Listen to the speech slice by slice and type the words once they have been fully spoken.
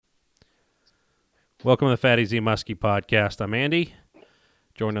Welcome to the Fatty Z Muskie podcast. I'm Andy.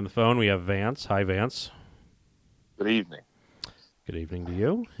 Joined on the phone, we have Vance. Hi, Vance. Good evening. Good evening to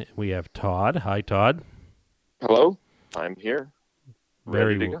you. We have Todd. Hi, Todd. Hello. I'm here.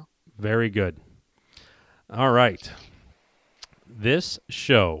 Very, Ready to go. very good. All right. This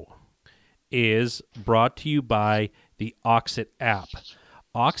show is brought to you by the Oxit app.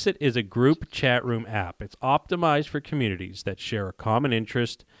 Oxit is a group chat room app. It's optimized for communities that share a common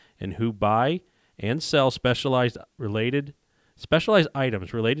interest in who buy and sell specialized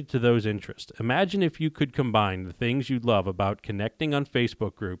items related to those interests. Imagine if you could combine the things you love about connecting on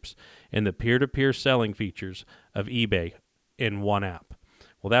Facebook groups and the peer-to-peer selling features of eBay in one app.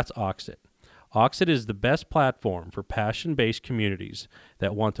 Well, that's Oxit. Oxit is the best platform for passion-based communities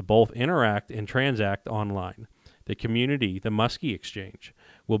that want to both interact and transact online. The community, the Muskie Exchange,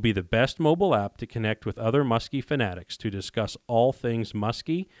 will be the best mobile app to connect with other Muskie fanatics to discuss all things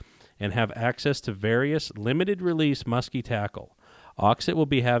Muskie and have access to various limited-release Muskie tackle. Oxit will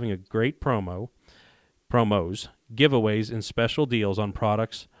be having a great promos, giveaways, and special deals on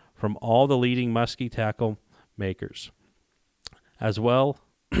products from all the leading Muskie tackle makers, as well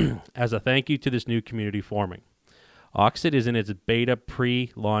as a thank you to this new community forming. Oxit is in its beta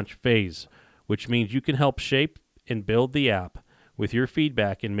pre-launch phase, which means you can help shape and build the app with your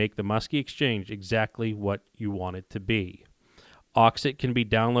feedback and make the Muskie Exchange exactly what you want it to be. Oxit can be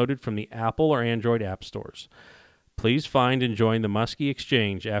downloaded from the Apple or Android app stores. Please find and join the Muskie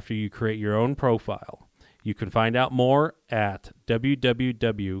Exchange after you create your own profile. You can find out more at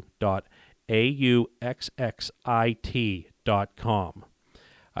www.auxxit.com.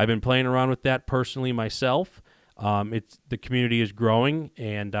 I've been playing around with that personally myself. The community is growing,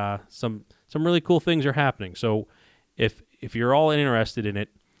 and some really cool things are happening. So if you're all interested in it,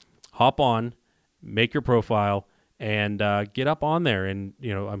 hop on, make your profile, and get up on there. And,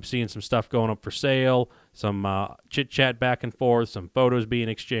 I'm seeing some stuff going up for sale, some chit-chat back and forth, some photos being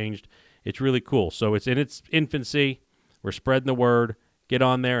exchanged. It's really cool. So it's in its infancy. We're spreading the word. Get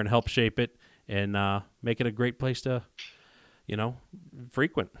on there and help shape it and make it a great place to,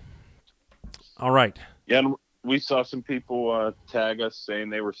 frequent. All right. Yeah, and we saw some people tag us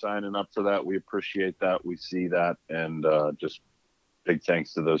saying they were signing up for that. We appreciate that. We see that. And just big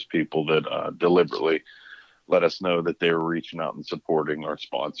thanks to those people that deliberately let us know that they were reaching out and supporting our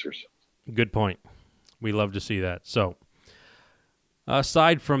sponsors. Good point. We love to see that. So,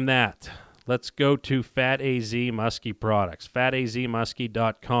 aside from that, let's go to Fat AZ Muskie products.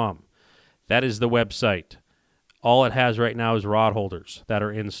 FatAZMuskie.com. That is the website. All it has right now is rod holders that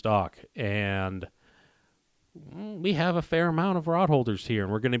are in stock, and we have a fair amount of rod holders here,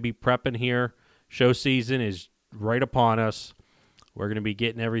 and we're going to be prepping here. Show season is right upon us. We're going to be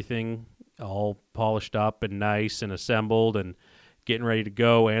getting everything all polished up and nice and assembled and getting ready to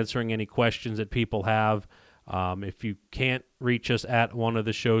go, answering any questions that people have. If you can't reach us at one of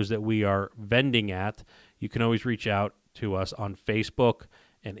the shows that we are vending at, you can always reach out to us on Facebook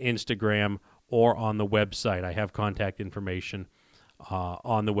and Instagram or on the website. I have contact information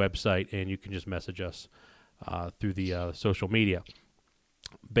on the website, and you can just message us through the social media.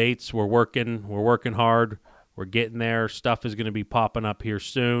 Baits, we're working hard. We're getting there. Stuff is going to be popping up here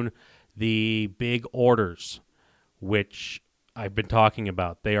soon. The big orders, which I've been talking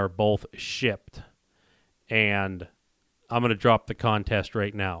about, they are both shipped. And I'm going to drop the contest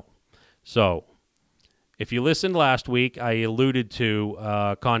right now. So, if you listened last week, I alluded to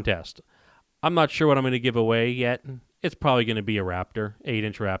a contest. I'm not sure what I'm going to give away yet. It's probably going to be a Raptor,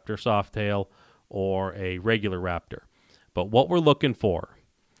 8-inch Raptor, Softail, or a regular Raptor. But what we're looking for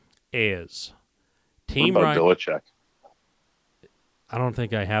is Team What about Ryan. Belichick? I don't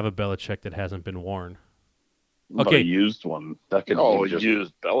think I have a Belichick that hasn't been worn. But Okay. a used one. That could just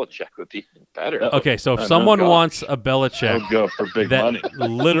used Belichick would be better. Okay, so if Oh, someone no, wants a Belichick I'll go for big that money.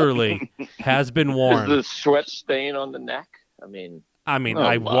 literally has been Is worn. the sweat stain on the neck? I mean, I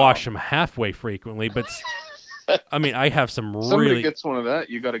Oh, wow. wash them halfway frequently, but I have some Somebody really. gets one of that,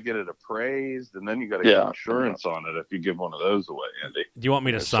 you got to get it appraised, and then you got to get insurance on it if you give one of those away, Andy. Do you want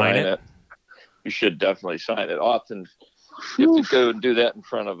me to sign it? You should definitely sign it. Often you have to go and do that in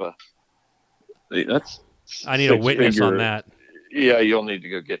front of a. That's I need a witness on that. Yeah, you'll need to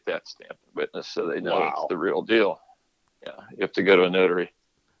go get that stamped witness so they know it's the real deal. Yeah, you have to go to a notary.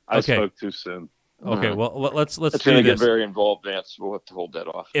 I Okay. spoke too soon. Okay, well let's It's do going to this. get very involved, Vance. We'll have to hold that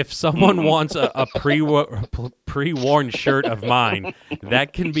off. If someone wants a pre-worn shirt of mine,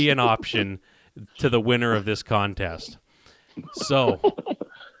 that can be an option to the winner of this contest. So,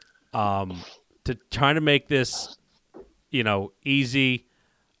 to try to make this, easy,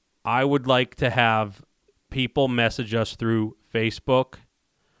 I would like to have people message us through Facebook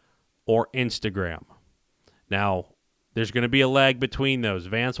or Instagram. Now, there's going to be a lag between those.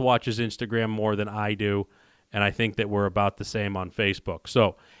 Vance watches Instagram more than I do, and I think that we're about the same on Facebook.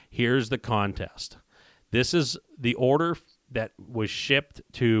 So here's the contest. This is the order that was shipped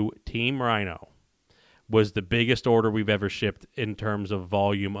to Team Rhino. Was the biggest order we've ever shipped in terms of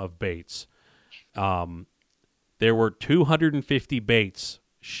volume of baits. There were 250 baits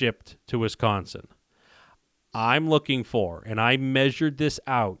shipped to Wisconsin. I'm looking for, and I measured this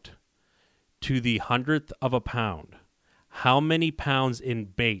out to the 100th of a pound, how many pounds in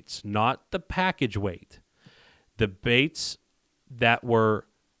baits, not the package weight, the baits that were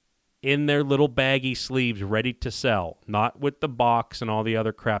in their little baggy sleeves ready to sell, not with the box and all the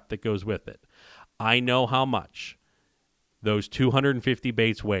other crap that goes with it. I know how much those 250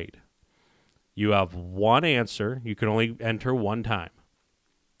 baits weighed. You have one answer. You can only enter one time.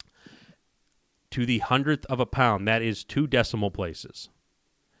 To the 100th of a pound, that is 2 decimal places.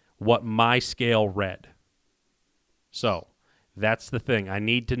 What my scale read. So, that's the thing. I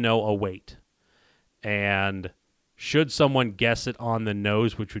need to know a weight. And should someone guess it on the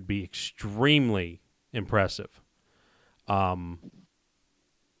nose, which would be extremely impressive.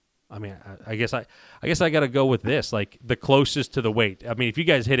 I mean, I guess I got to go with this, like the closest to the weight. I mean, if you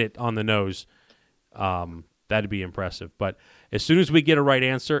guys hit it on the nose, that'd be impressive. But as soon as we get a right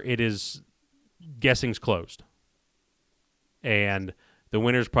answer, it is guessing's closed. And the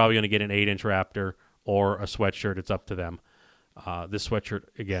winner's probably going to get an 8-inch Raptor or a sweatshirt. It's up to them. This sweatshirt,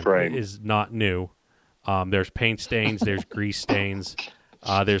 again, is not new. There's paint stains. There's grease stains.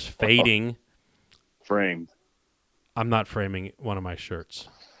 There's fading. Framed. I'm not framing one of my shirts.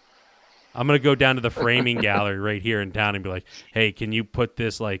 I'm going to go down to the framing gallery right here in town and be like, hey, can you put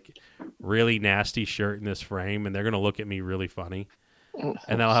this like really nasty shirt in this frame? And they're going to look at me really funny.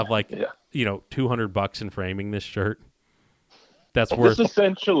 And I'll have like, $200 in framing this shirt. That's worth. This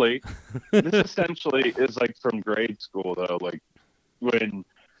essentially is like from grade school though. Like when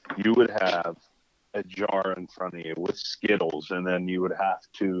you would have a jar in front of you with Skittles, and then you would have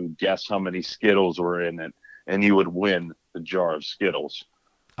to guess how many Skittles were in it, and you would win the jar of Skittles.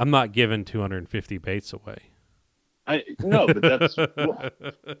 I'm not giving 250 baits away. No, but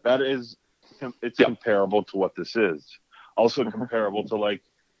it's comparable to what this is. Also comparable to like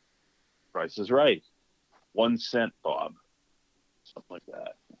Price is Right. 1 cent, Bob. Something like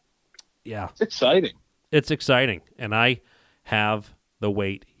that. Yeah. It's exciting. It's exciting. And I have the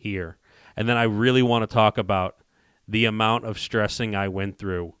weight here. And then I really want to talk about the amount of stressing I went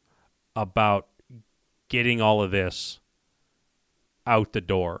through about getting all of this out the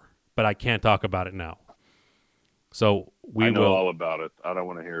door, but I can't talk about it now. So I know all about it. I don't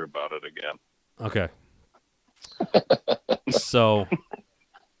want to hear about it again. Okay. So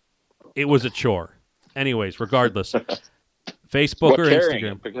it was a chore. Anyways, regardless, Facebook or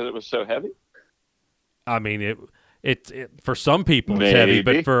Instagram, because it was so heavy. I mean, it for some people it's heavy,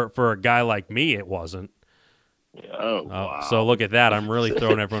 but for a guy like me, it wasn't. Yeah. Oh, wow. So look at that. I'm really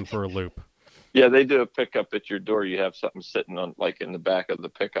throwing everyone for a loop. Yeah, they do a pickup at your door. You have something sitting on, like in the back of the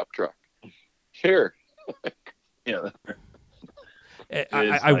pickup truck. Here. Yeah.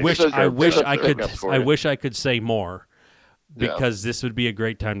 I wish I could say more, because this would be a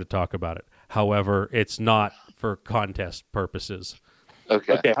great time to talk about it. However, it's not for contest purposes.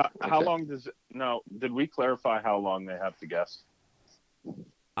 Okay. How long does it? No, did we clarify how long they have to guess?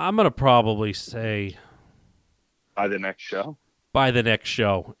 I'm gonna probably say by the next show.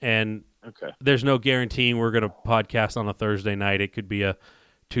 And okay, there's no guaranteeing we're gonna podcast on a Thursday night. It could be a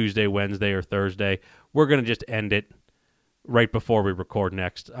Tuesday, Wednesday, or Thursday. We're gonna just end it right before we record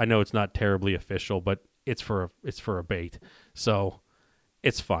next. I know it's not terribly official, but it's for a bait, so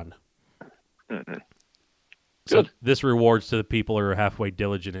it's fun. Mm-hmm. So this rewards to the people who are halfway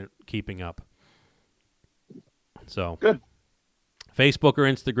diligent at keeping up. So good. Facebook or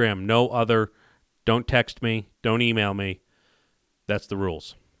Instagram, no other. Don't text me. Don't email me. That's the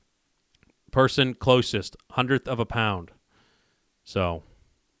rules. Person closest, 100th of a pound. So,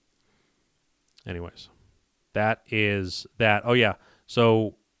 anyways, that is that. Oh, yeah.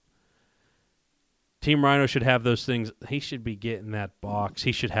 So, Team Rhino should have those things. He should be getting that box.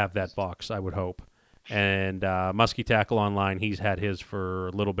 He should have that box, I would hope. And Muskie Tackle Online, he's had his for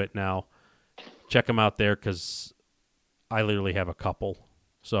a little bit now. Check him out there, because I literally have a couple.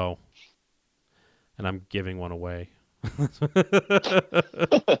 So, and I'm giving one away.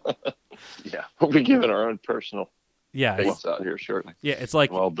 Yeah, we'll be giving our own personal baits out here shortly. Yeah, it's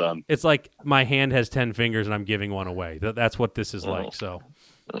like, well done. It's like my hand has 10 fingers and I'm giving one away. That's what this is like. So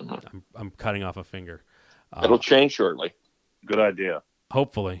I'm cutting off a finger. It'll change shortly. Good idea.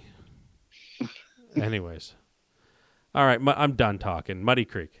 Hopefully. Anyways. All right, I'm done talking. Muddy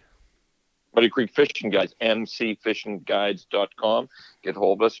Creek. Muddy Creek Fishing Guides, mcfishingguides.com. Get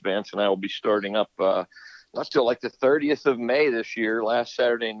hold of us. Vance and I will be starting up not till like the 30th of May this year. Last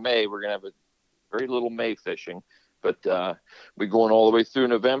Saturday in May, we're going to have a very little May fishing. But we're going all the way through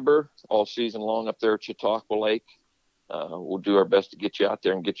November, all season long up there at Chautauqua Lake. We'll do our best to get you out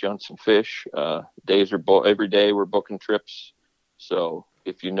there and get you on some fish. Days are every day we're booking trips. So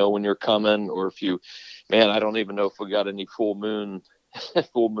if you know when you're coming, or if you, man, I don't even know if we got any full moon,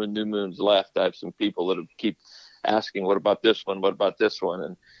 new moons left. I have some people that keep asking, what about this one? What about this one?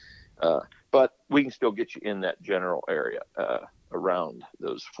 And, but we can still get you in that general area, around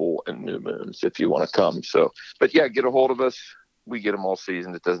those full and new moons if you want to come. So, but yeah, get a hold of us. We get them all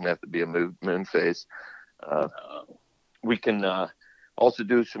season. It doesn't have to be a moon phase. We can also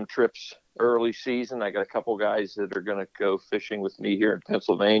do some trips early season. I got a couple guys that are going to go fishing with me here in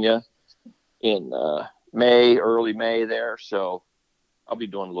Pennsylvania in May, early May there. So I'll be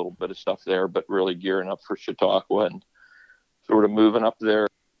doing a little bit of stuff there, but really gearing up for Chautauqua and sort of moving up there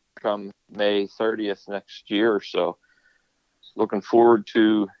come May 30th next year. So looking forward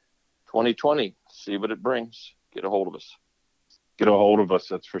to 2020, see what it brings. Get a hold of us. Get a hold of us,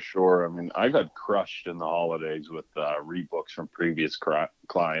 that's for sure. I mean, I got crushed in the holidays with rebooks from previous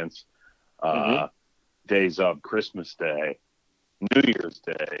clients. Days of Christmas Day, New Year's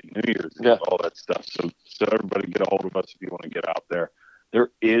Day, all that stuff. So everybody get a hold of us if you want to get out there. There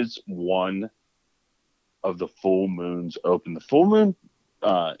is one of the full moons open. The full moon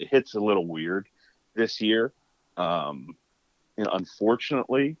hits a little weird this year.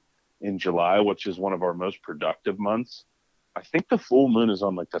 Unfortunately, in July, which is one of our most productive months, I think the full moon is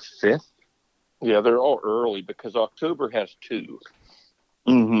on like the 5th. Yeah, they're all early because October has 2.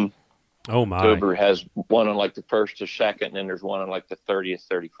 Mm-hmm. Oh my! October has one on like the 1st or 2nd, and then there's one on like the 30th,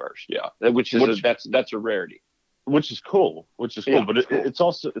 31st. Yeah, that's a rarity. Which is cool. Yeah, but it's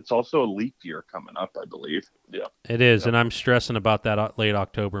also a leap year coming up, I believe. Yeah, it is, and I'm stressing about that late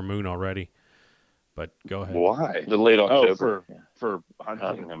October moon already. But go ahead. Why the late October? For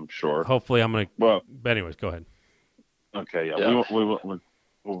hunting, I'm sure. Hopefully, I'm gonna. Well, but anyways, go ahead. Okay, yeah.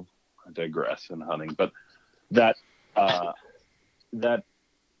 We'll digress in hunting, but that 4th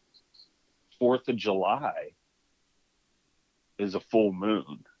of July is a full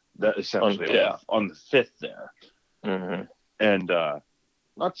moon. That essentially on the 5th there. Mm-hmm. And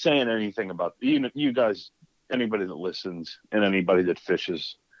not saying anything about you guys, anybody that listens and anybody that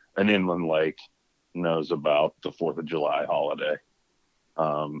fishes an inland lake knows about the 4th of July holiday.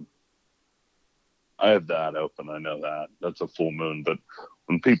 I have that open. I know that. That's a full moon. But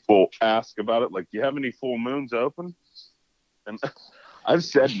when people ask about it, like, do you have any full moons open? And I've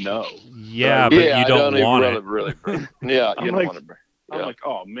said no. Yeah, but you don't want it. Really, yeah, you don't want it. I'm like,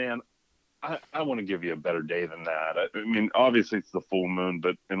 oh, man, I want to give you a better day than that. I mean, obviously it's the full moon,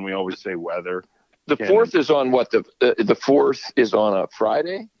 and we always say weather. The 4th is on what? The 4th is on a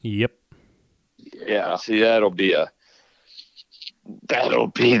Friday? Yep. Yeah. See, that'll be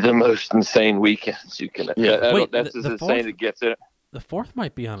the most insane weekends you can. Yeah. Wait, that's as insane it gets. It. The 4th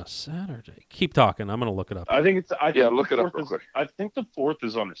might be on a Saturday. Keep talking. I'm going to look it up. I think it's. Look it up real quick. I think the 4th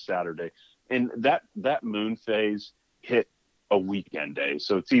is on a Saturday, and that moon phase hit a weekend day,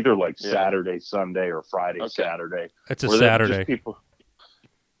 so it's either like Saturday, Sunday, or Friday, Saturday. It's a Saturday.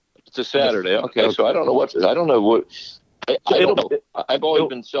 It's a Saturday. Okay, so I don't know what. I don't know. I've always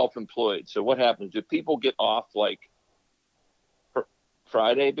been self-employed. So what happens? Do people get off like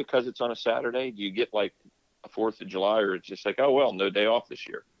Friday because it's on a Saturday? Do you get like a 4th of July, or it's just like, oh well, no day off this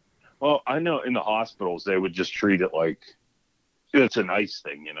year? Well, I know in the hospitals they would just treat it like it's a nice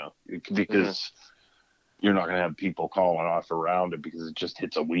thing, because you're not going to have people calling off around it because it just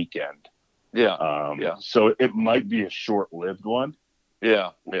hits a weekend. Yeah. So it might be a short-lived one. Yeah.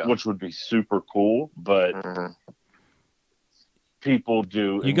 Which would be super cool, but people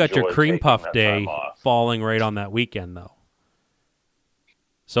do. You got your cream puff day falling right on that weekend, though.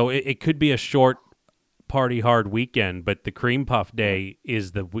 So it could be a short party hard weekend, but the cream puff day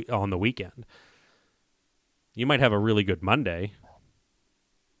is on the weekend. You might have a really good Monday.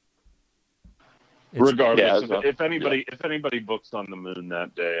 Regardless, if anybody books on the moon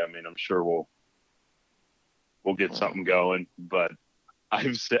that day, I mean, I'm sure we'll get something going. But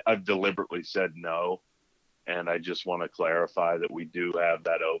I've deliberately said no, and I just want to clarify that we do have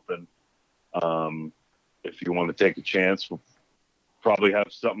that open. If you want to take a chance, we'll probably have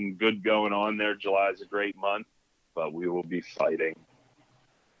something good going on there. July is a great month, but we will be fighting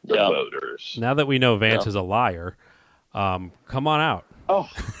the voters. Now that we know Vance is a liar, come on out. Oh,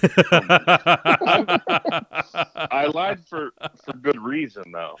 I lied for good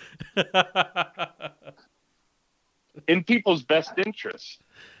reason, though. In people's best interest.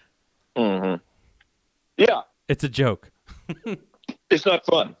 Mm-hmm. Yeah. It's a joke. It's not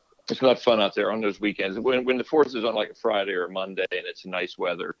fun. It's not fun out there on those weekends. When the 4th is on like a Friday or a Monday and it's nice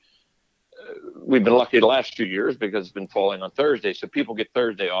weather, we've been lucky the last few years because it's been falling on Thursday. So people get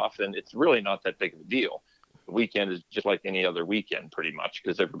Thursday off, and it's really not that big of a deal. The weekend is just like any other weekend pretty much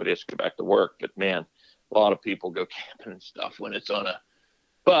because everybody has to go back to work. But, man, a lot of people go camping and stuff when it's on a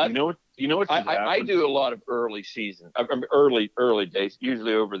 – but you know what I do a lot of early season, early days,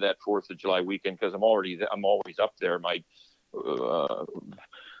 usually over that 4th of July weekend because I'm always up there. My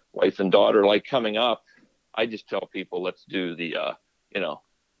wife and daughter like coming up. I just tell people, let's do the,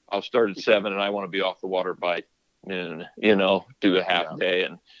 I'll start at 7 and I want to be off the water by noon, do a half day.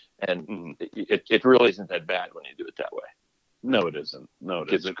 And it really isn't that bad when you do it that way. No, it isn't.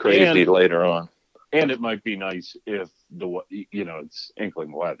 It's crazy later on. And it might be nice if it's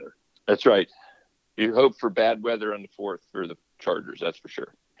inkling weather. That's right. You hope for bad weather on the 4th for the Chargers. That's for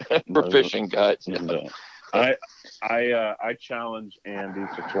sure. For fishing guys. I challenge Andy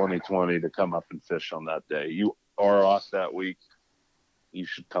for 2020 to come up and fish on that day. You are off that week. You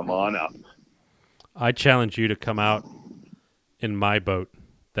should come on up. I challenge you to come out in my boat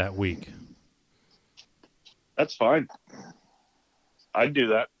that week. That's fine. I'd do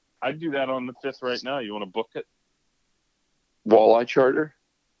that. I'd do that on the 5th right now. You want to book it? Walleye charter?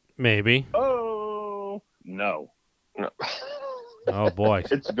 Maybe. Oh, no. Oh, boy.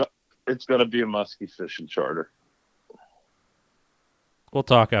 It's going to be a musky fishing charter. We'll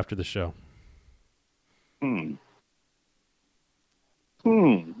talk after the show.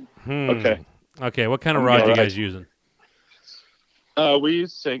 Okay. Okay, what kind of rod are you guys using? We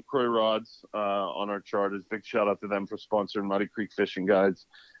use St. Croix rods on our charters. Big shout out to them for sponsoring Muddy Creek Fishing Guides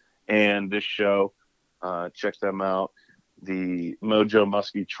and this show. Check them out. The Mojo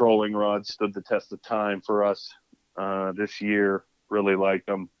Muskie trolling rods stood the test of time for us this year. Really like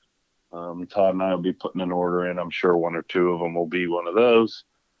them. Todd and I will be putting an order in. I'm sure 1 or 2 of them will be one of those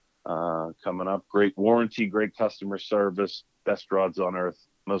coming up. Great warranty, great customer service, best rods on earth,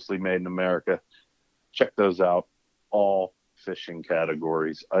 mostly made in America. Check those out. All fishing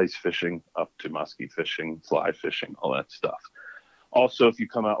categories, ice fishing up to musky fishing, fly fishing, all that stuff. Also, if you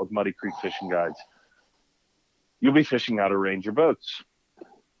come out with Muddy Creek Fishing Guides, you'll be fishing out of Ranger boats.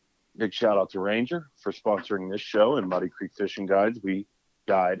 Big shout out to Ranger for sponsoring this show and Muddy Creek Fishing Guides. We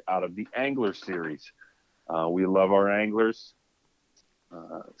guide out of the Angler series. We love our anglers.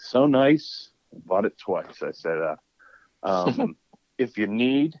 So nice. I bought it twice. I said, if you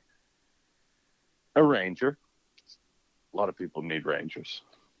need a Ranger, a lot of people need Rangers.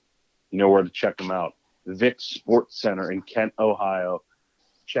 You know where to check them out. Vic Sports Center in Kent, Ohio.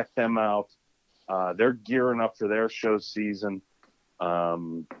 Check them out. They're gearing up for their show season.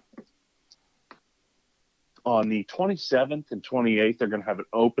 On the 27th and 28th, they're going to have an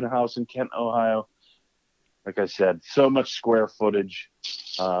open house in Kent, Ohio. Like I said, so much square footage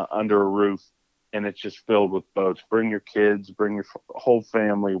under a roof, and it's just filled with boats. Bring your kids, bring your whole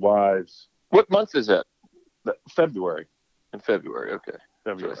family, wives. What month is that? February. In February, okay.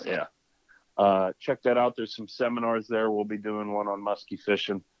 February, yeah. Check that out. There's some seminars there. We'll be doing one on musky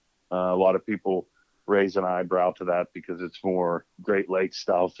fishing. A lot of people raise an eyebrow to that because it's more Great Lakes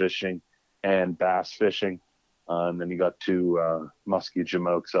style fishing and bass fishing. And then you got 2 musky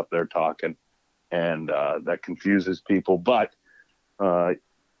jamokes up there talking, and that confuses people. But the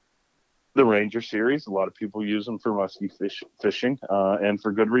Ranger series, a lot of people use them for musky fishing, and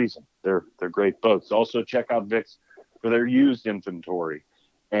for good reason. They're great boats. Also, check out Vic's for their used inventory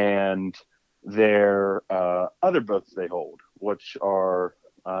and their other boats they hold, which are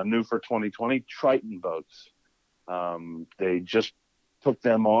new for 2020, Triton boats. They just took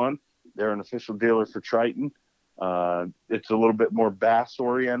them on. They're an official dealer for Triton. It's a little bit more bass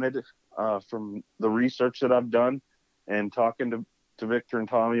oriented from the research that I've done and talking to Victor and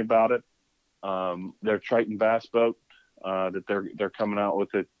Tommy about it. Their Triton bass boat that they're coming out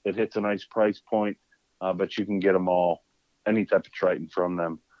with, it hits a nice price point, but you can get them all, any type of Triton from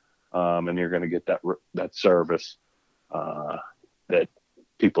them, and you're going to get that service that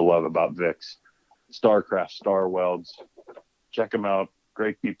people love about Vic's. Starcraft, Star Welds, check them out.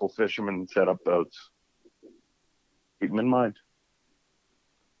 Great people, fishermen, set up boats. Keep them in mind.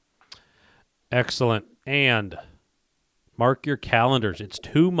 Excellent. And mark your calendars. It's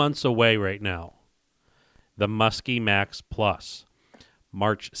 2 months away right now. The Muskie Max Plus,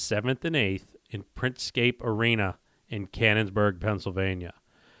 March 7th and 8th in Printscape Arena in Cannonsburg, Pennsylvania.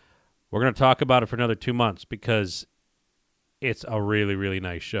 We're going to talk about it for another 2 months because it's a really, really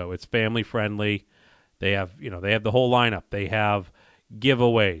nice show. It's family friendly. They have the whole lineup. They have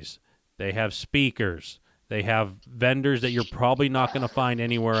giveaways. They have speakers. They have vendors that you're probably not going to find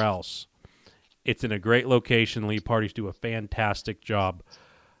anywhere else. It's in a great location. Lee Parties do a fantastic job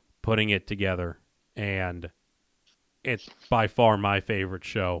putting it together, and it's by far my favorite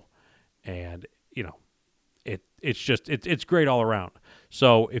show. And it's great all around.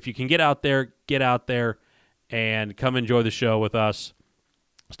 So if you can get out there and come enjoy the show with us.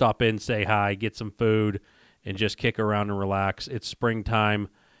 Stop in, say hi, get some food, and just kick around and relax. It's springtime.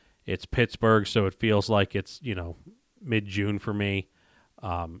 It's Pittsburgh, so it feels like it's, mid-June for me.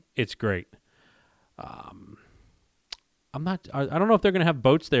 It's great. I don't know if they're going to have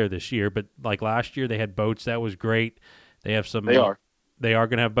boats there this year, but like last year they had boats. That was great. They have some. They are. They are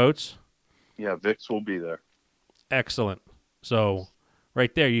going to have boats? Yeah, Vic's will be there. Excellent. So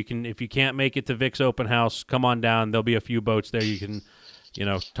right there, you can, if you can't make it to Vic's open house, come on down. There'll be a few boats there. You can,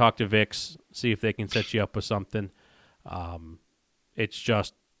 talk to Vic's, see if they can set you up with something. It's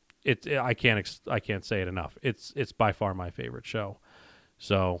just, I can't say it enough. It's by far my favorite show.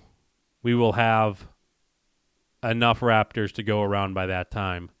 So we will have enough Raptors to go around by that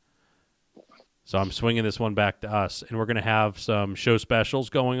time. So I'm swinging this one back to us, and we're going to have some show specials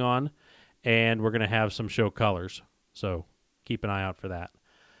going on, and we're going to have some show colors. So keep an eye out for that.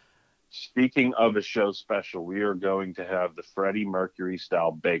 Speaking of a show special, we are going to have the Freddie Mercury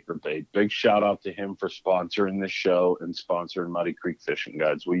style Baker bait. Big shout out to him for sponsoring this show and sponsoring Muddy Creek Fishing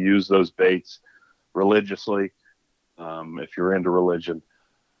Guides. We use those baits religiously, if you're into religion.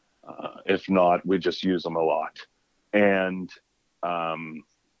 If not, we just use them a lot. And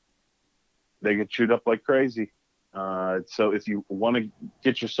they get chewed up like crazy. So if you want to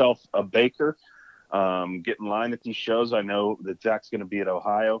get yourself a Baker, get in line at these shows. I know that Zach's going to be at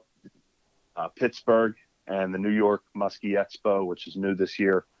Ohio, Pittsburgh, and the New York Muskie Expo, which is new this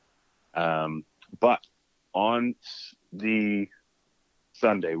year. But on the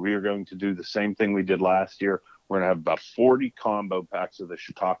Sunday, we are going to do the same thing we did last year. We're going to have about 40 combo packs of the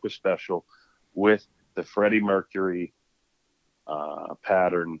Chautauqua Special with the Freddie Mercury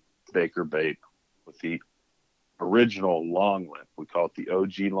pattern Baker bait with the original long lip. We call it the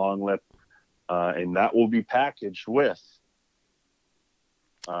OG long lip. And that will be packaged with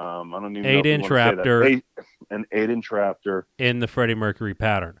I don't even 8-inch Raptor. An 8-inch Raptor in the Freddie Mercury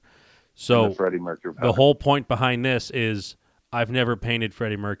pattern. So the Freddie Mercury pattern. The whole point behind this is I've never painted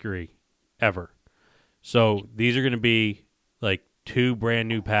Freddie Mercury ever. So these are going to be like two brand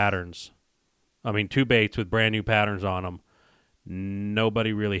new patterns. I mean, two baits with brand new patterns on them.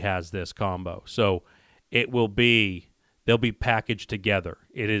 Nobody really has this combo. So they'll be packaged together.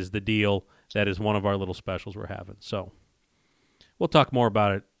 It is the deal. That is one of our little specials we're having. So we'll talk more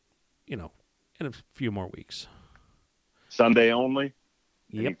about it, in a few more weeks. Sunday only.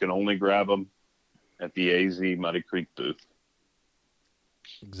 Yep. You can only grab them at the AZ Muddy Creek booth.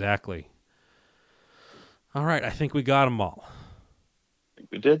 Exactly. All right, I think we got them all. I think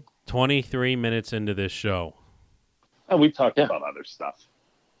we did. 23 minutes into this show. And we talked about other stuff.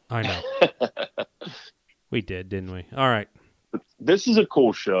 I know. We did, didn't we? All right. This is a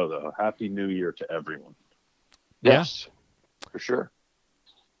cool show, though. Happy New Year to everyone. Yes, for sure.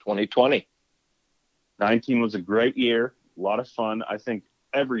 2020. 19 was a great year. A lot of fun. I think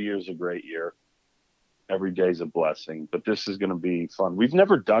every year is a great year. Every day is a blessing. But this is going to be fun. We've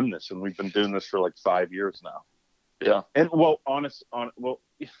never done this, and we've been doing this for like 5 years now. Yeah. And, well,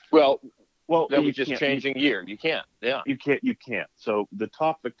 that was just changing year. You can't. Yeah. You can't. So the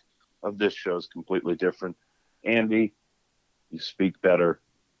topic of this show is completely different. Andy, you speak better.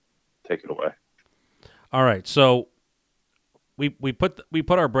 Take it away. All right. So we put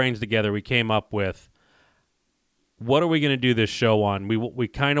our brains together. We came up with what are we going to do this show on? We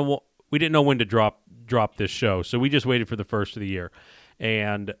didn't know when to drop this show, so we just waited for the first of the year.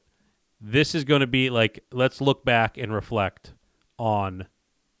 And this is going to be like, let's look back and reflect on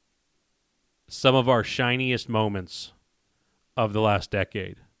some of our shiniest moments of the last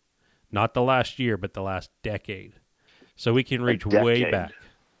decade. Not the last year, but the last decade. So we can reach way back.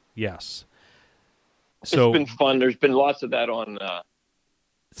 Yes. So it's been fun. There's been lots of that on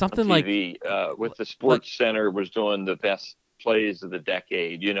something on TV, with the Sports Center was doing the best plays of the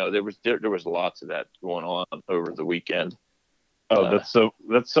decade. There was lots of that going on over the weekend. Oh, that's so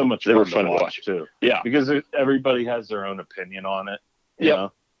much fun to watch too. Yeah, because everybody has their own opinion on it. Yeah.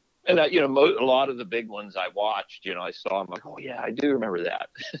 And a lot of the big ones I watched, I saw. I'm like, oh yeah, I do remember that.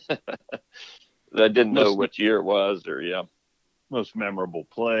 I didn't know what year it was, or most memorable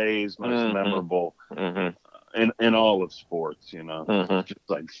plays, most memorable in all of sports. Just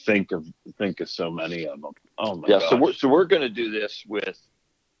like think of so many of them. Oh my gosh. So we're going to do this with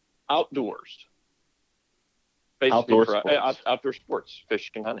outdoors, basically outdoor sports,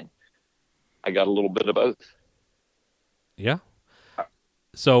 fishing, hunting. I got a little bit of both. Yeah.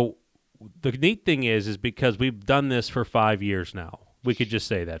 So the neat thing is because we've done this for 5 years now. We could just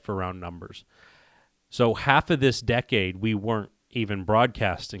say that for round numbers. So half of this decade, we weren't even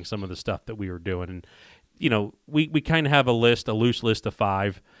broadcasting some of the stuff that we were doing. And, we kind of have a loose list of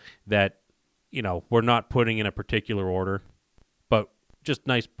 5 that, we're not putting in a particular order, but just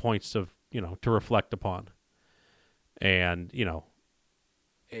nice points of, to reflect upon. And,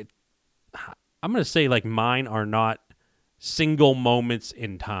 I'm going to say like mine are not single moments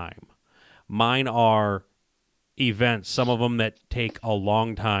in time. Mine are events, some of them that take a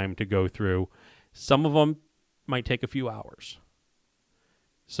long time to go through. Some of them might take a few hours.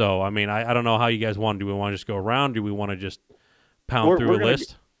 So, I mean, I don't know how you guys want to do. We want to just go around? Do we want to just pound through a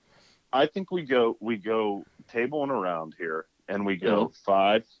list? I think we go table and around here, and we go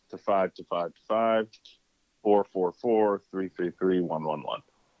 5 to 5 to 5 to 5, 4, 4, 4, 3, 3, 3, 1, 1, 1.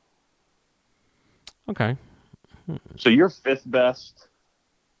 Okay. So your 5th best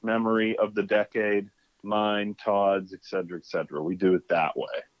memory of the decade, mine, Todd's, et cetera, we do it that way.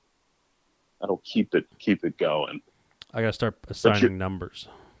 That'll keep it going. I got to start assigning numbers.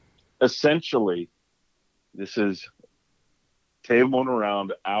 Essentially, this is table and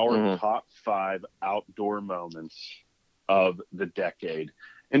around our top 5 outdoor moments of the decade.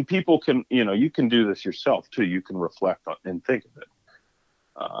 And people can, you can do this yourself too. You can reflect on and think of it.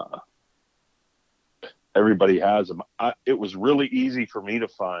 Everybody has them. It was really easy for me to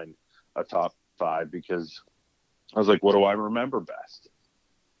find a top 5 because I was like, what do I remember best?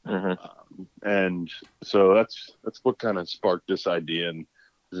 And so that's what kind of sparked this idea, and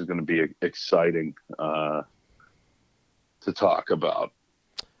this is going to be exciting to talk about.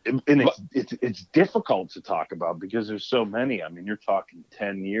 And it's difficult to talk about because there's so many. I mean, you're talking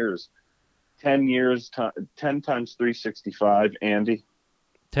 10 years, 10 times 365, Andy.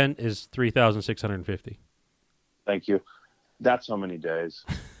 10 is 3,650. Thank you. That's how many days.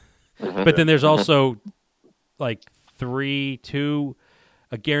 But then there's also like a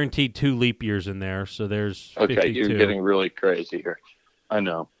guaranteed 2 leap years in there. So there's 52. Okay, you're getting really crazy here. I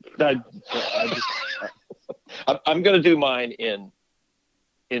know. I'm going to do mine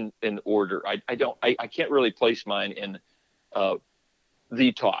in order. I can't really place mine in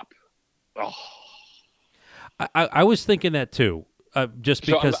the top. Oh. I was thinking that too. Just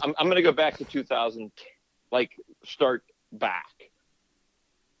because I'm going to go back to 2000, like start back.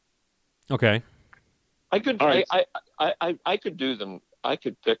 Okay. I could. Right. I could do them. I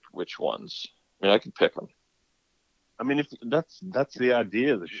could pick which ones. I mean, I could pick them. I mean, if that's the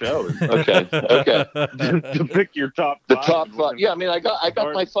idea of the show. Okay. To pick your top 5. The top 5. Yeah. I mean, I got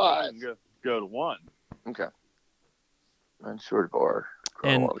my 5. Go to 1. Okay. And sort of our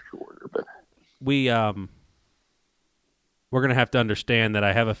chronological order, but we're going to have to understand that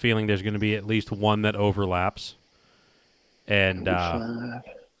I have a feeling there's going to be at least one that overlaps. And I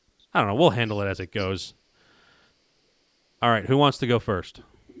don't know. We'll handle it as it goes. All right. Who wants to go first?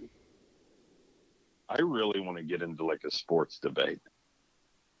 I really want to get into like a sports debate.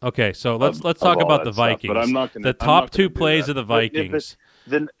 Okay. So let's talk about the Vikings. Stuff, but I'm not gonna, the top 2 plays of the Vikings.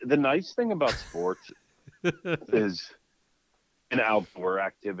 The nice thing about sports is in outdoor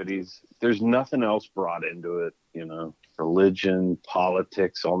activities, there's nothing else brought into it, religion,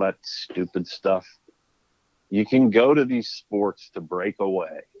 politics, all that stupid stuff. You can go to these sports to break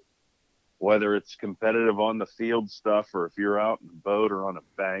away, whether it's competitive on the field stuff or if you're out in a boat or on a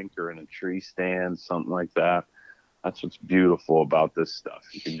bank or in a tree stand, something like that. That's what's beautiful about this stuff.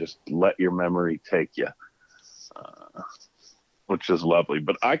 You can just let your memory take you, which is lovely.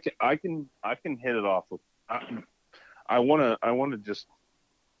 But I can hit it off with. I want to just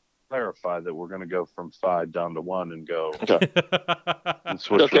clarify that we're going to go from 5 down to 1 and go and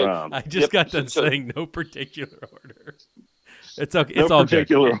switch around. I just got done saying no particular order. It's okay. It's all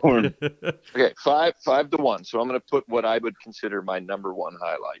particular order. Okay, 5 to 1. So I'm going to put what I would consider my number 1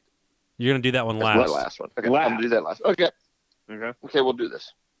 highlight. You're going to do that one last. That's my last one. Okay, I'm going to do that last. Okay, we'll do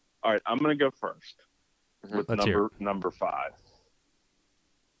this. All right, I'm going to go first with Let's number 5.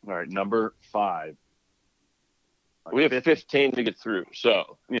 All right, number 5. We have 15 to get through,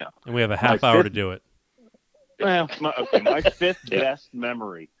 so yeah, and we have a half hour to do it. Well, my 5th best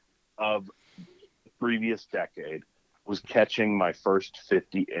memory of the previous decade was catching my first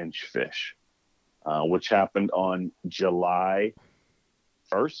 50-inch fish, which happened on July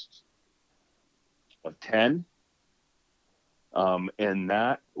 1st of 10. And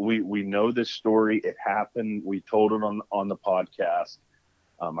that we know this story. It happened. We told it on the podcast.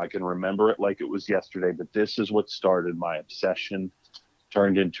 I can remember it like it was yesterday, but this is what started my obsession,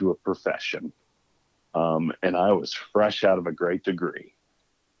 turned into a profession. And I was fresh out of a great degree.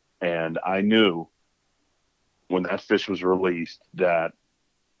 And I knew when that fish was released that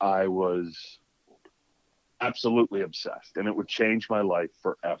I was absolutely obsessed, and it would change my life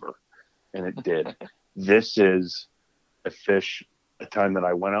forever. And it did. This is a fish, a time that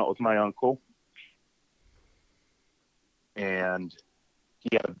I went out with my uncle, and he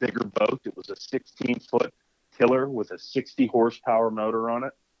had a bigger boat. It was a 16-foot tiller with a 60 horsepower motor on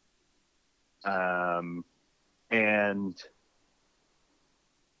it. And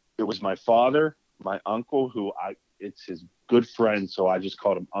it was my father, my uncle, it's his good friend, so I just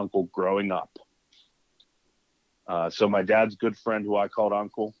called him Uncle growing up. So my dad's good friend, who I called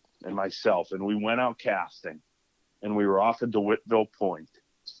Uncle, and myself, and we went out casting, and we were off at DeWittville Point.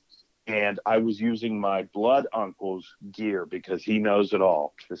 And I was using my blood uncle's gear because he knows it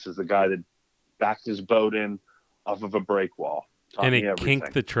all. This is the guy that backed his boat in off of a break wall. And he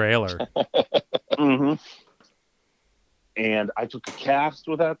kinked the trailer. Mm-hmm. And I took a cast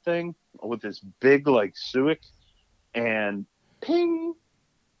with that thing, with this big, like, suic, and ping,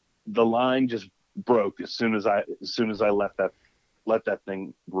 the line just broke as soon as I let that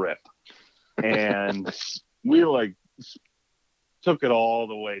thing rip. And we like took it all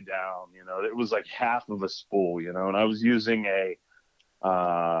the way down, you know. It was like half of a spool, you know, and I was using a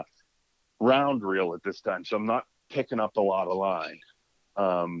round reel at this time, so I'm not picking up a lot of line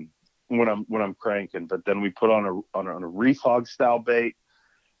when I'm cranking. But then we put on a reef hog style bait,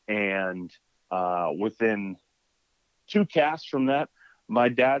 and within 2 casts from that, my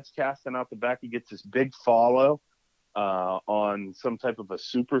dad's casting out the back. He gets this big follow on some type of a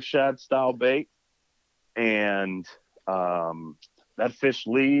super shad style bait, and that fish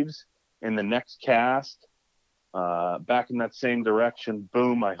leaves in the next cast, back in that same direction.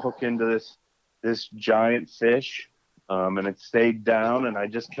 Boom! I hook into this giant fish, and it stayed down. And I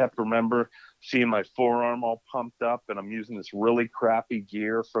just kept seeing my forearm all pumped up, and I'm using this really crappy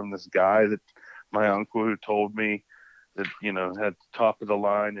gear from this guy that my uncle, who told me that, you know, had top of the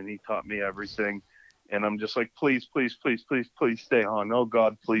line, and he taught me everything. And I'm just like, please, please, please, please, please stay on. Oh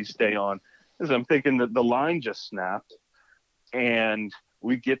God, please stay on. As I'm thinking that the line just snapped, and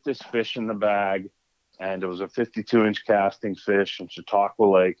we get this fish in the bag, and it was a 52-inch casting fish in Chautauqua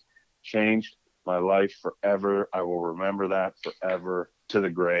Lake. Changed my life forever. I will remember that forever, to the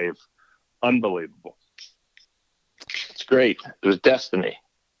grave. Unbelievable. It's great. It was destiny.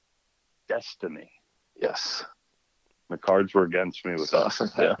 Destiny. Yes. The cards were against me with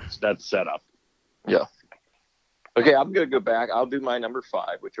that setup. Yeah. Okay, I'm going to go back. I'll do my number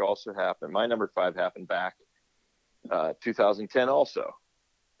 5, which also happened. My number 5 happened back 2010 also.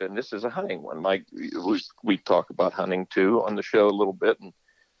 And this is a hunting one. We talk about hunting too on the show a little bit. And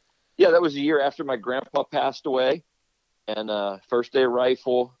yeah, that was a year after my grandpa passed away. And first day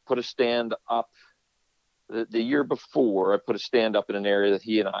rifle, put a stand up. The year before, I put a stand up in an area that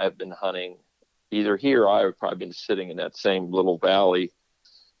he and I have been hunting. Either he or I have probably been sitting in that same little valley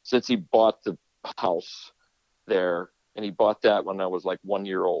since he bought the house there. And he bought that when I was like 1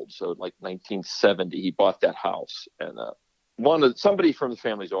 year old. So like 1970, he bought that house. And somebody from the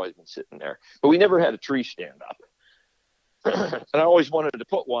family's always been sitting there. But we never had a tree stand up. And I always wanted to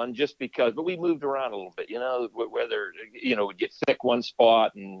put one just because, but we moved around a little bit, you know, whether, you know, it would get thick one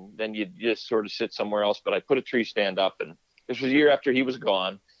spot and then you'd just sort of sit somewhere else. But I put a tree stand up, and this was a year after he was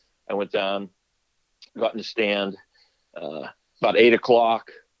gone. I went down, got in the stand, about 8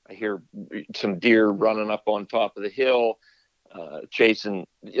 o'clock. I hear some deer running up on top of the hill, chasing.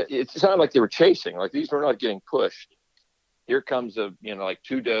 It sounded like they were chasing, like these were not getting pushed. Here comes like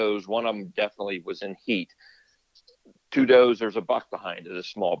 2 does. One of them definitely was in heat. 2 does, there's a buck behind it, a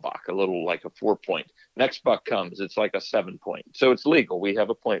small buck, a little like a 4-point. Next buck comes, it's like a 7-point. So it's legal. We have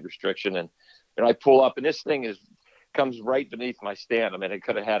a point restriction, and I pull up, and this thing comes right beneath my stand. I mean, I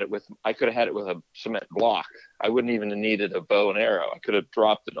could have had it with a cement block. I wouldn't even have needed a bow and arrow. I could have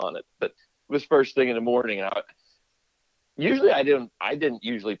dropped it on it. But it was first thing in the morning, and I didn't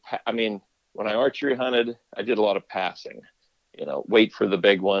usually. I mean, when I archery hunted, I did a lot of passing. You know, wait for the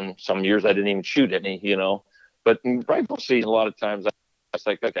big one. Some years I didn't even shoot any. You know. But in rifle season, a lot of times I was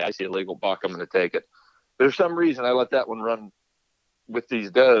like, okay, I see a legal buck, I'm going to take it. But for some reason, I let that one run with these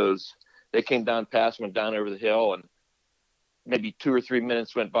does. They came down past, went down over the hill, and maybe 2 or 3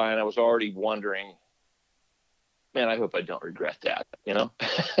 minutes went by, and I was already wondering, man, I hope I don't regret that, you know?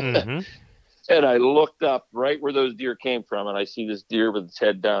 Mm-hmm. And I looked up right where those deer came from, and I see this deer with its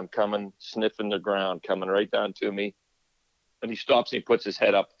head down coming, sniffing the ground, coming right down to me. And he stops and he puts his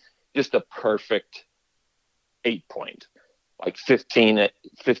head up. Just a perfect 8-point, like 15 and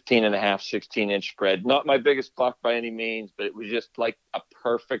a half, 16-inch spread. Not my biggest buck by any means, but it was just like a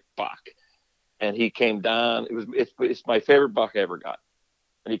perfect buck. And he came down. It's my favorite buck I ever got.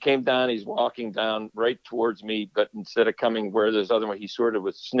 And he came down, he's walking down right towards me, but instead of coming where there's other one, he sort of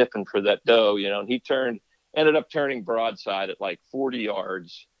was sniffing for that doe, and he ended up turning broadside at like 40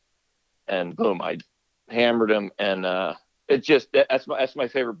 yards, and boom, I hammered him. And that's my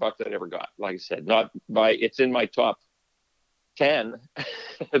favorite buck that I ever got. Like I said, it's in my top 10,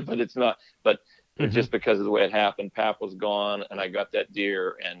 but it's not, but just because of the way it happened. Pap was gone, and I got that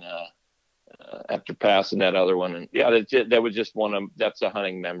deer, and after passing that other one, and that was just that's a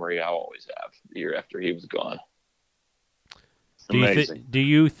hunting memory I always have. The year after he was gone. Do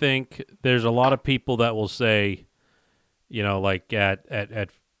you think there's a lot of people that will say, like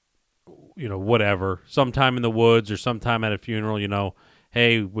at whatever, sometime in the woods or sometime at a funeral,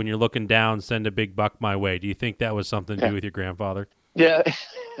 hey, when you're looking down, send a big buck my way. Do you think that was something to do with your grandfather? Yeah.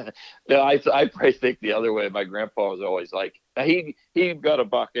 No, I probably think the other way. My grandpa was always like, he got a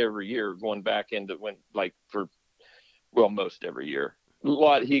buck every year going back into most every year. A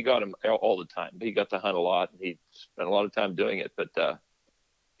lot, he got him all the time. He got to hunt a lot, and he spent a lot of time doing it. But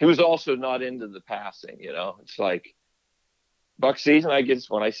he was also not into the passing, It's like buck season, I guess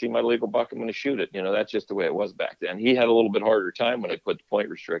when I see my legal buck, I'm going to shoot it. That's just the way it was back then. He had a little bit harder time when I put the point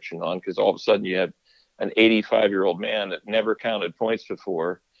restriction on, because all of a sudden you had an 85-year-old man that never counted points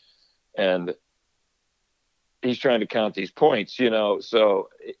before, and he's trying to count these points, so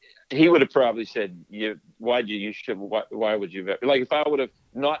he would have probably said, why would you like, if I would have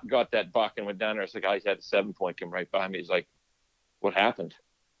not got that buck and went down there, it's like, I had a 7-point come right by me. He's like, what happened?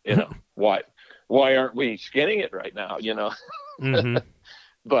 Why aren't we skinning it right now? Mm-hmm.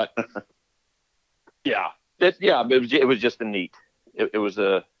 But it was just a neat, it was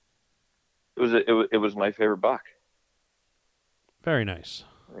my favorite buck. Very nice.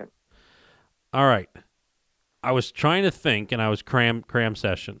 Yeah. All right. I was trying to think, and I was cram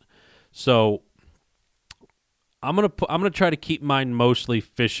session. So I'm gonna try to keep mine mostly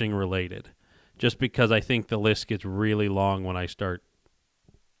fishing related, just because I think the list gets really long when I start.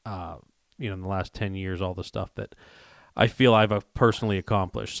 In the last 10 years, all the stuff that I feel I've personally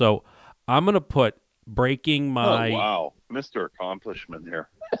accomplished. So I'm gonna put breaking my. Oh wow, Mr. Accomplishment here.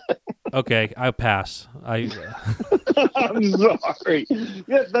 Okay, I pass. I'm sorry.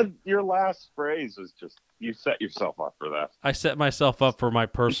 Yeah, your last phrase was just, you set yourself up for that. I set myself up for my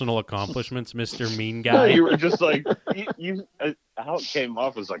personal accomplishments, Mr. Mean Guy. No, you were just like, how it came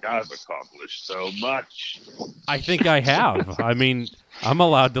off was like, I've accomplished so much. I think I have. I mean, I'm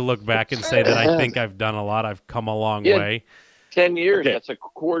allowed to look back and say that I think I've done a lot. I've come a long way. 10 years, okay. That's a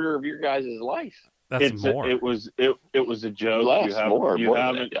quarter of your guys' life. That's more. It was a joke. Less, you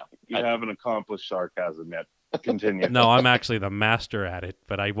haven't accomplished sarcasm yet. Continue. No, I'm actually the master at it,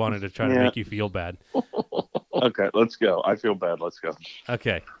 but I wanted to try to make you feel bad. Okay, let's go. I feel bad. Let's go.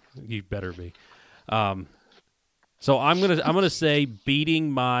 Okay, you better be. So I'm gonna say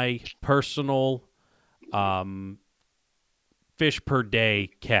beating my personal fish per day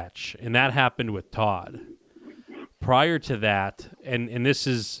catch, and that happened with Todd. Prior to that, and this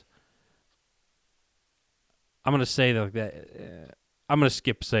is. I'm going to say that I'm going to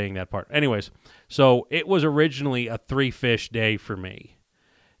skip saying that part. Anyways, so it was originally a 3-fish day for me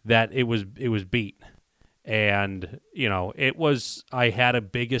that it was beat. And, I had a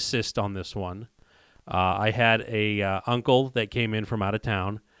big assist on this one. I had a uncle that came in from out of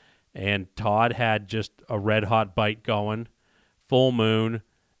town, and Todd had just a red-hot bite going, full moon,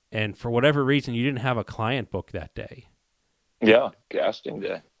 and for whatever reason, you didn't have a client book that day. Yeah, casting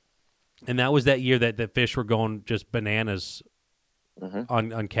day. And that was that year that the fish were going just bananas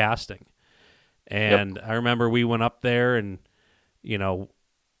on casting. And I remember we went up there and, it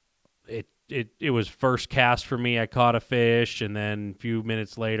was first cast for me. I caught a fish, and then a few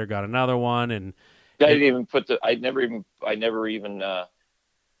minutes later got another one. And I never even put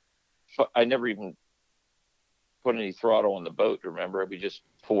any throttle on the boat. Remember, we just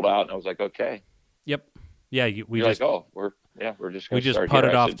pulled out, and I was like, okay. Yep. Yeah. We're just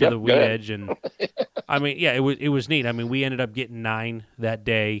putted off to the weed edge, and I mean, yeah, it was neat. I mean, we ended up getting 9 that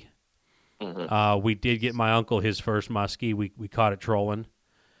day. Mm-hmm. We did get my uncle his first muskie. We caught it trolling.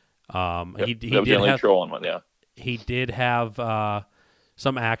 He did have trolling one. Yeah, he did have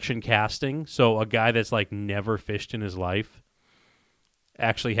some action casting. So a guy that's like never fished in his life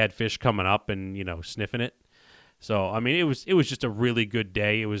actually had fish coming up and sniffing it. So I mean, it was just a really good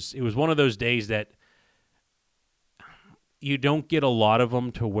day. It was one of those days that you don't get a lot of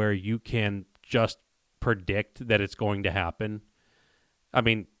them to where you can just predict that it's going to happen. I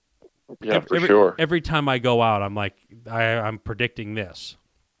mean, sure. Every time I go out, I'm like, I'm predicting this.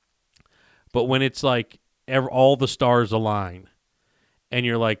 But when it's like all the stars align, and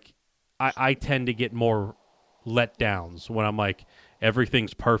you're like, I tend to get more letdowns when I'm like,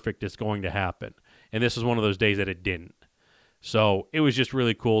 everything's perfect, it's going to happen. And this is one of those days that it didn't. So it was just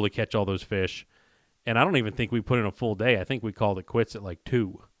really cool to catch all those fish. And I don't even think we put in a full day. I think we called it quits at like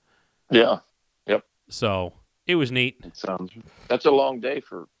 2. Yeah. Yep. So it was neat. That's a long day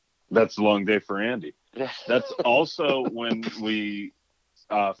for. That's a long day for Andy. That's also when we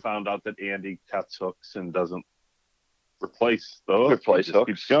found out that Andy cuts hooks and doesn't replace the hooks. Replace hooks.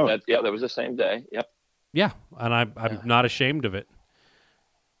 Keeps going. That was the same day. Yep. Yeah, and I'm not ashamed of it.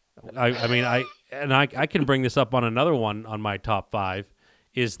 I mean, I can bring this up on another one on my top 5,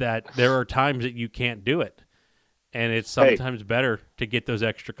 is that there are times that you can't do it, and it's sometimes better to get those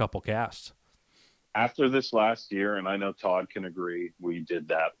extra couple casts. After this last year, and I know Todd can agree, we did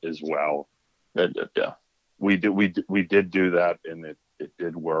that as well. Yeah. We did do that, and it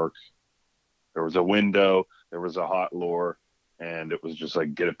did work. There was a window, there was a hot lure, and it was just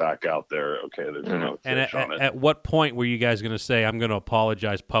like, get it back out there. Okay, there's no fish on it. At what point were you guys going to say, I'm going to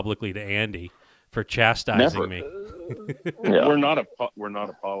apologize publicly to Andy for chastising me? Yeah. We're not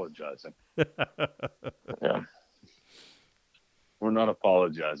apologizing. Yeah. We're not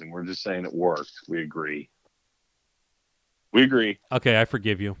apologizing. We're just saying it worked. We agree. We agree. Okay, I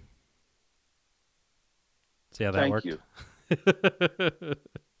forgive you. See how that Thank worked? you.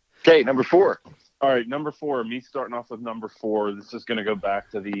 Okay, number 4. All right, number 4. Me starting off with number 4. This is going to go back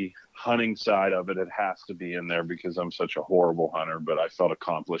to the hunting side of it. It has to be in there because I'm such a horrible hunter, but I felt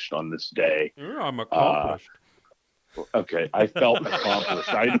accomplished on this day. Yeah, I'm accomplished. Okay, I felt accomplished.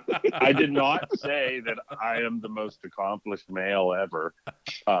 I did not say that I am the most accomplished male ever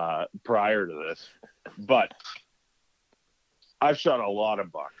prior to this, but I've shot a lot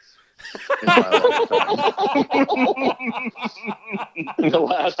of bucks in my lifetime. In the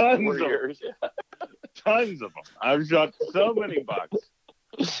last 4 Tons years. Tons of them. I've shot so many bucks.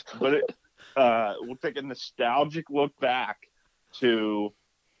 But we'll take a nostalgic look back to,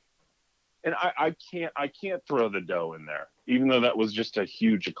 and I can't throw the doe in there, even though that was just a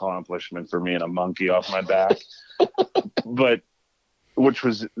huge accomplishment for me and a monkey off my back. But which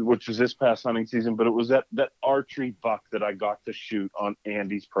was this past hunting season, but it was that archery buck that I got to shoot on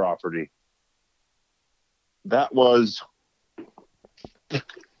Andy's property. That was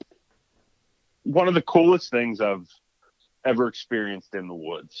one of the coolest things I've ever experienced in the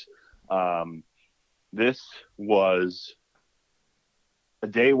woods. This was a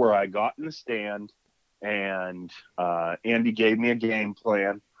day where I got in the stand and Andy gave me a game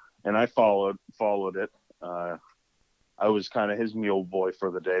plan and I followed it. I was kind of his mule boy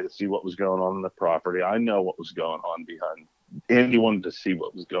for the day to see what was going on in the property. I know what was going on behind. Andy wanted to see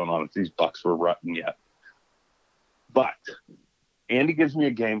what was going on, if these bucks were rutting yet. But Andy gives me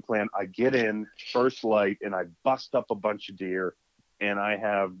a game plan. I get in first light and I bust up a bunch of deer, and I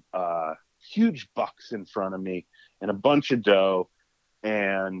have huge bucks in front of me and a bunch of doe.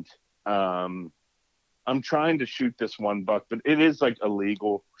 And I'm trying to shoot this one buck, but it is like a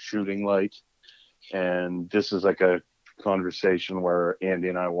legal shooting light. And this is like a conversation where Andy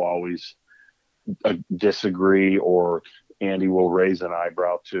and I will always disagree, or Andy will raise an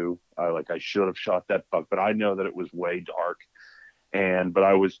eyebrow too. I should have shot that buck, but I know that it was way dark. But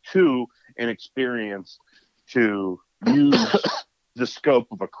I was too inexperienced to use the scope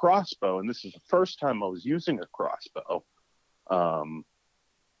of a crossbow. And this is the first time I was using a crossbow.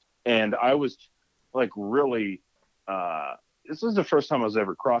 And I was like, really, this is the first time I was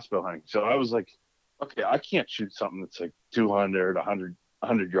ever crossbow hunting. So I was like, okay, I can't shoot something that's like 200, 100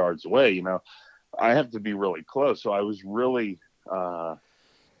 yards away. You know, I have to be really close. So I was really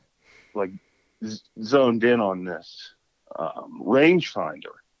zoned in on this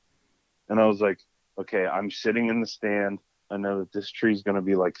rangefinder. And I was like, okay, I'm sitting in the stand. I know that this tree is going to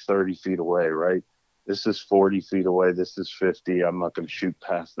be like 30 feet away, right? This is 40 feet away. This is 50. I'm not going to shoot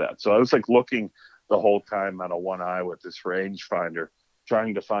past that. So I was like looking the whole time out of one eye with this rangefinder,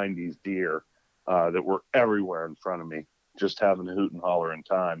 trying to find these deer that were everywhere in front of me, just having a hoot and holler in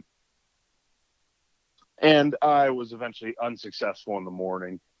time. And I was eventually unsuccessful in the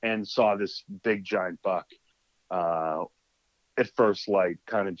morning and saw this big giant buck at first light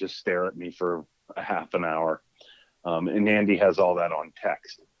kind of just stare at me for a half an hour. And Andy has all that on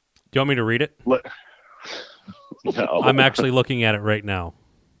text. Do you want me to read it? No. I'm actually looking at it right now.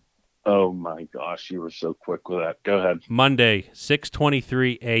 Oh my gosh, you were so quick with that. Go ahead. Monday,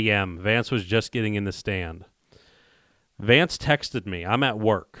 6:23 a.m. Vance was just getting in the stand. Vance texted me. I'm at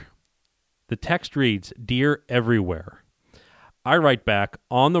work. The text reads, "Deer everywhere." I write back,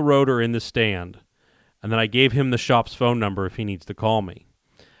 "On the road or in the stand." And then I gave him the shop's phone number if he needs to call me.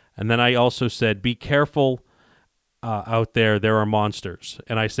 And then I also said, "Be careful out there. There are monsters."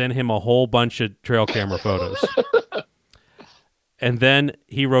 And I sent him a whole bunch of trail camera photos. And then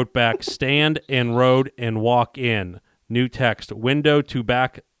he wrote back, stand and road and walk in. New text, window to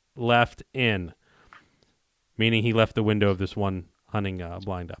back left in. Meaning he left the window of this one hunting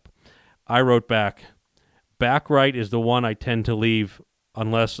blind up. I wrote back right is the one I tend to leave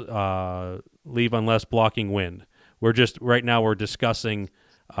unless blocking wind. Right now we're discussing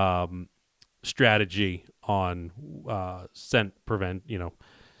strategy on scent prevent,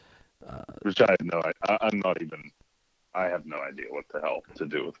 Which I have no I have no idea what the hell to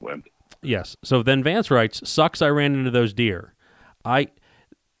do with wind. Yes. So then Vance writes, sucks I ran into those deer.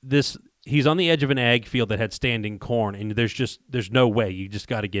 He's on the edge of an ag field that had standing corn, and there's no way. You just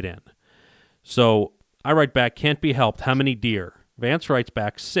got to get in. So I write back, can't be helped. How many deer? Vance writes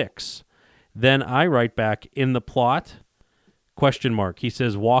back, 6. Then I write back, in the plot, ? He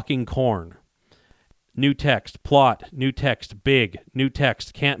says, walking corn. New text, plot. New text, big. New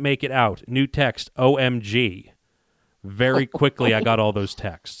text, can't make it out. New text, OMG. Very quickly, I got all those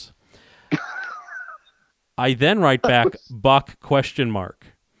texts. I then write back, buck ?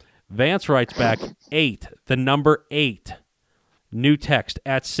 Vance writes back, 8, the number 8. New text,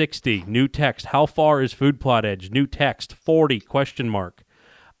 at 60. New text, how far is food plot edge? New text, 40 ?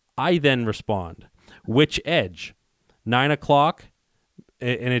 I then respond, which edge? 9 o'clock?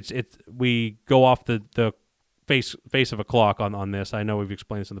 And we go off the face of a clock on this. I know we've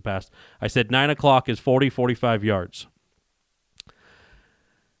explained this in the past. I said 9 o'clock is 45 yards.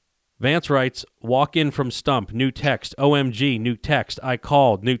 Vance writes, walk in from stump, new text, OMG, new text, I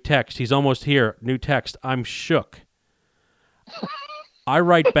called, new text, he's almost here, new text, I'm shook. I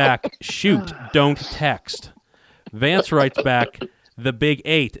write back, shoot, don't text. Vance writes back, the big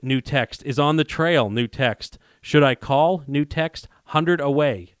 8, new text, is on the trail, new text. Should I call, new text, 100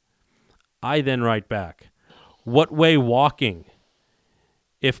 away. I then write back, what way walking?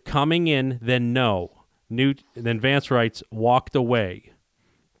 If coming in, then no. Then Vance writes, walked away.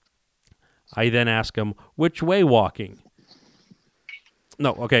 I then ask him, which way walking?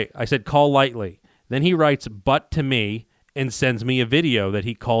 No, okay, I said call lightly. Then he writes, but to me, and sends me a video that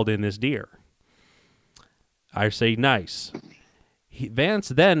he called in this deer. I say, nice. Vance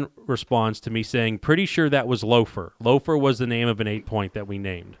then responds to me saying, pretty sure that was Loafer. Loafer was the name of an 8-point that we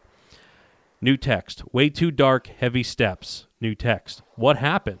named. New text, way too dark, heavy steps. New text, what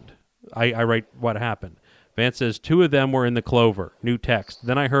happened? I write, what happened? Vance says, 2 of them were in the clover. New text,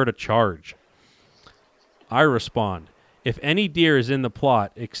 then I heard a charge. I respond, if any deer is in the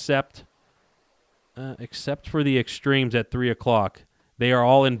plot except for the extremes at 3 o'clock, they are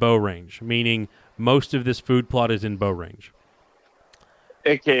all in bow range, meaning most of this food plot is in bow range.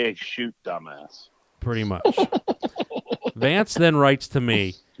 AKA shoot, dumbass. Pretty much. Vance then writes to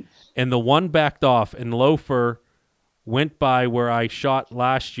me, and the one backed off, and Loafer went by where I shot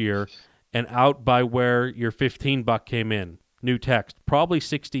last year and out by where your 15 buck came in. New text, probably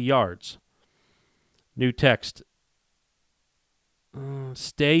 60 yards. New text,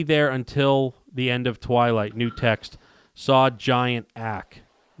 stay there until the end of twilight. New text, saw giant ack.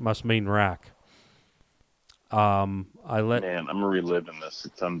 Must mean rack. Man, I'm reliving this.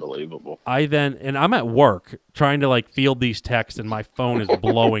 It's unbelievable. And I'm at work trying to field these texts, and my phone is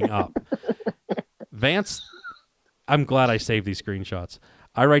blowing up. Vance, I'm glad I saved these screenshots.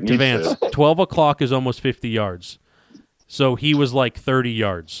 I write to Vance, 12 o'clock is almost 50 yards. So he was 30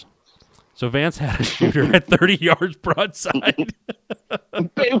 yards. So Vance had a shooter at 30 yards broadside.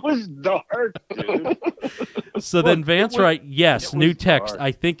 It was dark, dude. So then Vance writes, yes, new text. Dark.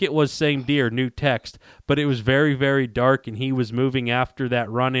 I think it was same deer, new text. But it was very, very dark, and he was moving after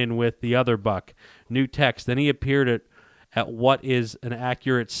that run-in with the other buck. New text. Then he appeared at what is an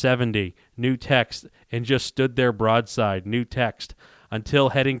accurate 70. New text. And just stood there broadside. New text. Until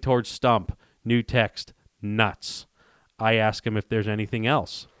heading towards stump. New text. Nuts. I ask him if there's anything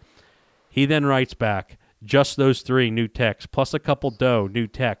else. He then writes back, just those 3, new text, plus a couple doe, new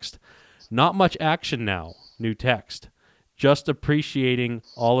text. Not much action now, new text. Just appreciating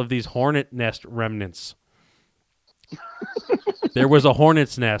all of these hornet nest remnants. There was a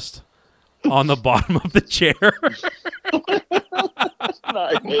hornet's nest on the bottom of the chair.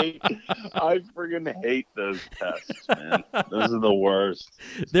 I friggin' hate those tests, man. Those are the worst.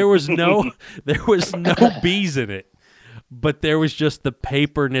 There was no bees in it. But there was just the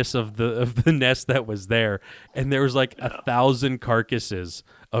paperness of the nest that was there, and there was 1,000 carcasses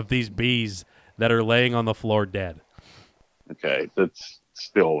of these bees that are laying on the floor dead. Okay, that's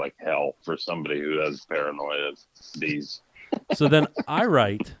still like hell for somebody who has paranoia of bees. So then I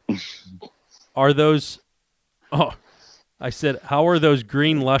write, are those? Oh, I said, how are those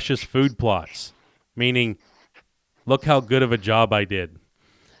green luscious food plots? Meaning, look how good of a job I did.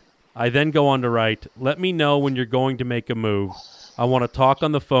 I then go on to write, let me know when you're going to make a move. I want to talk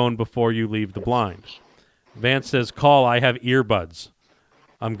on the phone before you leave the blind. Vance says, call, I have earbuds.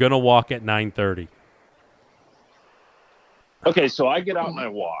 I'm going to walk at 9:30. Okay, so I get out and I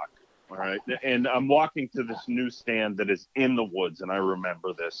walk, all right? And I'm walking to this new stand that is in the woods, and I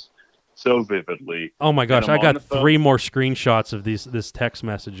remember this so vividly. Oh, my gosh. And I'm I on the got phone. 3 more screenshots of this text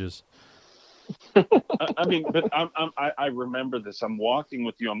messages. I mean, but I remember this. I'm walking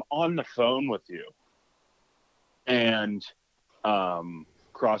with you. I'm on the phone with you. And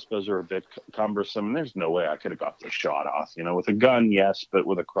crossbows are a bit cumbersome. There's no way I could have got the shot off. With a gun, yes, but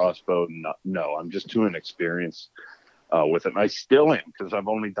with a crossbow, no. I'm just too inexperienced with it. And I still am because I've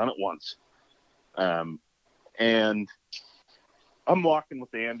only done it once. And I'm walking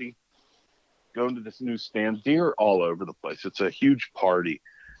with Andy, going to this new stand. Deer all over the place. It's a huge party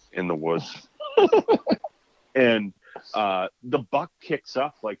in the woods. And the buck kicks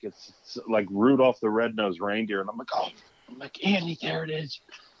up like it's like Rudolph the Red-Nosed Reindeer. And I'm like, Andy, there it is.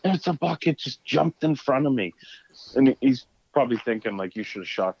 And it's a buck. It just jumped in front of me. And he's probably thinking, like, you should have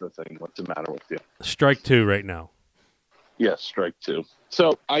shot the thing. What's the matter with you? Strike 2 right now. Yes, strike 2.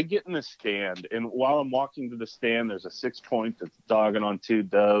 So I get in the stand, and while I'm walking to the stand, there's a 6-point that's dogging on 2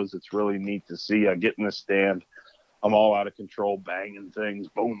 does. It's really neat to see. I get in the stand. I'm all out of control, banging things.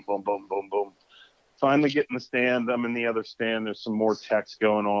 Boom, boom, boom, boom, boom. Finally get in the stand. I'm in the other stand. There's some more text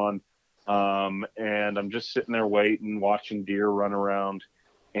going on. And I'm just sitting there waiting, watching deer run around.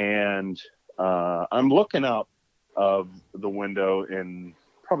 And I'm looking out of the window in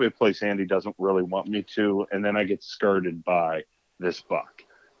probably a place Andy doesn't really want me to. And then I get skirted by this buck.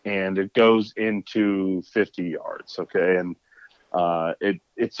 And it goes into 50 yards, okay? And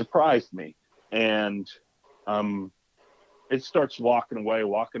it surprised me. And it starts walking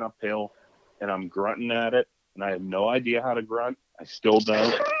uphill. And I'm grunting at it. And I have no idea how to grunt. I still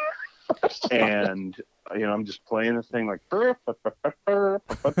don't. And I'm just playing this thing like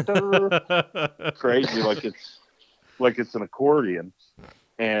crazy, like it's an accordion.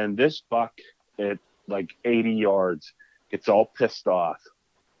 And this buck at like 80 yards gets all pissed off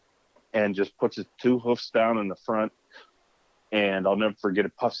and just puts its 2 hoofs down in the front. And I'll never forget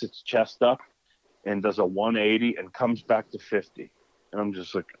it, puffs its chest up and does a 180 and comes back to 50. And I'm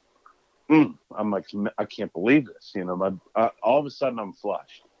just like, I'm like, I can't believe this. All of a sudden I'm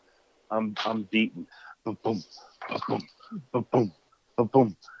flushed. I'm beaten. Boom, boom, boom, boom, boom, boom,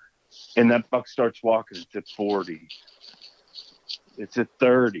 boom. And that buck starts walking. It's at 40. It's at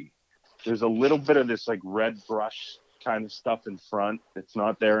 30. There's a little bit of this like red brush kind of stuff in front. It's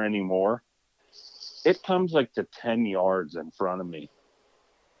not there anymore. It comes like to 10 yards in front of me.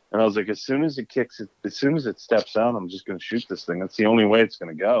 And I was like, as soon as it steps out, I'm just going to shoot this thing. That's the only way it's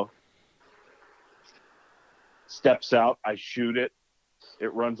going to go. Steps out, I shoot it.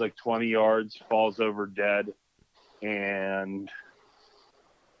 It runs like 20 yards, falls over dead, and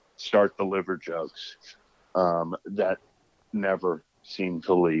start the liver jokes that never seem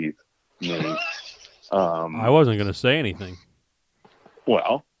to leave me. I wasn't going to say anything.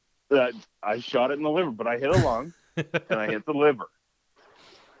 Well, I shot it in the liver, but I hit a lung, and I hit the liver.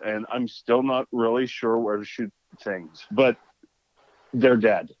 And I'm still not really sure where to shoot things, but they're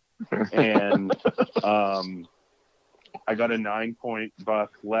dead. And I got a 9-point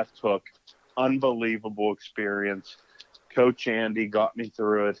buck, left hook. Unbelievable experience. Coach Andy got me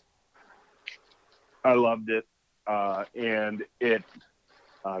through it. I loved it. And it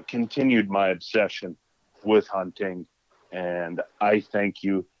continued my obsession with hunting. And I thank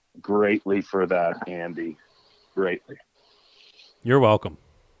you greatly for that, Andy. Greatly. You're welcome.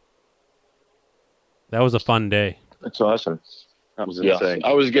 That was a fun day. That's awesome. That was insane.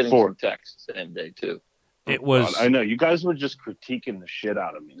 I was getting some texts the same day, too. It was. God, I know. You guys were just critiquing the shit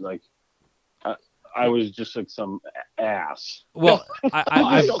out of me. Like, I was just like some ass. Well,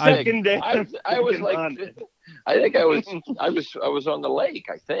 I was like, hunting. I think I was on the lake,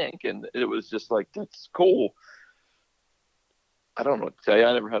 I think, and it was just like, that's cool. I don't know what to tell you.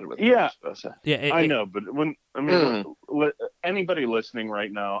 I never had it with Yeah, I know, but anybody listening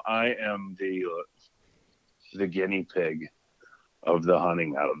right now, I am the guinea pig of the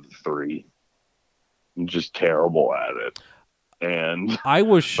hunting out of the 3. I'm just terrible at it. And I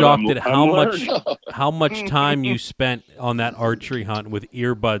was shocked at how much time you spent on that archery hunt with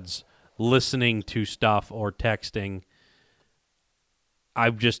earbuds listening to stuff or texting.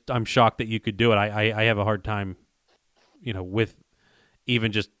 I'm shocked that you could do it. I have a hard time, with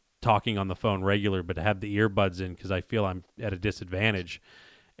even just talking on the phone regular, but to have the earbuds in because I feel I'm at a disadvantage.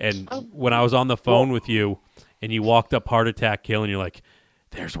 And when I was on the phone with you and you walked up Heart Attack Hill and you're like,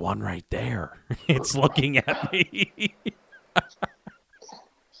 there's one right there. It's looking at me.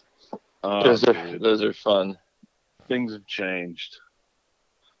 Those are fun. things have changed.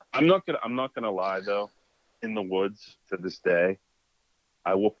 I'm not gonna lie though. In the woods to this day,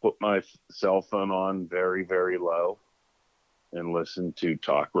 I will put my cell phone on very, very low and listen to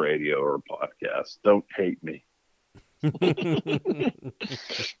talk radio or podcast. Don't hate me.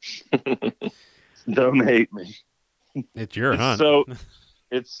 Don't hate me. It's your hunt. So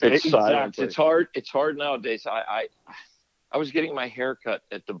It's exactly. silent. It's hard. It's hard nowadays. I was getting my hair cut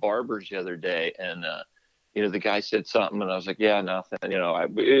at the barber's the other day, and the guy said something, and I was like, yeah, nothing.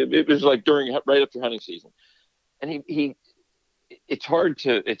 It was like right after hunting season, and it's hard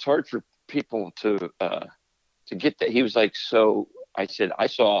for people to get that. He was like, so I said, I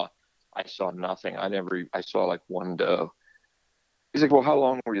saw nothing. I saw like one doe. He's like, well, how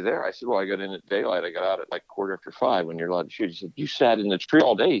long were you there? I said, well, I got in at daylight. I got out at like 5:15 when you're allowed to shoot. He said, you sat in the tree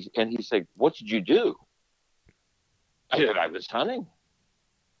all day. And he's like, what did you do? I said, I was hunting.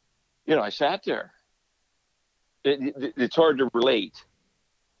 I sat there. It's hard to relate.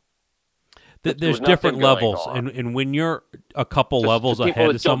 There's different levels. And when you're a couple levels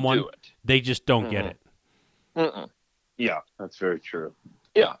ahead of someone, they just don't get it. Mm-mm. Yeah, that's very true.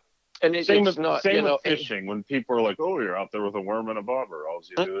 Yeah. And same with fishing. When people are like, "Oh, you're out there with a worm and a bobber. All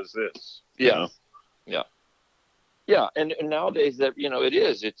you do is this." Yeah, yeah. And nowadays, that it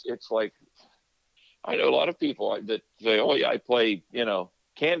is. It's like I know a lot of people that say, "Oh yeah, I play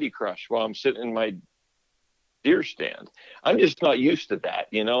Candy Crush while I'm sitting in my deer stand." I'm just not used to that.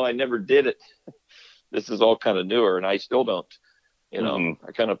 I never did it. This is all kind of newer, and I still don't.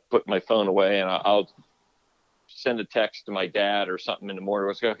 I kind of put my phone away, and I'll send a text to my dad or something in the morning.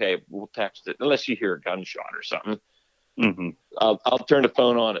 We'll say, okay, we'll text it unless you hear a gunshot or something. Mm-hmm. I'll turn the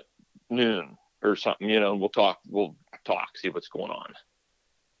phone on at noon or something, we'll talk, see what's going on.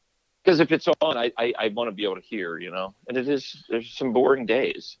 Because if it's on, I want to be able to hear, and there's some boring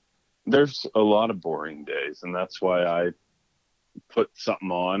days. There's a lot of boring days, and that's why I put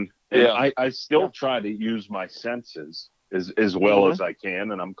something on. And yeah. I still try to use my senses as well as I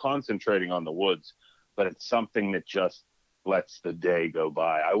can, and I'm concentrating on the woods. But it's something that just lets the day go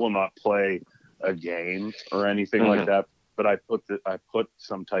by. I will not play a game or anything like that, but I put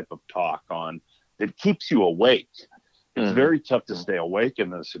some type of talk on that keeps you awake. It's very tough to stay awake in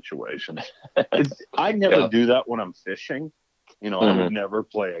those situations. I never do that when I'm fishing. I would never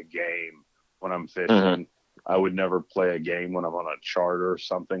play a game when I'm fishing. I would never play a game when I'm on a charter or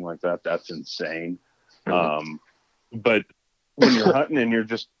something like that. That's insane. But when you're hunting and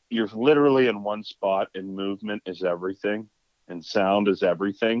you're literally in one spot, and movement is everything and sound is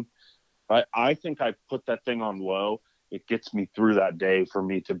everything. I think I put that thing on low. It gets me through that day for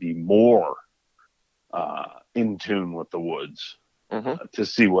me to be more in tune with the woods, to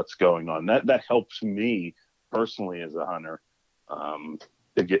see what's going on. That helps me personally as a hunter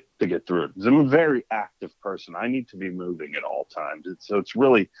to get through it. 'Cause I'm a very active person. I need to be moving at all times.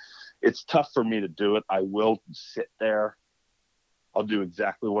 It's tough for me to do it. I will sit there. I'll do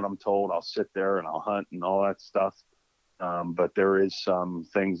exactly what I'm told. I'll sit there and I'll hunt and all that stuff. But there is some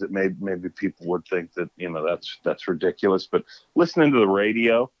things that maybe people would think that, that's ridiculous. But listening to the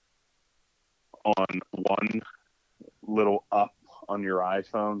radio on one little up on your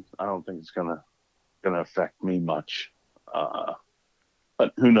iPhone, I don't think it's gonna affect me much.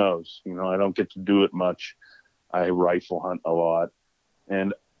 But who knows? I don't get to do it much. I rifle hunt a lot.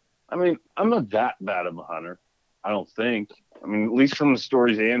 And I mean, I'm not that bad of a hunter, I don't think. I mean, at least from the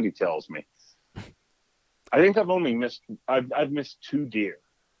stories Andy tells me. I think I've missed 2 deer,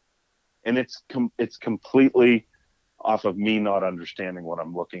 and it's completely off of me not understanding what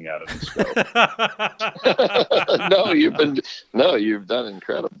I'm looking at in the scope. You've done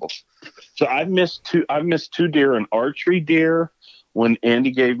incredible. So I've missed 2 deer, an archery deer, when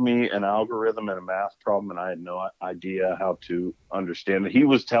Andy gave me an algorithm and a math problem, and I had no idea how to understand it. He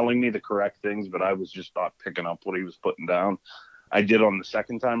was telling me the correct things, but I was just not picking up what he was putting down. I did on the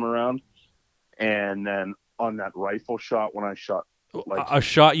second time around. And then on that rifle shot, when I shot a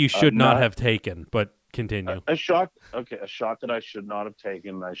shot you should not have taken, but continue. A shot that I should not have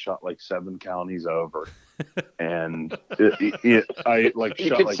taken. I shot like 7 counties over, and I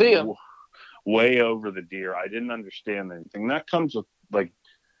shot way over the deer. I didn't understand anything. That comes with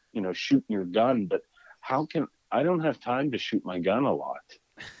shooting your gun, but I don't have time to shoot my gun a lot,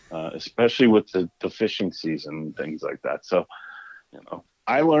 especially with the fishing season and things like that. So,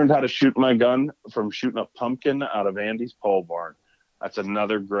 I learned how to shoot my gun from shooting a pumpkin out of Andy's pole barn. That's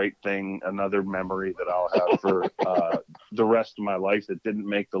another great thing, another memory that I'll have for the rest of my life that didn't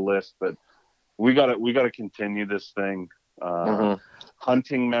make the list. But we got to continue this thing.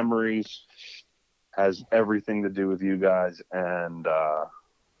 Hunting memories has everything to do with you guys, and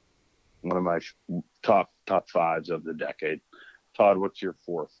one of my top fives of the decade. Todd, what's your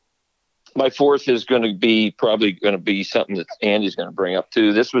fourth? My fourth is probably going to be something that Andy's going to bring up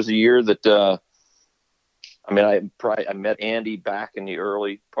too. This was a year that, I met Andy back in the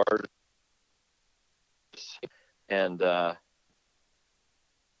early part, and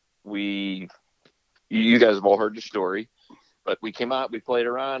you guys have all heard the story, but we came out, we played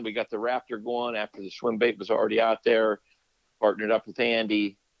around, we got the Raptor going after the swim bait was already out there, partnered up with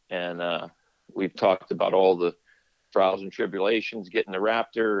Andy, and we've talked about all the trials and tribulations getting the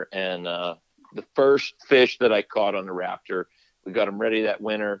Raptor, and the first fish that I caught on the Raptor, we got them ready that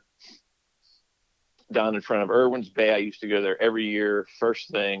winter down in front of Irwin's Bay. I used to go there every year, first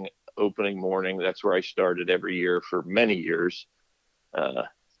thing, opening morning. That's where I started every year for many years.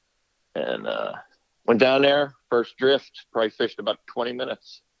 And went down there, first drift, probably fished about 20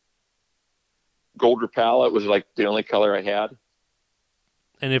 minutes. Gold Rapala, it was like the only color I had.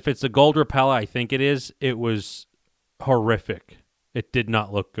 And if it's a Gold Rapala, I think it is, it was horrific. It did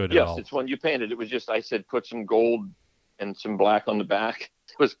not look good at all. Yes, it's one you painted. It was just, I said, put some gold and some black on the back.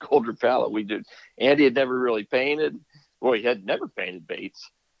 It was Gold Rapala. Andy had never really painted. Well, he had never painted baits.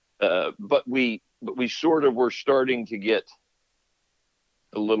 But we sort of were starting to get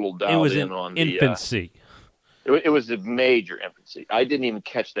a little dialed in on the infancy. It was a major infancy. I didn't even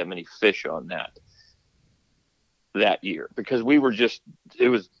catch that many fish on that year because it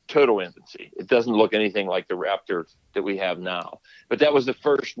was total infancy. It doesn't look anything like the Raptor that we have now. But that was the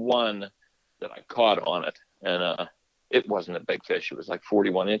first one that I caught on it. And it wasn't a big fish. It was like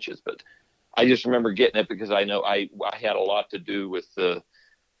 41 inches. But I just remember getting it because I know I had a lot to do with the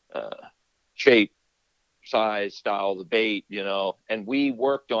shape, size, style of the bait, and we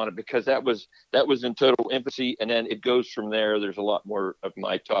worked on it because that was in total infancy, and then it goes from there. There's a lot more of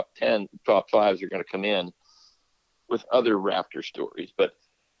my top 5s are going to come in with other Raptor stories, but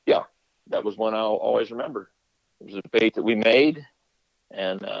yeah, that was one I'll always remember. It was a bait that we made,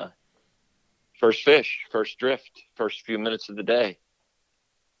 and first fish, first drift, first few minutes of the day,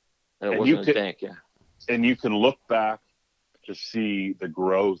 and it wasn't a tank. Yeah, and you can look back to see the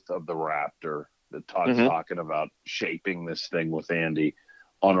growth of the Raptor that Todd's talking about, shaping this thing with Andy.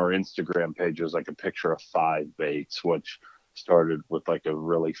 On our Instagram page, there's like a picture of 5 baits, which started with like a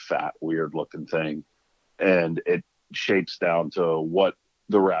really fat, weird looking thing. And it shapes down to what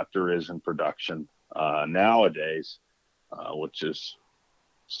the Raptor is in production nowadays, which is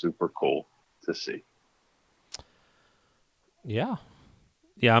super cool to see. Yeah.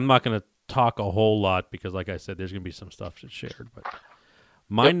 Yeah, I'm not going to talk a whole lot because, like I said, there's going to be some stuff that's shared, but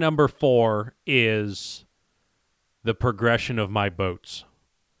my number 4 is the progression of my boats.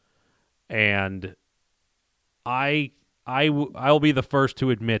 And I'll be the first to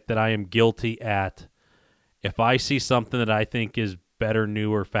admit that I am guilty at, if I see something that I think is better,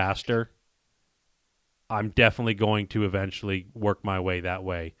 newer, faster, I'm definitely going to eventually work my way that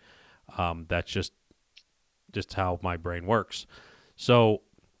way. That's just how my brain works. So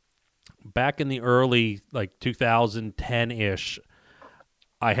back in the early, like 2010-ish,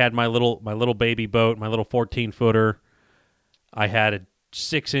 I had my little baby boat, my little 14-footer. I had a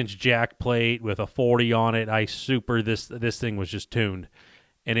 6-inch jack plate with a 40 on it. This thing was just tuned,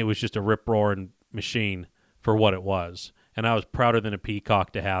 and it was just a rip-roaring machine for what it was. And I was prouder than a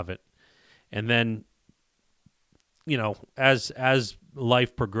peacock to have it. And then, as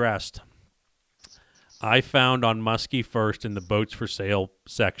life progressed, I found on Muskie First in the boats for sale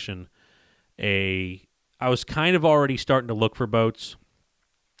section I was kind of already starting to look for boats.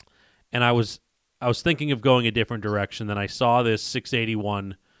 And I was thinking of going a different direction. Then I saw this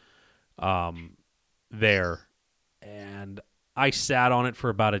 681 there, and I sat on it for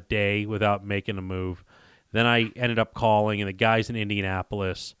about a day without making a move. Then I ended up calling, and the guy's in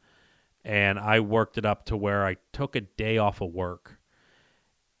Indianapolis, and I worked it up to where I took a day off of work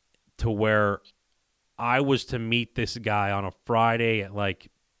to where I was to meet this guy on a Friday at like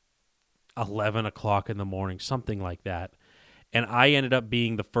 11 o'clock in the morning, something like that. And I ended up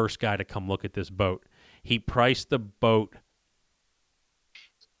being the first guy to come look at this boat. He priced the boat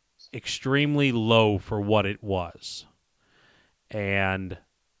extremely low for what it was. And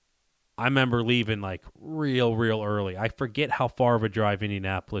I remember leaving like real early. I forget how far of a drive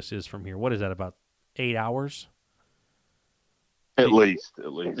Indianapolis is from here. What is that, about 8 hours? At least.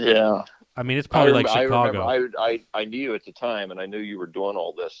 Yeah. I mean, it's probably like Chicago. I knew you at the time, and I knew you were doing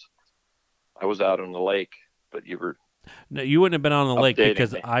all this. I was out on the lake, but you were... No, you wouldn't have been on the lake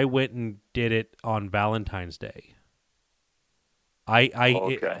because me. I went and did it on Valentine's Day.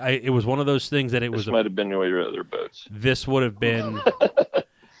 It was one of those things that This might have been one of your other boats. This would have been...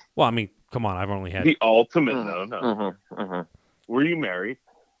 Well, I mean, come on, I've only had... The ultimate, no. Were you married?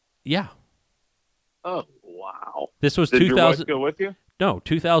 Yeah. Oh, wow. This was Did your wife 2000. go with you? No,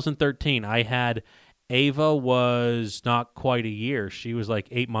 2013. I had Ava was not quite a year. She was like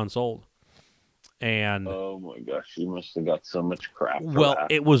 8 months old. And Oh my gosh, you must have got so much crap for well,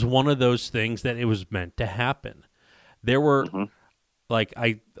 that. it was one of those things that it was meant to happen. There were like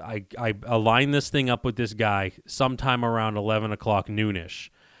I aligned this thing up with this guy sometime around 11 o'clock noonish,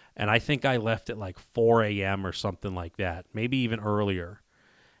 and I think I left at like 4 a.m. or something like that, maybe even earlier.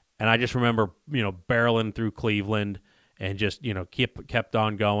 And I just remember, barreling through Cleveland and just, kept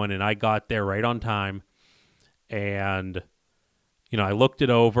on going. And I got there right on time. And, I looked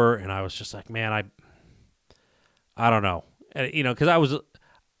it over and I was just like, man, I don't know. And, because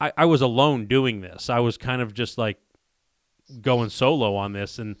I was alone doing this. I was kind of just like going solo on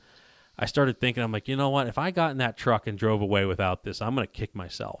this. And I started thinking, I'm like, you know what? If I got in that truck and drove away without this, I'm going to kick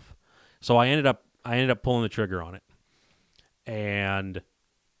myself. So I ended up pulling the trigger on it. And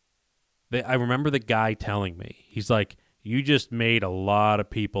I remember the guy telling me, he's like, you just made a lot of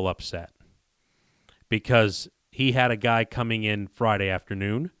people upset, because he had a guy coming in Friday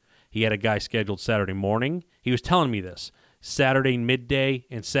afternoon. He had a guy scheduled Saturday morning. He was telling me this, Saturday midday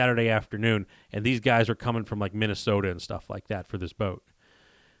and Saturday afternoon. And these guys were coming from like Minnesota and stuff like that for this boat.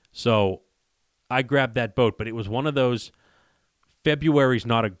 So I grabbed that boat, but it was one of those, February's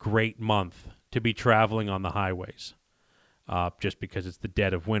not a great month to be traveling on the highways. Just because it's the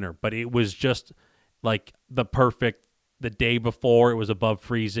dead of winter. But it was just like the day before, it was above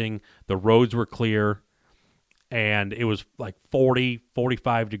freezing. The roads were clear, and it was like 40,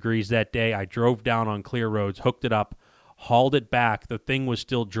 45 degrees that day. I drove down on clear roads, hooked it up, hauled it back. The thing was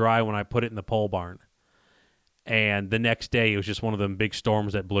still dry when I put it in the pole barn. And the next day, it was just one of them big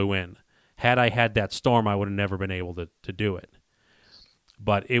storms that blew in. Had I had that storm, I would have never been able to do it.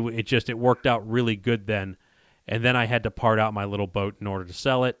 But it worked out really good then. And then I had to part out my little boat in order to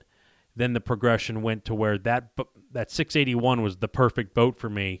sell it. Then the progression went to where that 681 was the perfect boat for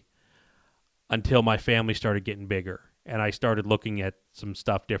me until my family started getting bigger. And I started looking at some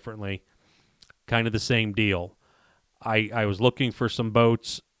stuff differently. Kind of the same deal. I was looking for some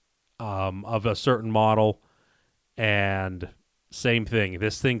boats of a certain model, and same thing.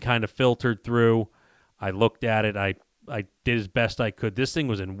 This thing kind of filtered through. I looked at it. I did as best I could. This thing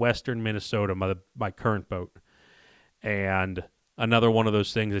was in western Minnesota, my current boat. And another one of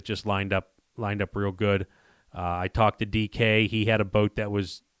those things that just lined up real good. I talked to DK. He had a boat that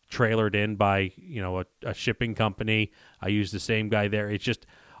was trailered in by a shipping company. I used the same guy there. It's just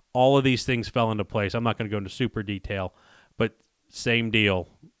all of these things fell into place. I'm not going to go into super detail, but same deal.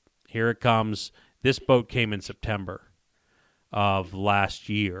 Here it comes. This boat came in September of last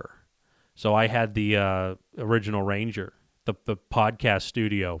year. So I had the original Ranger, the podcast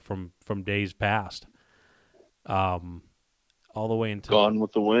studio from days past. All the way until Gone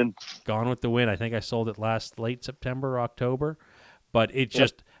with the Wind. Gone with the Wind. I think I sold it late September, October. But it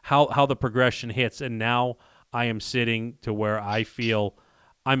just how the progression hits, and now I am sitting to where I feel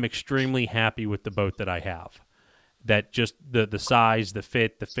I'm extremely happy with the boat that I have. That just the size, the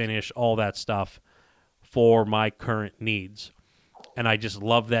fit, the finish, all that stuff for my current needs. And I just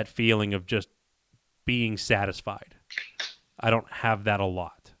love that feeling of just being satisfied. I don't have that a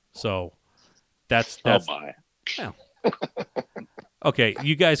lot. So that's yeah. Okay,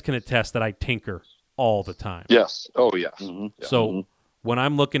 you guys can attest that I tinker all the time. Yes. Oh, yes. Mm-hmm. So when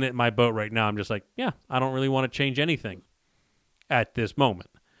I'm looking at my boat right now, I'm just like, yeah, I don't really want to change anything at this moment.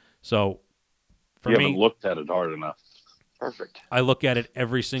 So for you me, haven't looked at it hard enough. Perfect. I look at it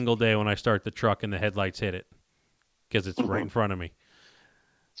every single day when I start the truck and the headlights hit it, because it's right in front of me.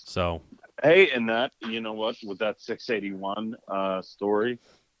 So hey, and that, you know what, with that 681 story,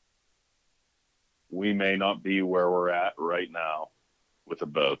 we may not be where we're at right now with the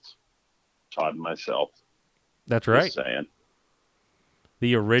boats. Todd and myself. that's right. Just saying.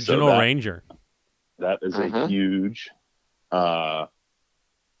 The original Ranger. That is a huge, and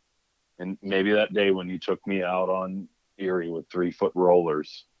maybe that day when you took me out on Erie with 3-foot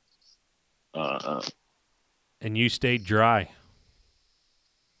rollers. And you stayed dry.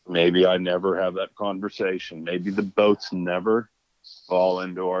 Maybe I never have that conversation. Maybe the boats never fall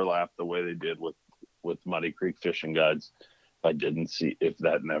into our lap the way they did with Muddy Creek Fishing Guides. If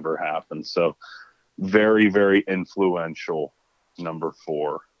that never happened. So very, very influential number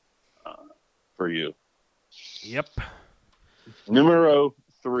 4 for you. Yep. Numero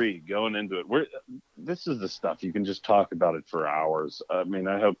 3, going into it. This is the stuff you can just talk about it for hours. I mean,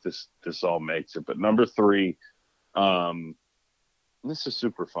 I hope this all makes it. But number 3, this is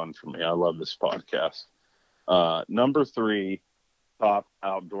super fun for me. I love this podcast. Number 3 top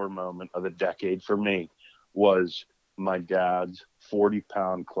outdoor moment of the decade for me was my dad's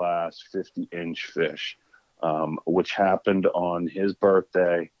 40-pound class 50-inch fish, which happened on his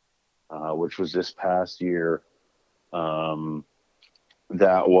birthday, which was this past year. That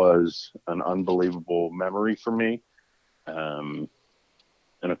was an unbelievable memory for me, an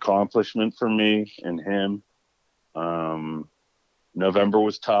accomplishment for me and him. November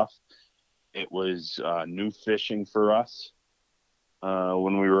was tough. It was new fishing for us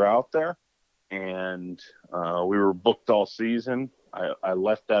when we were out there, and we were booked all season. I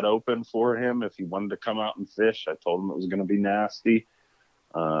left that open for him if he wanted to come out and fish. I told him it was going to be nasty,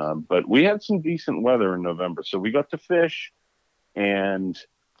 but we had some decent weather in November, so we got to fish. And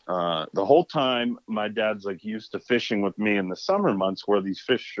the whole time, my dad's like used to fishing with me in the summer months where these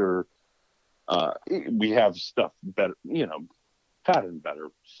fish are, we have stuff better, pattern better.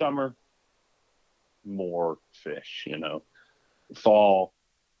 Summer, more fish, Fall,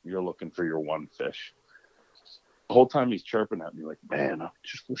 you're looking for your one fish. The whole time he's chirping at me like, man, I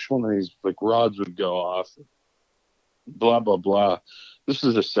just wish one of these like rods would go off. Blah, blah, blah. This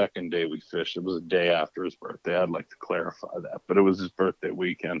is the second day we fished. It was a day after his birthday. I'd like to clarify that, but it was his birthday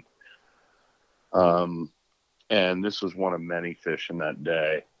weekend. And this was one of many fish in that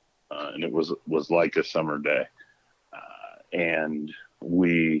day. And it was like a summer day. And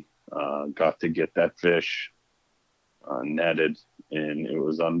we got to get that fish netted, and it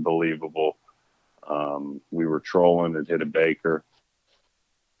was unbelievable. We were trolling, it hit a baker,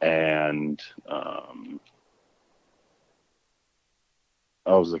 and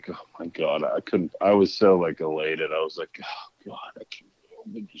I was like, oh my God, I was so like elated. I was like, oh God,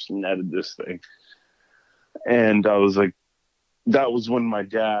 we just netted this thing. And I was like, that was when my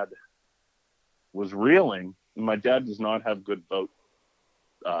dad was reeling. My dad does not have good boat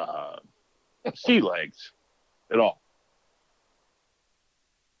sea legs at all.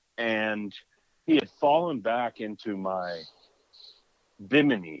 And he had fallen back into my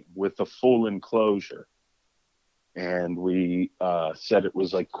bimini with a full enclosure. And we said it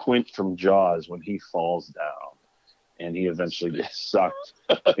was like Quint from Jaws when he falls down, and he eventually gets sucked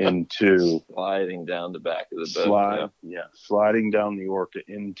into sliding down the back of the boat. Sliding down the orca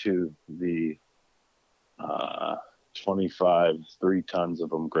into the 25, 3 tons of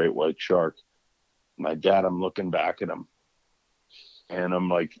them great white shark. My dad, I'm looking back at him, and I'm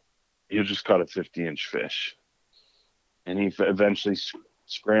like, you just caught a 50-inch fish. And he eventually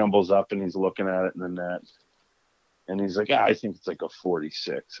scrambles up, and he's looking at it in the net. And he's like, I think it's like a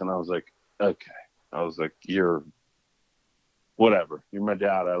 46. And I was like, okay. I was like, you're whatever. You're my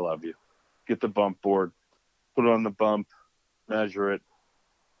dad. I love you. Get the bump board, put it on the bump, measure it,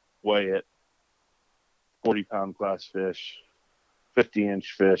 weigh it. 40-pound class fish,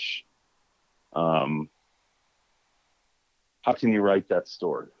 50-inch fish. How can you write that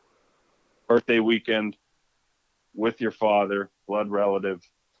story? Birthday weekend with your father, blood relative,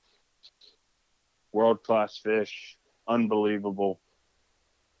 world-class fish, unbelievable.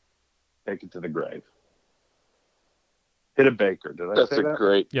 Take it to the grave. Hit a baker. Did I That's say a that?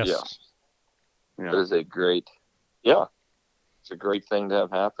 great, Yes. Yeah. That is a great, it's a great thing to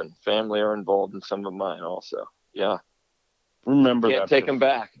have happen. Family are involved in some of mine also. Yeah. Remember Can't that. take them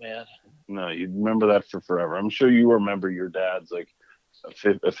back, man. No, you remember that for forever. I'm sure you remember your dad's like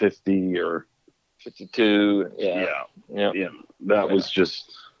a 50 or 52. Yeah. That was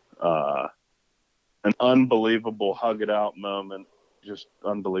just an unbelievable hug it out moment. Just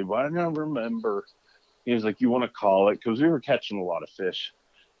unbelievable. I don't remember. He was like, you want to call it? Because we were catching a lot of fish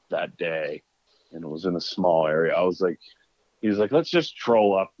that day, and it was in a small area. He was like, let's just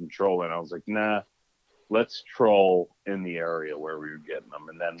troll up and troll in. I was like, nah, let's troll in the area where we were getting them,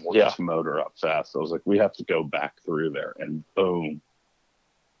 and then we'll just motor up fast. I was like, we have to go back through there, and boom.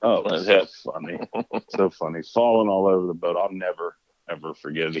 Oh, that's so funny. So funny. Falling all over the boat. I'll never, ever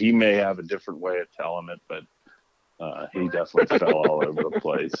forget it. He may have a different way of telling it, but he definitely fell all over the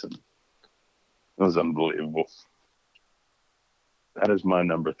place. And it was unbelievable. That is my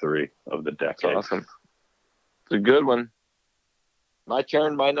number 3 of the decade. That's awesome. It's a good one. My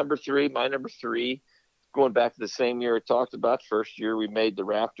turn, my number three, going back to the same year I talked about, first year we made the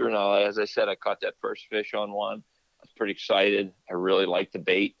Raptor. And as I said, I caught that first fish on one. I was pretty excited. I really liked the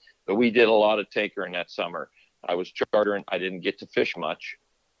bait, but we did a lot of tinkering that summer. I was chartering. I didn't get to fish much.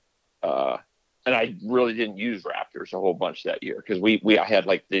 And I really didn't use Raptors a whole bunch that year because I had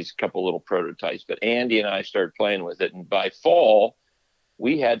like these couple little prototypes, but Andy and I started playing with it. And by fall,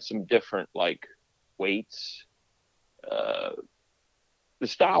 we had some different like weights. The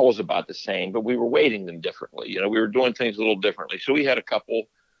style was about the same, but we were weighting them differently. We were doing things a little differently. So we had a couple,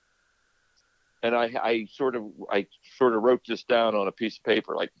 and I sort of wrote this down on a piece of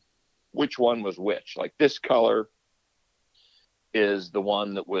paper, like which one was which, like this color is the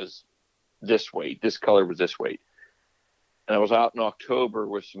one that was this weight. This color was this weight. And I was out in October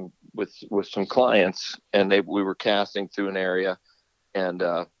with some clients, and we were casting through an area, and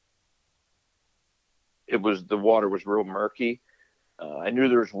the water was real murky. I knew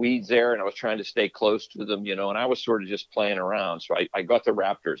there was weeds there, and I was trying to stay close to them, and I was sort of just playing around. So I got the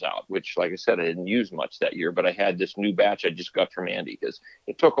Raptors out, which, like I said, I didn't use much that year, but I had this new batch I just got from Andy, because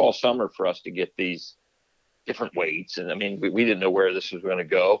it took all summer for us to get these different weights. And I mean, we didn't know where this was going to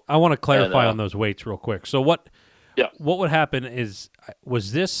go. I want to clarify on those weights real quick. So what would happen is,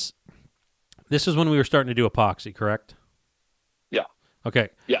 this is when we were starting to do epoxy, correct? Yeah. Okay.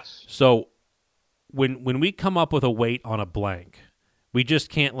 Yes. So when we come up with a weight on a blank, we just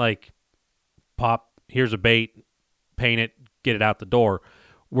can't pop, here's a bait, paint it, get it out the door.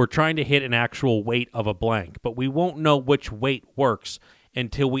 We're trying to hit an actual weight of a blank, but we won't know which weight works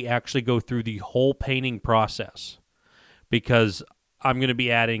until we actually go through the whole painting process, because I'm going to be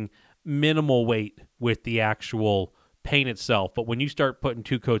adding minimal weight with the actual paint itself. But when you start putting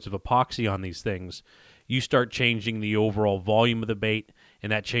 2 coats of epoxy on these things, you start changing the overall volume of the bait,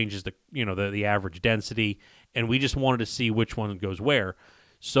 and that changes the average density. And we just wanted to see which one goes where.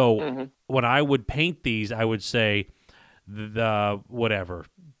 So when I would paint these, I would say the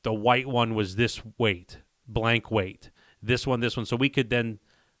white one was this weight, blank weight, this one. So we could then,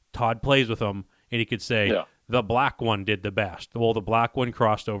 Todd plays with them, and he could say, the black one did the best. Well, the black one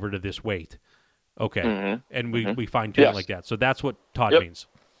crossed over to this weight. Okay. And we fine tune like that. So that's what Todd means.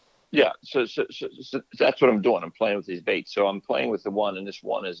 Yeah. So that's what I'm doing. I'm playing with these baits. So I'm playing with the one, and this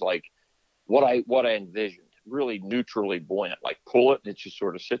one is like what I envisioned. Really neutrally buoyant, like pull it and it just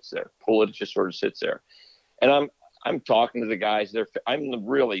sort of sits there. Pull it, it just sort of sits there. And I'm talking to the guys. I'm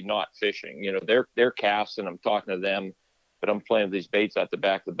really not fishing. They're casting. I'm talking to them, but I'm playing with these baits at the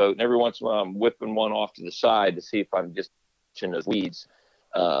back of the boat. And every once in a while, I'm whipping one off to the side to see if I'm just in those weeds.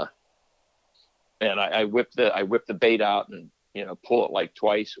 And I whip the bait out and pull it like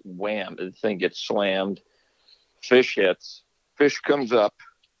twice. Wham! The thing gets slammed. Fish hits. Fish comes up.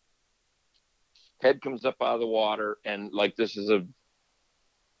 Head comes up out of the water, and this is a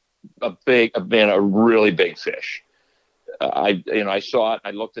really big fish. I saw it.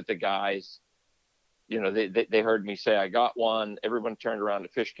 I looked at the guys. They heard me say I got one. Everyone turned around. The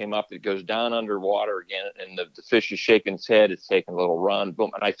fish came up. It goes down underwater again, and the fish is shaking its head. It's taking a little run.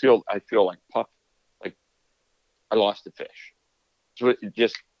 Boom! And I feel like puff, like I lost the fish. So it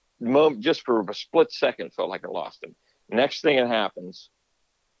just for a split second, felt like I lost him. Next thing that happens,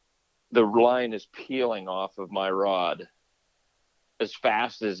 the line is peeling off of my rod as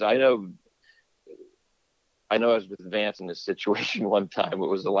fast as I know. I was with Vance in this situation one time. It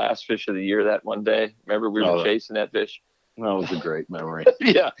was the last fish of the year that one day. Remember, we were chasing that fish. That was a great memory.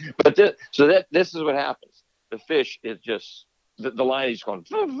 Yeah, but this is what happens. The fish is just the line is going,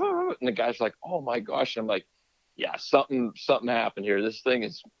 and the guy's like, "Oh my gosh!" I'm like, "Yeah, something happened here. This thing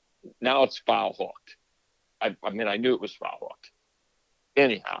is now it's foul hooked." I knew it was foul hooked.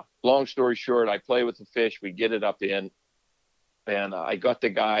 Anyhow, long story short, I play with the fish. We get it up in, and I got the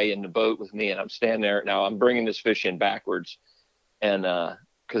guy in the boat with me, and I'm standing there. Now I'm bringing this fish in backwards, and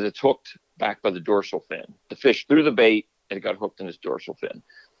because it's hooked back by the dorsal fin. The fish threw the bait, and it got hooked in his dorsal fin.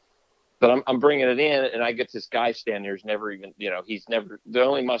 But I'm bringing it in, and I get this guy standing there. He's never even, the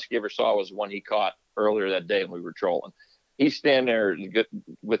only muskie he ever saw was the one he caught earlier that day when we were trolling. He's standing there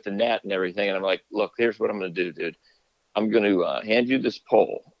with the net and everything, and I'm like, look, here's what I'm going to do, dude. I'm going to hand you this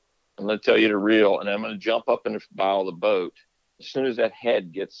pole. I'm going to tell you to reel, and I'm going to jump up in the bow of the boat. As soon as that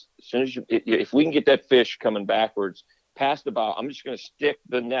head gets, if we can get that fish coming backwards past the bow, I'm just going to stick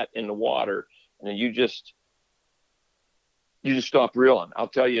the net in the water, and then you just stop reeling. I'll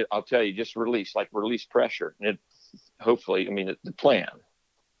tell you, just release pressure. And hopefully, the plan.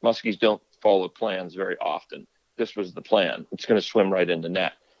 Muskies don't follow plans very often. This was the plan. It's going to swim right in the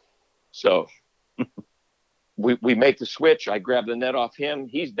net. So we make the switch. I grab the net off him.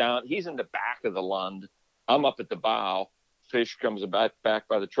 He's down. He's in the back of the lund. I'm up at the bow. Fish comes back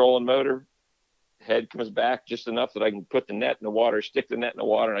by the trolling motor. Head comes back just enough that I can put the net in the water, stick the net in the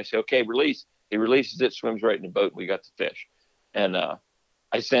water, and I say, okay, release. He releases it, swims right in the boat, and we got the fish. And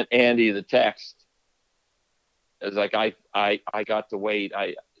I sent Andy the text. It's like, I got the weight.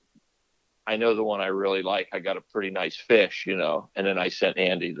 I know the one I really like. I got a pretty nice fish, And then I sent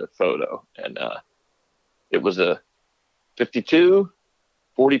Andy the photo, and it was a 52,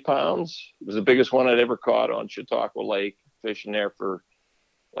 40 pounds. It was the biggest one I'd ever caught on Chautauqua Lake, fishing there for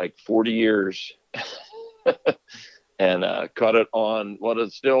like 40 years. And caught it on what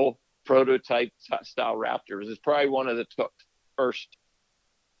is still prototype style Raptors. It's probably one of the first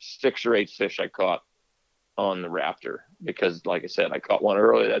 6 or 8 fish I caught on the Raptor. because, like I said, I caught one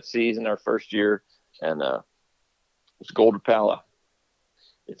early that season, our first year, and it's Golden Pala.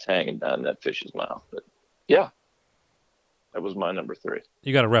 It's hanging down in that fish's mouth. But yeah, that was my number 3.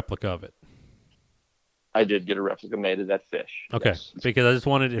 You got a replica of it. I did get a replica made of that fish. Okay, yes. because I just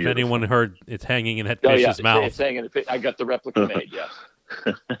wanted, if anyone heard it's hanging in that Oh, fish's yeah, mouth. it's hanging in the fish. I got the replica made, yes.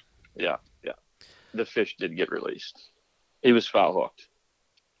 Yeah. The fish did get released. He was foul hooked.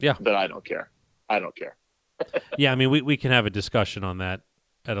 Yeah. But I don't care. Yeah, I mean, we can have a discussion on that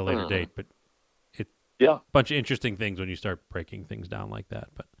at a later date, but yeah, a bunch of interesting things when you start breaking things down like that.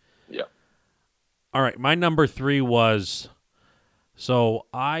 But yeah. All right, my number 3 was, so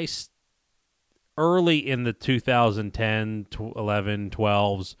early in the 2010, 11,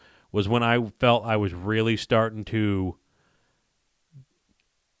 12s was when I felt I was really starting to,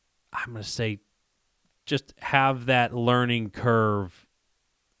 I'm going to say, just have that learning curve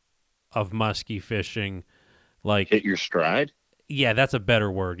of muskie fishing. Like, Hit your stride? yeah, that's a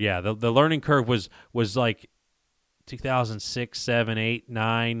better word. Yeah, the learning curve was like 2006, 7, 8,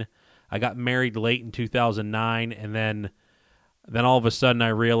 9. I got married late in 2009, and then all of a sudden I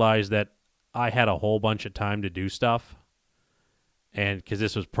realized that I had a whole bunch of time to do stuff, and because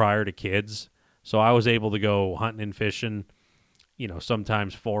this was prior to kids, so I was able to go hunting and fishing,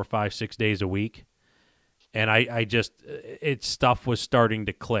 sometimes 4, 5, 6 days a week, and I just stuff was starting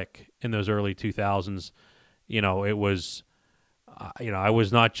to click in those early 2000s. It was. I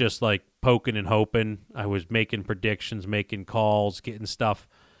was not just like poking and hoping. I was making predictions, making calls, getting stuff,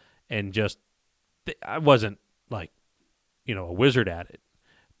 and just I wasn't like, a wizard at it,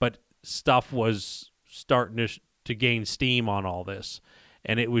 but stuff was starting to gain steam on all this,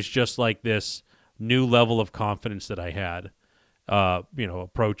 and it was just like this new level of confidence that I had,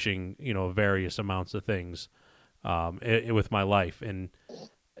 approaching various amounts of things, with my life, and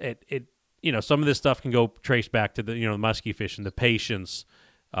it. Some of this stuff can go trace back to the, the muskie fishing, the patience,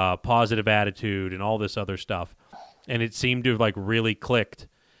 positive attitude, and all this other stuff. And it seemed to have like really clicked.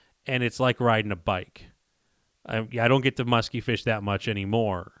 And it's like riding a bike. I don't get to muskie fish that much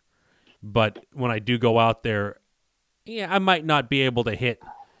anymore. But when I do go out there, I might not be able to hit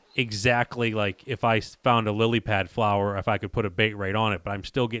exactly like if I found a lily pad flower, if I could put a bait right on it, but I'm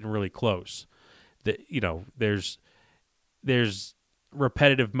still getting really close. There's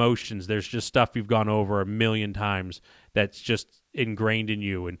repetitive motions. There's just stuff you've gone over a million times that's just ingrained in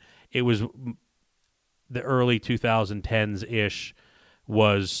you. And it was the early 2010s-ish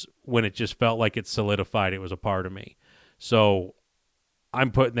was when it just felt like it solidified. It was a part of me. So I'm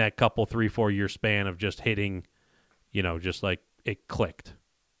putting that couple 3-4 year span of just hitting, just like it clicked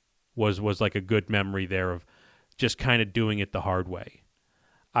was like a good memory there of just kind of doing it the hard way.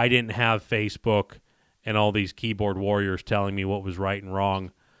 I didn't have Facebook and all these keyboard warriors telling me what was right and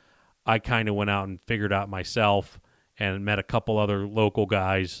wrong. I kind of went out and figured out myself and met a couple other local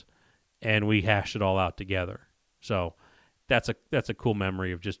guys, and we hashed it all out together. So that's a cool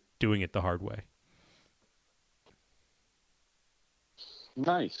memory of just doing it the hard way.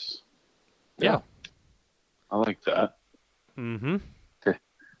 Nice. Yeah. I like that. Mm-hmm.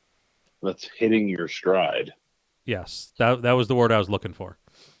 That's hitting your stride. Yes, that was the word I was looking for.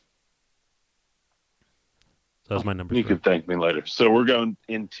 That was my number 3. You can thank me later. So we're going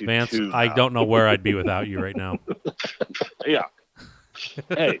into Vance, 2 I now. don't know where I'd be without you right now. Yeah.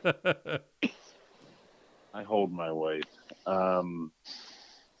 Hey. I hold my weight. 2.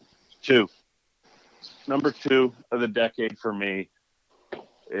 Number 2 of the decade for me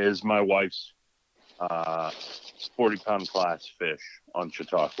is my wife's 40-pound class fish on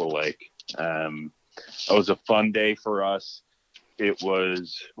Chautauqua Lake. It was a fun day for us. We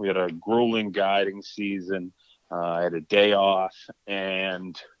had a grueling guiding season. I had a day off,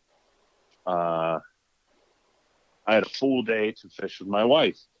 and I had a full day to fish with my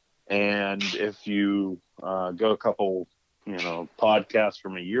wife. And if you go a couple, podcasts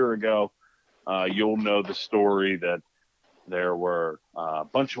from a year ago, you'll know the story that there were a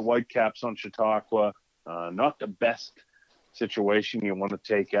bunch of whitecaps on Chautauqua. Not the best situation you want to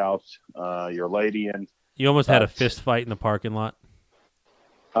take out your lady in. You almost had a fist fight in the parking lot.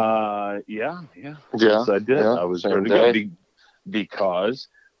 Yeah. Yes, I did. Yeah, I was going to go because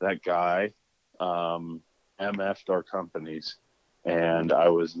that guy MF'd our companies, and I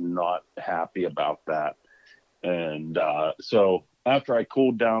was not happy about that. And so after I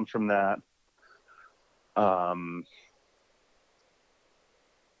cooled down from that,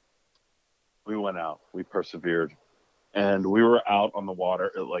 we went out. We persevered, and we were out on the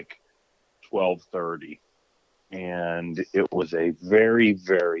water at like 12:30. And it was a very,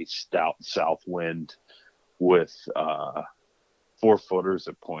 very stout south wind with 4-footers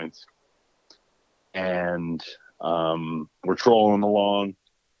at points. And We're trolling along,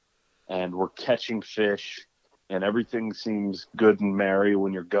 and we're catching fish, and everything seems good and merry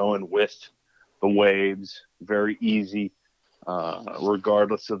when you're going with the waves. Very easy,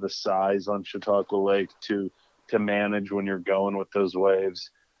 regardless of the size on Chautauqua Lake, to manage when you're going with those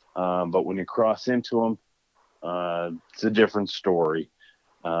waves. But when you cross into them, it's a different story.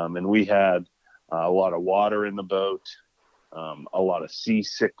 And we had a lot of water in the boat, a lot of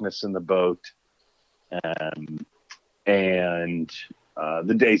seasickness in the boat, and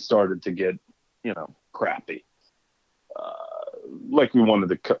the day started to get, crappy. Like we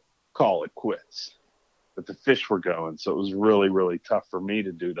wanted to call it quits. But the fish were going, so it was really, really tough for me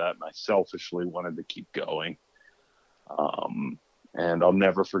to do that, and I selfishly wanted to keep going. And I'll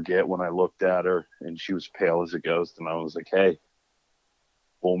never forget when I looked at her, and she was pale as a ghost, and I was like, hey,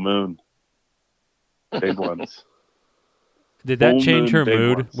 full moon, big ones. Did that Full change moon, her big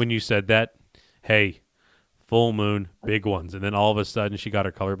mood ones. when you said that? Hey, full moon, big ones. And then all of a sudden she got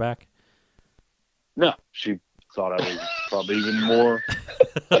her color back? No, she thought I was probably even more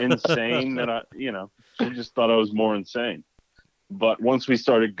insane than she just thought I was more insane. But once we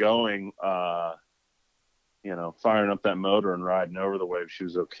started going, firing up that motor and riding over the waves, she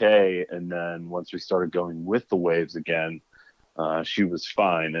was okay. And then once we started going with the waves again, she was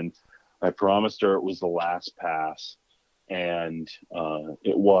fine. And I promised her it was the last pass, and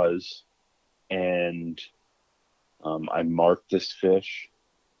it was. And I marked this fish,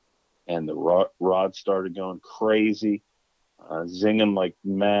 and the rod started going crazy, zinging like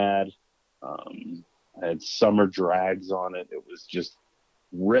mad. I had summer drags on it. It was just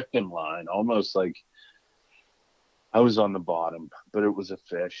ripping line, almost like I was on the bottom, but it was a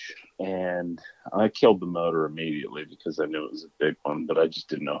fish. And I killed the motor immediately because I knew it was a big one, but I just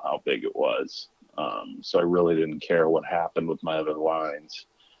didn't know how big it was. So I really didn't care what happened with my other lines.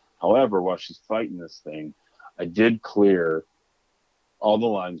 However, while she's fighting this thing, I did clear all the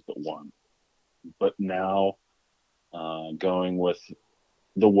lines but one. But now, going with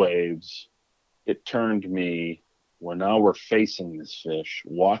the waves, it turned me where now we're facing this fish,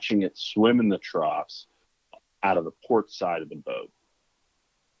 watching it swim in the troughs out of the port side of the boat.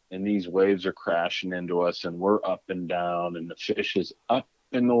 And these waves are crashing into us, and we're up and down, and the fish is up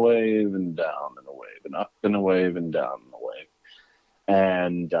in the wave and down in the wave and up in the wave and down in the wave.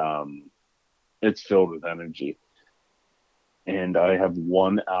 And it's filled with energy. And I have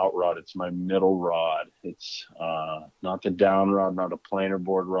one out rod. It's my middle rod. It's not the down rod, not a planer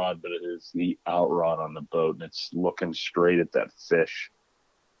board rod, but it is the out rod on the boat. And it's looking straight at that fish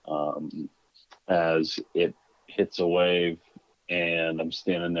as it hits a wave. And I'm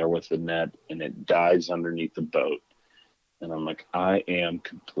standing there with the net, and it dives underneath the boat. And I'm like, I am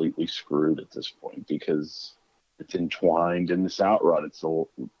completely screwed at this point because it's entwined in this out rod. It's the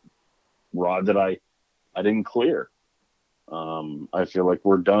rod that I didn't clear. I feel like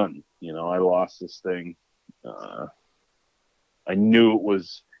we're done. I lost this thing. I knew it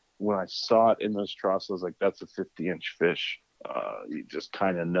was, when I saw it in those troughs, I was like, that's a 50-inch fish. You just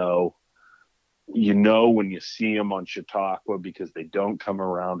kind of know. When you see them on Chautauqua, because they don't come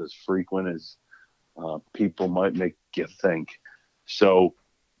around as frequent as people might make you think. So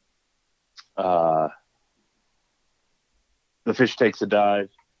the fish takes a dive.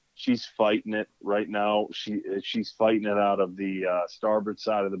 She's fighting it right now. She's fighting it out of the starboard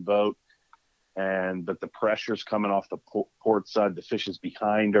side of the boat, but the pressure's coming off the port side. The fish is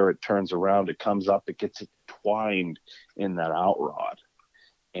behind her. It turns around. It comes up. It gets entwined in that out rod,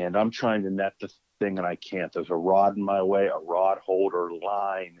 and I'm trying to net the thing, and I can't. There's a rod in my way, a rod holder,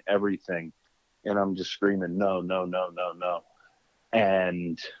 line, everything, and I'm just screaming, no, no, no, no, no.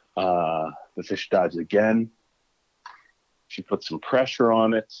 And the fish dives again. She puts some pressure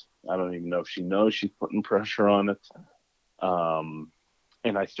on it. I don't even know if she knows she's putting pressure on it.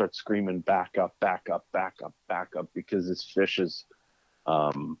 And I start screaming, back up, back up, back up, back up, because this fish is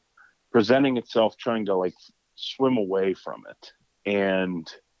presenting itself, trying to like swim away from it. And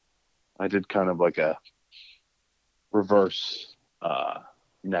I did kind of like a reverse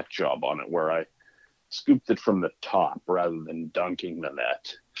net job on it, where I scooped it from the top rather than dunking the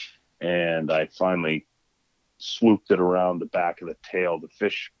net. And I finally swooped it around the back of the tail. The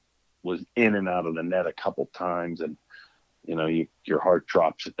fish was in and out of the net a couple times, and your heart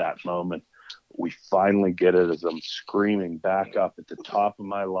drops at that moment. We finally get it as I'm screaming back up at the top of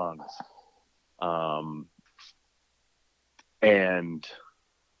my lungs. And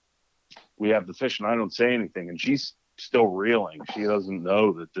we have the fish, and I don't say anything, and she's still reeling. She doesn't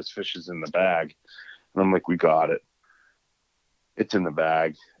know that this fish is in the bag. And I'm like, we got it. It's in the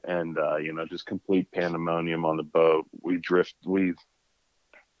bag. And, just complete pandemonium on the boat. We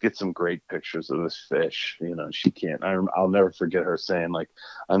get some great pictures of this fish. You know, she can't. I'll never forget her saying, like,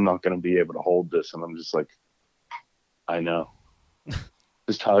 I'm not going to be able to hold this. And I'm just like, I know.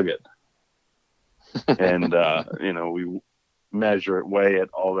 Just hug it. And, you know, we measure it, weigh it,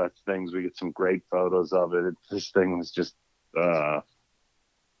 all that things. We get some great photos of it. This thing was just it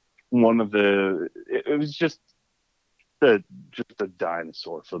was just a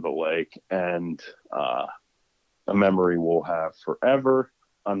dinosaur for the lake, and a memory we'll have forever.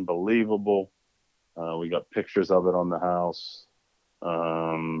 Unbelievable. We got pictures of it on the house,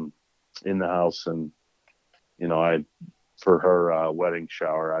 in the house, and you know, for her wedding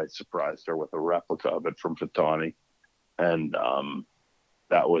shower, I surprised her with a replica of it from Fatani, and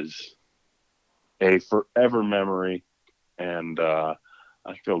that was a forever memory. And I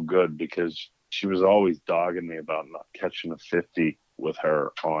feel good because she was always dogging me about not catching a 50 with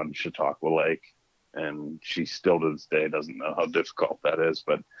her on Chautauqua Lake. And she still to this day doesn't know how difficult that is.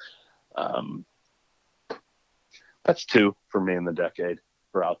 But that's 2 for me in the decade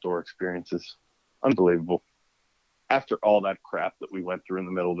for outdoor experiences. Unbelievable. After all that crap that we went through in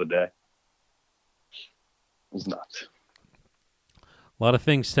the middle of the day, it was nuts. A lot of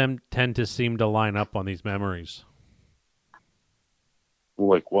things tend to seem to line up on these memories.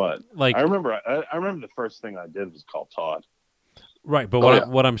 Like what? Like, I remember the first thing I did was call Todd. Right, but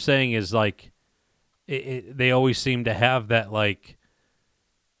what I'm saying is, like, they always seem to have that, like,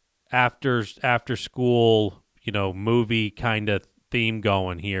 after school, you know, movie kind of theme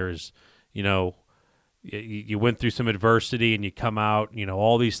going here. Is, you know, you went through some adversity and you come out, you know,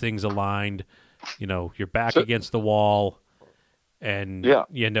 all these things aligned, you know, you're back against the wall, and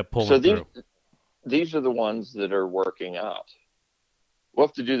you end up pulling through. These are the ones that are working out. We'll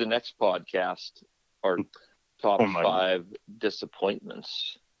have to do the next podcast, our top 5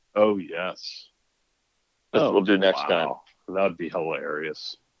 disappointments. Oh, yes. We'll do next time. That would be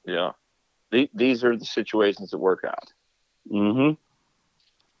hilarious. Yeah. These are the situations that work out. Mm-hmm.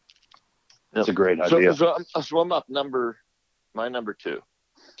 That's a great idea. So I'm up my number 2.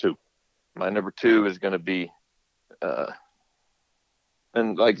 2. My number 2 is going to be,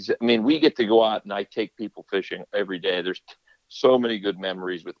 and like, I mean, we get to go out and I take people fishing every day. There's so many good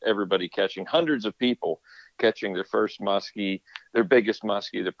memories with everybody catching, hundreds of people catching their first muskie, their biggest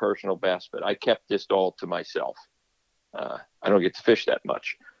muskie, their personal best. But I kept this all to myself. I don't get to fish that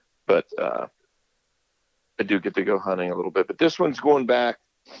much, but I do get to go hunting a little bit. But this one's going back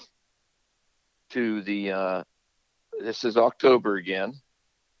to this is October again.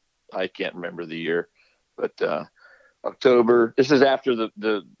 I can't remember the year, but October. This is after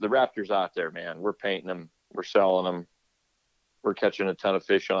the Raptors out there, man. We're painting them. We're selling them. We're catching a ton of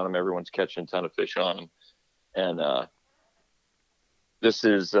fish on them. Everyone's catching a ton of fish on them. And this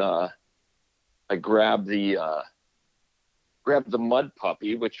is I grabbed the mud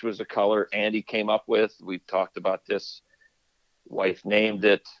puppy, which was a color Andy came up with. We've talked about this. Wife named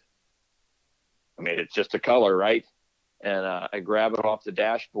it. I mean, it's just a color, right? And I grabbed it off the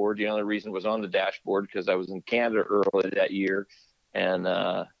dashboard. The only reason it was on the dashboard because I was in Canada early that year, and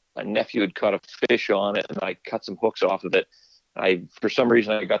my nephew had caught a fish on it, and I cut some hooks off of it. For some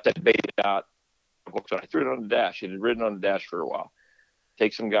reason, I got that bait out. So I threw it on the dash. It had ridden on the dash for a while.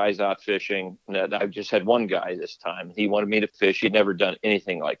 Take some guys out fishing. And I just had one guy this time. He wanted me to fish. He'd never done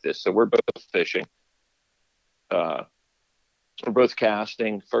anything like this. So we're both fishing. We're both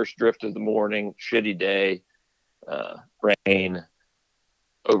casting. First drift of the morning. Shitty day. Rain.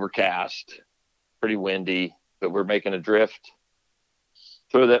 Overcast. Pretty windy. But we're making a drift.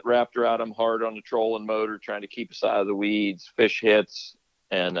 Throw that Raptor out. I'm hard on the trolling motor, trying to keep us out of the weeds. Fish hits,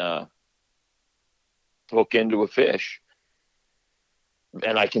 and hook into a fish.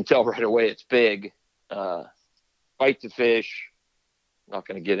 And I can tell right away it's big. Bite the fish. Not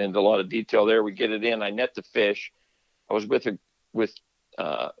going to get into a lot of detail there. We get it in. I net the fish. I was with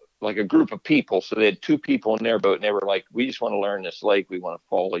like a group of people. So they had 2 people in their boat, and they were like, "We just want to learn this lake. We want to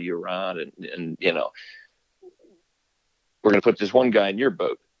follow you around, and you know, we're going to put this one guy in your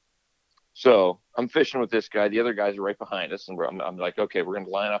boat." So I'm fishing with this guy. The other guys are right behind us. And I'm like, okay, we're going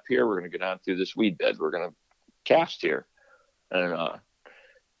to line up here. We're going to go down through this weed bed. We're going to cast here. And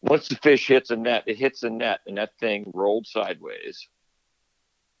once the fish hits a net, it hits a net, and that thing rolled sideways.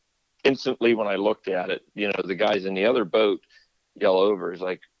 Instantly, when I looked at it, you know, the guys in the other boat yell over. He's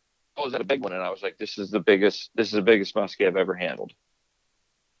like, "Oh, is that a big one?" And I was like, This is the biggest muskie I've ever handled.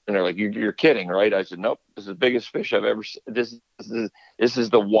 And they're like, "You're kidding, right?" I said, "Nope. This is the biggest fish I've ever. This is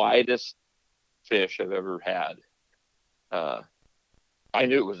the widest fish I've ever had." I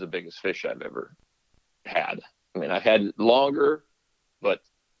knew it was the biggest fish I've ever had. I mean, I've had longer, but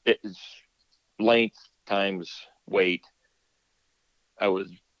it's length times weight. I was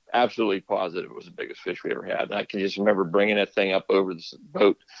absolutely positive it was the biggest fish we ever had. And I can just remember bringing that thing up over the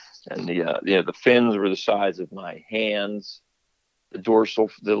boat, and the fins were the size of my hands, the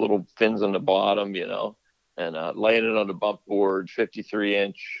little fins on the bottom, and laying it on the bump board,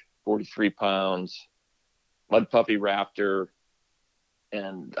 53-inch, 43 pounds, Mud Puppy Raptor.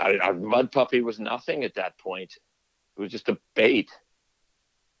 And our Mud Puppy was nothing at that point. It was just a bait.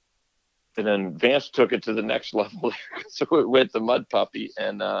 And then Vance took it to the next level. So it went to Mud Puppy.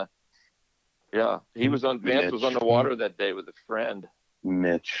 And Vance was on the water that day with a friend.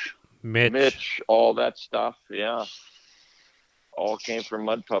 Mitch, all that stuff. Yeah. All came from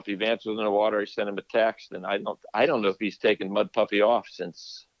Mud Puppy. Vance was in the water. I sent him a text, and I don't know if he's taken Mud Puppy off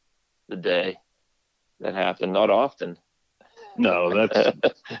since the day that happened. Not often. No,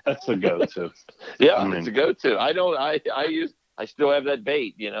 that's a go-to. Yeah, it's a go-to. I still have that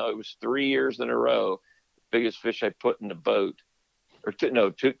bait. It was 3 years in a row, biggest fish I put in the boat, or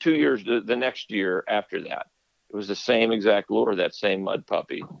 2 years. The next year after that, it was the same exact lure, that same Mud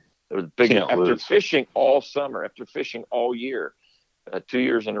Puppy. It was big. After fishing all summer, after fishing all year, 2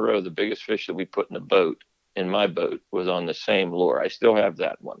 years in a row, the biggest fish that we put in the boat, in my boat, was on the same lure. I still have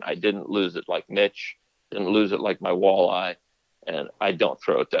that one. I didn't lose it like Mitch. Didn't lose it like my walleye. And I don't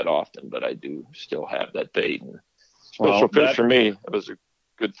throw it that often, but I do still have that bait. And special fish for me. It was a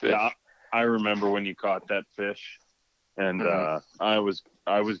good fish. Yeah, I remember when you caught that fish, and I was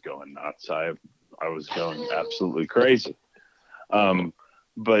going nuts. I was going absolutely crazy.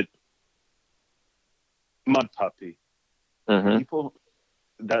 But Mud Puppy, people,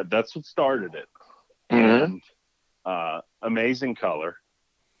 that's what started it. And amazing color.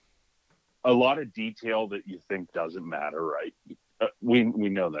 A lot of detail that you think doesn't matter, right? We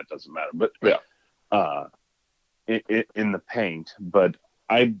know that doesn't matter, but in the paint. But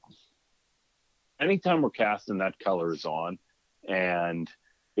anytime we're casting, that color is on, and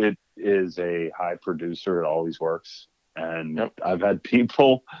it is a high producer. It always works. And I've had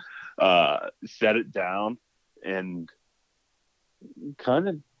people set it down and kind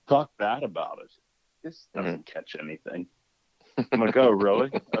of talk bad about it. This doesn't catch anything. I'm like, oh, really?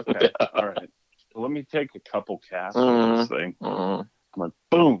 Okay. All right. Well, let me take a couple casts of this thing. I'm like,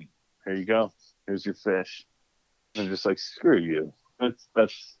 boom. Here you go. Here's your fish. And I'm just like, screw you.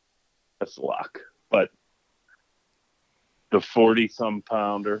 That's luck. But the 40-some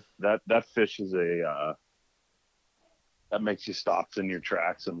pounder, that fish is that makes you stop in your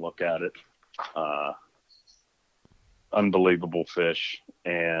tracks and look at it. Unbelievable fish.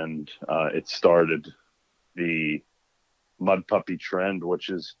 And it started the Mud Puppy trend, which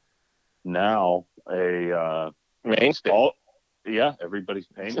is now a mainstay. Everybody's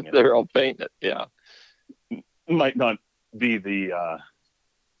painting it. They're all painting it. Yeah, might not be the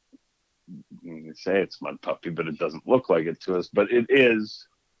you can say it's Mud Puppy, but it doesn't look like it to us. But it is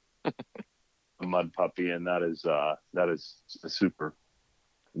a Mud Puppy, and that is a super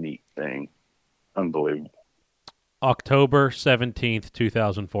neat thing. Unbelievable. October 17th,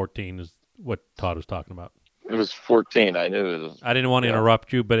 2014 is what Todd was talking about. It was 14. I knew it was. I didn't want to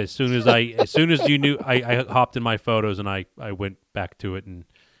interrupt you, but as soon as you knew, I hopped in my photos and I went back to it, and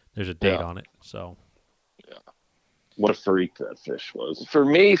there's a date on it. So, what a freak that fish was. For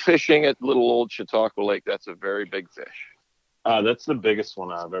me, fishing at little old Chautauqua Lake, that's a very big fish. That's the biggest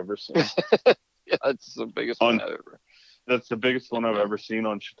one I've ever seen. Yeah, that's the biggest one I've ever. That's the biggest one I've ever seen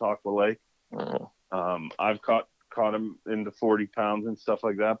on Chautauqua Lake. I've caught him into 40 pounds and stuff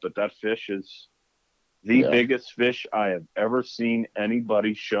like that, but that fish is the biggest fish I have ever seen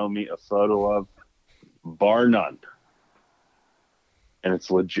anybody show me a photo of, bar none. And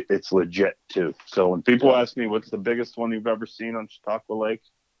it's legit too. So when people ask me what's the biggest one you've ever seen on Chautauqua Lake,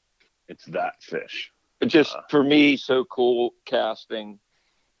 it's that fish. It just, for me, so cool casting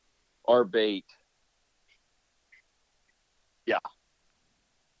our bait. Yeah.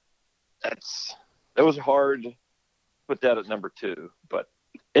 That was hard to put that at number 2, but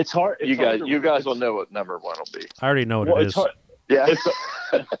it's hard. You guys will know what number 1 will be. I already know what it is. Hard.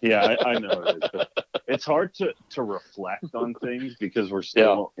 Yeah. I know it is. But it's hard to reflect on things because we're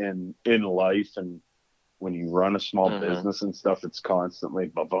still in life, and when you run a small business and stuff, it's constantly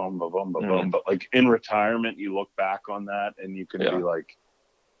ba-boom, ba-boom, ba-boom. But like in retirement, you look back on that and you can be like,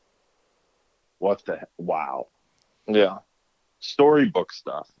 what the heck? Wow. Yeah. Storybook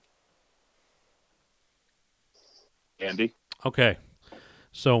stuff. Andy? Okay.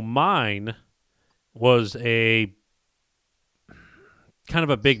 So mine was a kind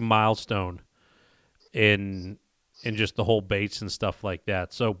of a big milestone in just the whole baits and stuff like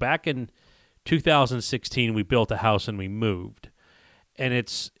that. So back in 2016, we built a house and we moved. And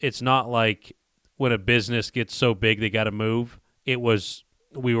it's not like when a business gets so big they got to move. It was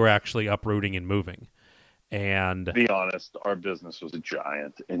we were actually uprooting and moving. And Be honest, our business was a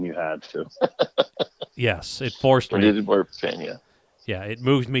giant, and you had to. yes, it forced We me. did work pin, yeah. Yeah, it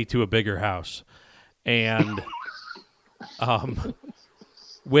moved me to a bigger house. And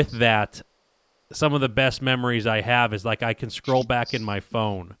with that, some of the best memories I have is like I can scroll back in my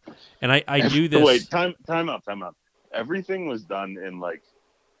phone. And I do this. Wait, time out. Everything was done in like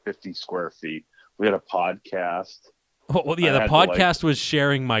 50 square feet. We had a podcast. Well, yeah, the podcast was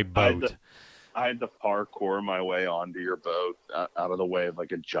sharing my boat. I had to parkour my way onto your boat out of the way of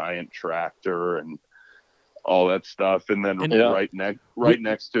like a giant tractor and all that stuff. And then right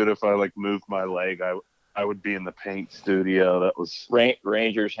next to it, if I like moved my leg, I would be in the paint studio. That was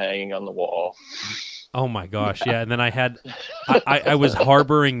Rangers hanging on the wall. Oh my gosh, yeah. And then I was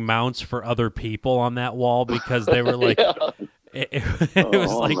harboring mounts for other people on that wall because they were like, it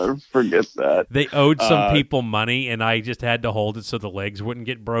was like, I'll never forget that. They owed some people money, and I just had to hold it so the legs wouldn't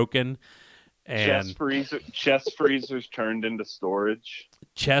get broken. And chest freezers turned into storage.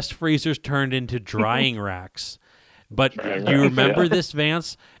 Chest freezers turned into drying racks. But do you remember this,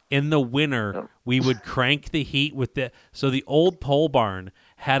 Vance? In the winter, we would crank the heat with so the old pole barn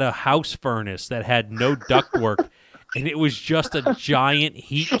had a house furnace that had no ductwork, and it was just a giant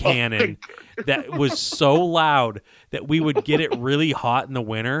heat cannon that was so loud that we would get it really hot in the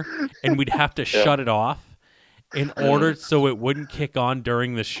winter, and we'd have to shut it off in order so it wouldn't kick on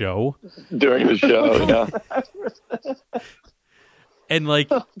during the show. Yeah. And like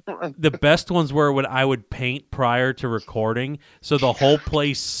the best ones were when I would paint prior to recording, so the whole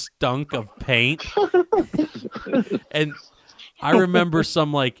place stunk of paint. And I remember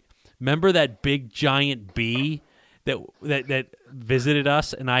remember that big giant bee that visited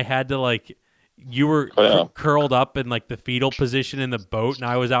us, and I had to you were curled up in like the fetal position in the boat, and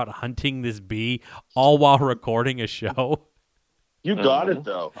I was out hunting this bee all while recording a show. You got it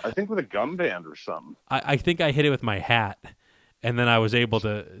though, I think with a gum band or something. I think I hit it with my hat. And then I was able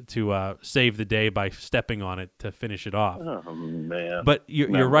to save the day by stepping on it to finish it off. Oh, man. But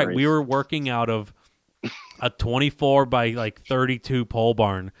you're right. We were working out of a 24 by 32 pole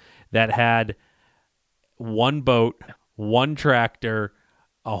barn that had one boat, one tractor,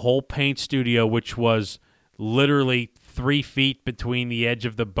 a whole paint studio, which was literally 3 feet between the edge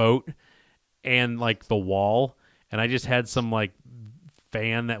of the boat and the wall. And I just had some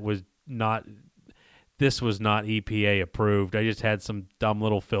fan that was not... This was not EPA approved. I just had some dumb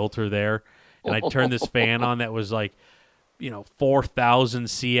little filter there, and I turned this fan on that was 4,000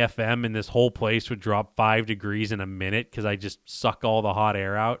 CFM, and this whole place would drop 5 degrees in a minute because I just suck all the hot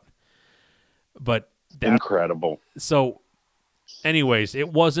air out. But incredible. So, anyways,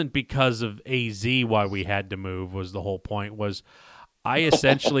 it wasn't because of AZ why we had to move. Was the whole point was I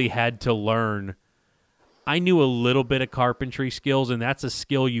essentially had to learn. I knew a little bit of carpentry skills, and that's a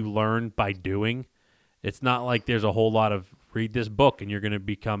skill you learn by doing. It's not like there's a whole lot of read this book and you're going to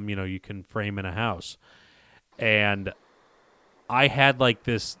become, you can frame in a house. And I had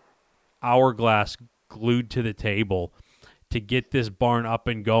this hourglass glued to the table to get this barn up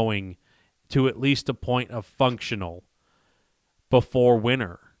and going to at least a point of functional before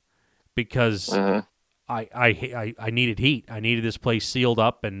winter because I needed heat. I needed this place sealed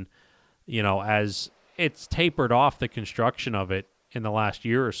up, and, as it's tapered off the construction of it in the last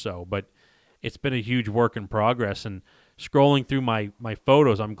year or so, but it's been a huge work in progress. And scrolling through my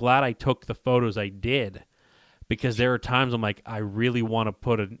photos, I'm glad I took the photos I did, because there are times I'm like, I really want to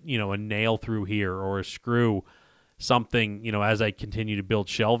put a nail through here or a screw, something, as I continue to build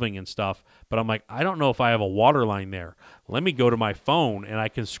shelving and stuff. But I'm like, I don't know if I have a water line there. Let me go to my phone and I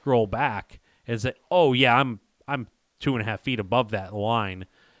can scroll back and say, oh yeah, I'm 2.5 feet above that line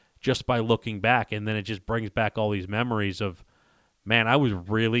just by looking back. And then it just brings back all these memories of, man, I was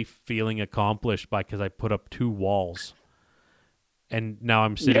really feeling accomplished because I put up 2 walls. And now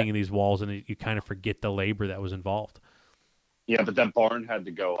I'm sitting in these walls, and you kind of forget the labor that was involved. Yeah, but that barn had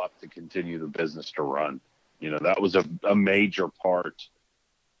to go up to continue the business to run. That was a major part.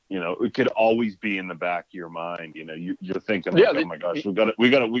 It could always be in the back of your mind. You're thinking, oh my gosh, we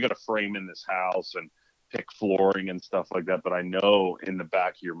got to frame in this house and pick flooring and stuff like that. But I know in the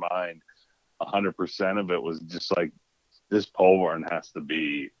back of your mind, 100% of it was just like, this pole barn has to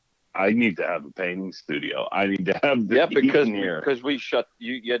be. I need to have a painting studio. I need to have because we shut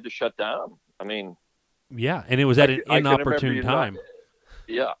you had to shut down. I mean, yeah, and it was at an inopportune time.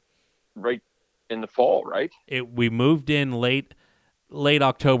 Right in the fall, right? We moved in late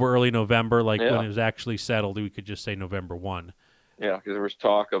October, early November, when it was actually settled. We could just say November 1. Yeah, because there was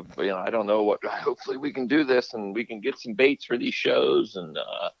talk of I don't know what. Hopefully, we can do this and we can get some baits for these shows and.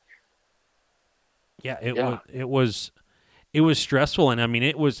 It was. it was stressful, and I mean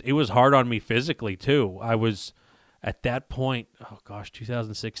it was hard on me physically too. I was at that point,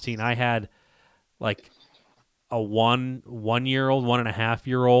 2016. I had like a 1-year-old,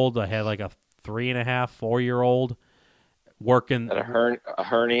 1.5-year-old. I had like a 3.5, 4-year-old working. Had a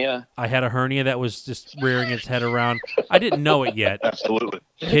hernia. I had a hernia that was just rearing its head around. I didn't know it yet. Absolutely.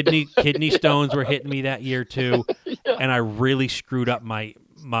 Kidney stones were hitting me that year too, and I really screwed up my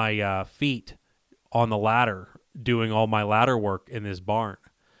feet on the ladder doing all my ladder work in this barn.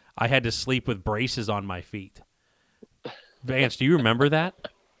 I had to sleep with braces on my feet. Vance, do you remember that?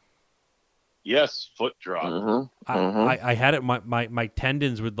 Yes, foot drop. Mm-hmm. I had it. My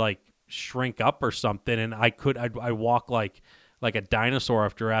tendons would like shrink up or something, and I walk like a dinosaur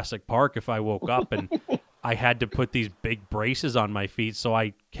off Jurassic Park if I woke up, and I had to put these big braces on my feet, so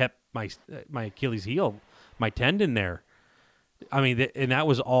I kept my Achilles heel, my tendon there. I mean, and that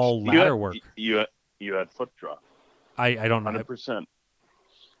was all ladder work. You had foot drop. I don't know. 100%.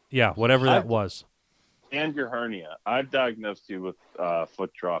 Yeah, whatever that was. And your hernia. I've diagnosed you with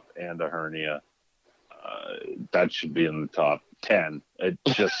foot drop and a hernia. That should be in the top 10. It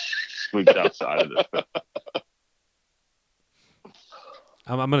just squeaked outside of this.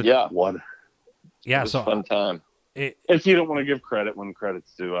 I'm gonna. Yeah. What? Yeah. It was So a fun time. If you don't want to give credit when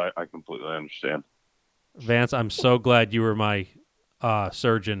credit's due, I completely understand. Vance, I'm so glad you were my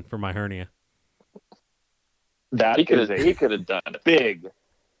surgeon for my hernia. That He could have done it. big.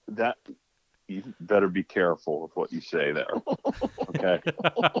 That you better be careful with what you say there. Okay.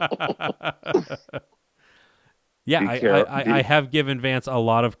 Yeah, Be I have given Vance a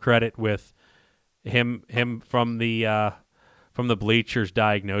lot of credit with him from the bleachers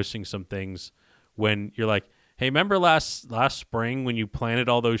diagnosing some things when you're like, hey, remember last spring when you planted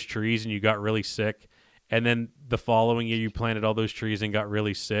all those trees and you got really sick, and then the following year you planted all those trees and got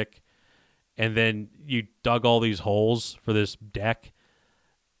really sick, and then you dug all these holes for this deck.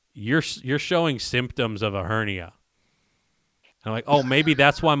 You're showing symptoms of a hernia. I'm like, oh, maybe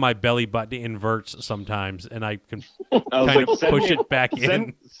that's why my belly button inverts sometimes, and I can kind of push it back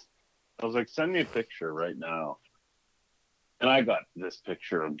in. I was like, send me a picture right now. And I got this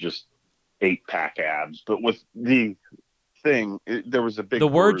picture of just 8-pack abs, but with the thing, there was a big. The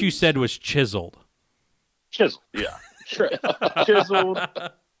word bruise. you said was chiseled. Chiseled, yeah. Chiseled,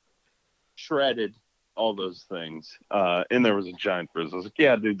 shredded, all those things. And there was a giant bruise. I was like,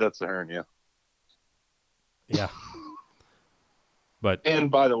 yeah, dude, that's a hernia. Yeah. But And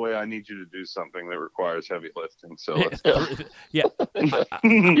by the way, I need you to do something that requires heavy lifting. So let's yeah,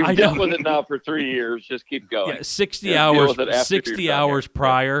 You've I dealt know. with it now for 3 years. Just keep going. Yeah, 60 Yeah, deal hours. with it after 60 you're done hours here.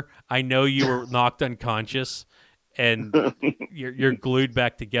 prior, I know you were knocked unconscious, and you're glued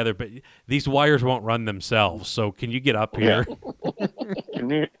back together. But these wires won't run themselves. So can you get up here?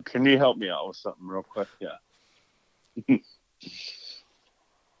 Can you help me out with something real quick? Yeah.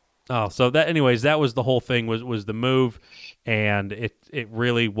 Oh, so that. Anyways, that was the whole thing. Was the move, and it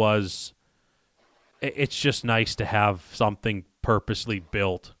really was. It's just nice to have something purposely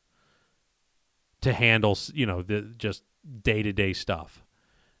built to handle, the just day-to-day stuff.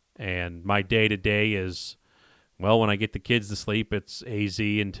 And my day-to-day is, well, when I get the kids to sleep, it's AZ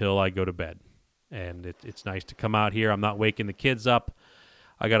until I go to bed. And it's nice to come out here. I'm not waking the kids up.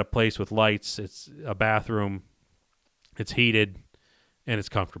 I got a place with lights. It's a bathroom. It's heated, and it's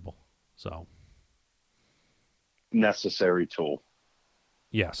comfortable. So, Necessary tool.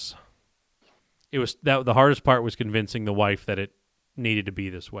 yes. It was that the hardest part was convincing the wife that it needed to be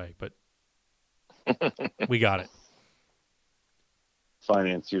this way, but we got it.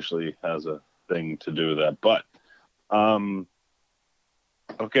 Finance usually has a thing to do with that. But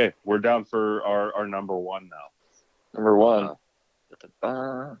okay, we're down for our number one now. Number one.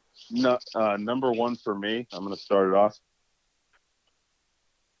 Number one for me, I'm going to start it off.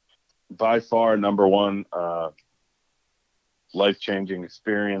 By far, number one, life-changing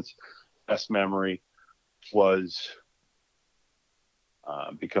experience, best memory was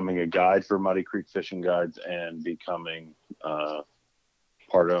becoming a guide for Muddy Creek Fishing Guides and becoming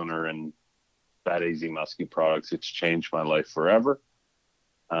part owner in Fat AZ Muskie Products. It's changed my life forever.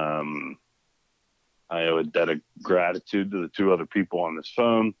 I owe a debt of gratitude to the two other people on this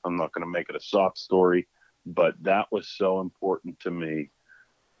phone. I'm not going to make it a sob story, but that was so important to me.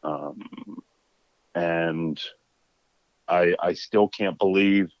 And I still can't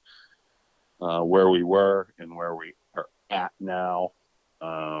believe where we were and where we are at now.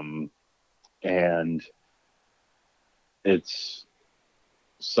 And it's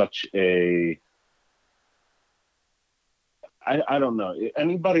such a, I don't know,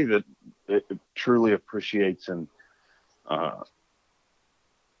 anybody that truly appreciates and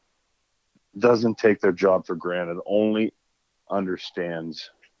doesn't take their job for granted only understands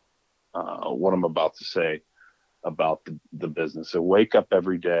what I'm about to say about the business. I wake up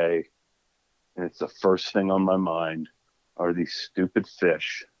every day, and it's the first thing on my mind are these stupid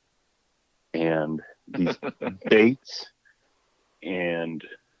fish and these baits and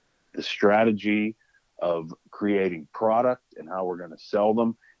the strategy of creating product and how we're going to sell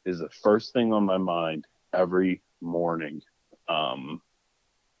them is the first thing on my mind every morning.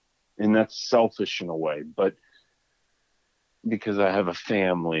 And that's selfish in a way, but because I have a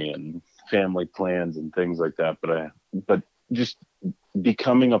family and family plans and things like that, but just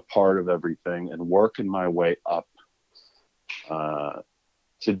becoming a part of everything and working my way up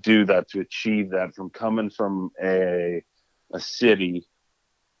to do that, to achieve that, from coming from a city,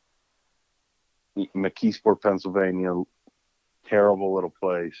 McKeesport, Pennsylvania, terrible little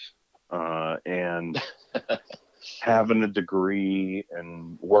place, and having a degree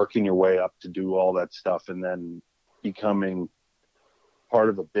and working your way up to do all that stuff, and then becoming part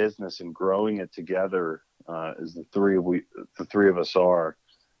of a business and growing it together, as the three of us are.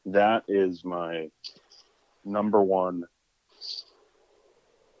 That is my number one.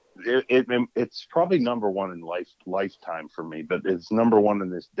 It's probably number one in lifetime for me, but it's number one in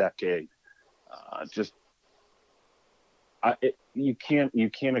this decade. You can't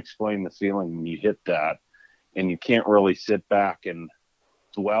explain the feeling when you hit that, and you can't really sit back and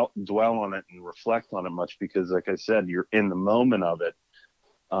dwell on it and reflect on it much, because like I said, you're in the moment of it,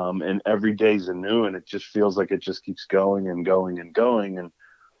 and every day's anew, and it just feels like it just keeps going and going and going. And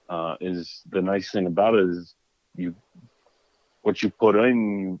is the nice thing about it is what you put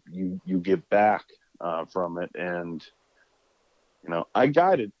in, you get back from it. And I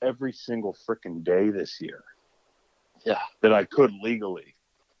guided every single freaking day this year, that I could legally,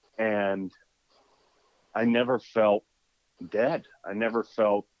 and I never felt dead. I never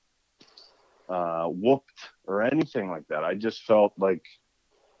felt whooped or anything like that. I just felt like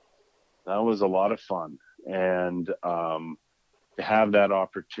that was a lot of fun, and to have that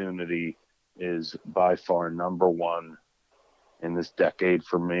opportunity is by far number one in this decade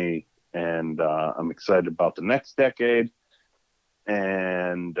for me. And I'm excited about the next decade,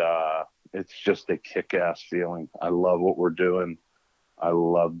 and it's just a kick-ass feeling. I love what we're doing. I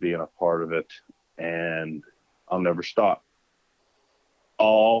love being a part of it, and I'll never stop.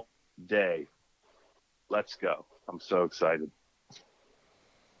 All day. Let's go. I'm so excited.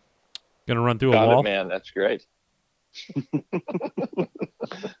 Gonna run through Got a wall? it, man. That's great.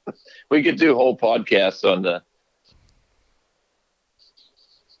 We could do whole podcasts on the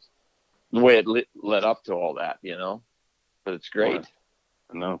way it led up to all that, but it's great.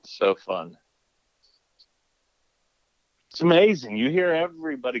 I know. It's so fun. It's amazing. You hear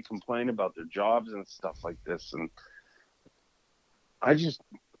everybody complain about their jobs and stuff like this, and I just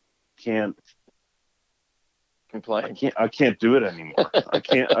can't complain. I can't do it anymore. I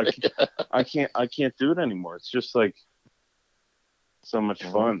can't do it anymore. It's just like so much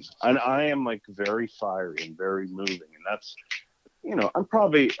fun. And I am like very fiery and very moving, and that's, I'm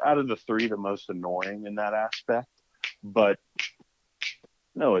probably out of the three the most annoying in that aspect, but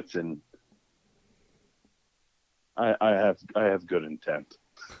no, it's in. I have good intent.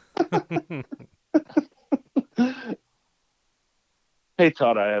 Hey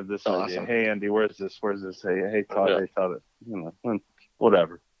Todd, I have this idea. Hey Andy, where's this? Hey Todd, Hey Todd,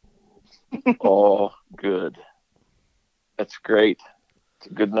 whatever. Oh, good. That's great. It's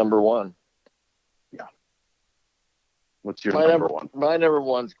a good number one. Yeah. What's your number one? My number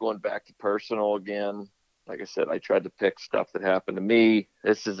one's going back to personal again. Like I said, I tried to pick stuff that happened to me.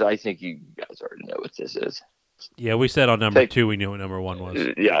 I think you guys already know what this is. Yeah, we said on number two we knew what number one was.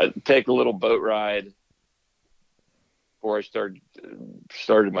 Yeah, take a little boat ride. Before I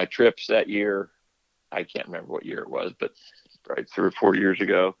started my trips that year. I can't remember what year it was, but probably 3 or 4 years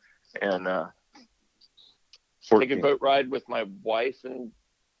ago. And take a boat ride with my wife, and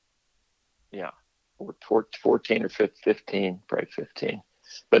 14 or 15, probably 15.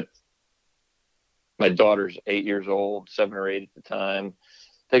 But my daughter's 8 years old, 7 or 8 at the time.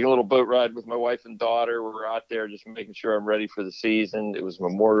 Take a little boat ride with my wife and daughter. We're out there just making sure I'm ready for the season. It was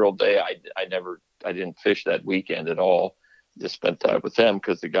Memorial Day. I didn't fish that weekend at all. Just spent time with them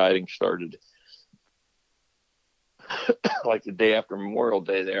because the guiding started like the day after Memorial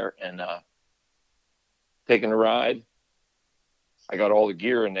Day there. And taking a ride, I got all the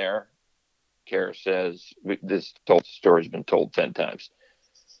gear in there. Kara says, this story's been told 10 times.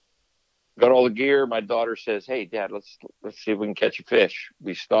 Got all the gear. My daughter says, "Hey, Dad, let's see if we can catch a fish."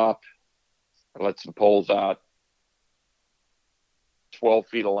 We stop. I let some poles out. 12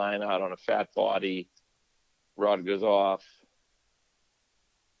 feet of line out on a fat body. Rod goes off.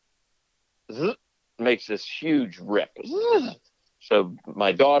 Zzz, makes this huge rip. Zzz, So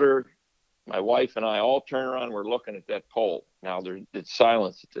my daughter, my wife, and I all turn around. We're looking at that pole. Now it's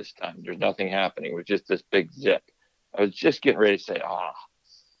silence at this time. There's nothing happening. It was just this big zip. I was just getting ready to say,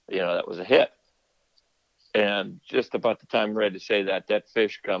 that was a hit. And just about the time I'm ready to say that, that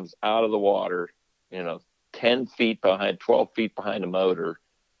fish comes out of the water, 10 feet behind, 12 feet behind the motor,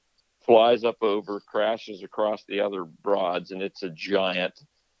 flies up over, crashes across the other rods, and it's a giant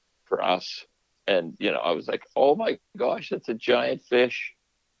for us. And, I was like, oh my gosh, that's a giant fish.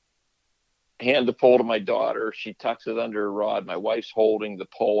 Hand the pole to my daughter. She tucks it under her rod. My wife's holding the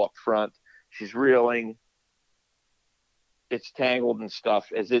pole up front. She's reeling. It's tangled and stuff.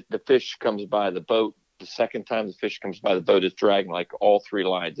 The fish comes by the boat. The second time the fish comes by the boat, it's dragging like all three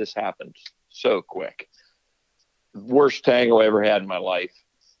lines. This happened so quick. Worst tangle I ever had in my life.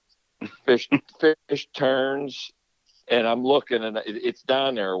 Fish turns, and I'm looking, and it's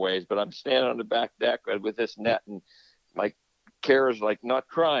down there a ways, but I'm standing on the back deck with this net, and my Kara's like not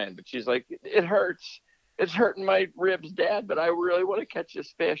crying, but she's like, it hurts. It's hurting my ribs, Dad, but I really want to catch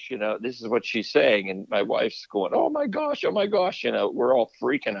this fish. This is what she's saying. And my wife's going, oh my gosh. We're all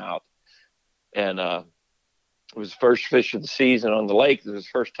freaking out. And it was the first fish of the season on the lake. It was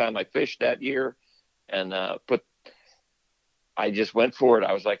the first time I fished that year. And I just went for it.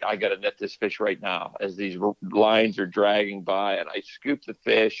 I was like, I got to net this fish right now as these lines are dragging by. And I scooped the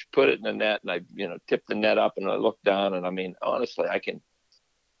fish, put it in the net, and I, tipped the net up, and I looked down. And I mean, honestly, I couldn't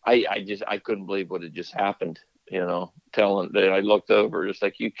believe what had just happened, telling that I looked over, just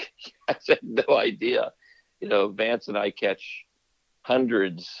like you guys had no idea. Vance and I catch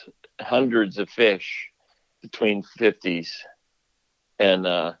hundreds of fish between 50s. And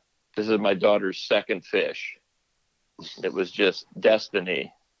this is my daughter's second fish. It was just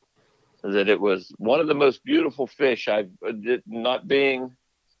destiny that it was one of the most beautiful fish I've, not being,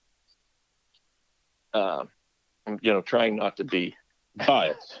 trying not to be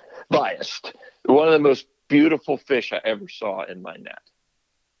biased. One of the most beautiful fish I ever saw in my net,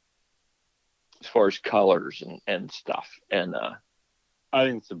 as far as colors and stuff. And I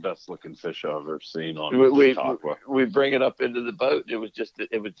think it's the best looking fish I've ever seen on Chautauqua. We bring it up into the boat. It was just an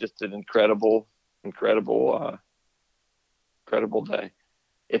incredible day.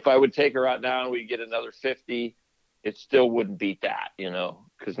 If I would take her out now and we get another 50, it still wouldn't beat that,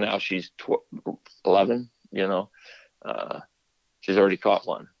 because now she's 11, she's already caught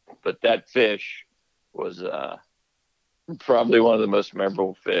one. But that fish was probably one of the most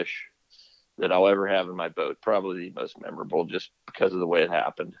memorable fish that I'll ever have in my boat. Probably the most memorable just because of the way it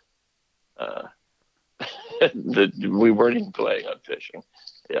happened. We weren't even planning on fishing.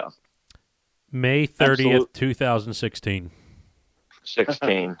 Yeah. May 30th, 2016.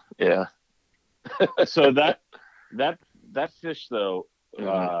 16, yeah. So that fish though,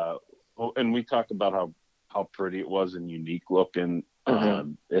 and we talked about how pretty it was and unique looking.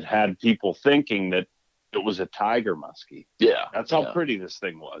 It had people thinking that it was a tiger muskie. Yeah, that's how pretty this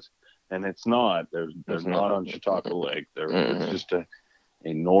thing was, and it's not. There's not on Chautauqua Lake. It's just a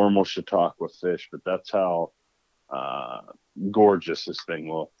normal Chautauqua fish, but that's how gorgeous this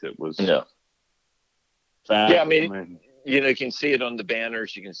thing looked. It was. Yeah. Fat, yeah, I mean, you can see it on the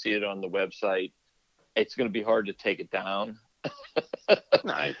banners. You can see it on the website. It's going to be hard to take it down off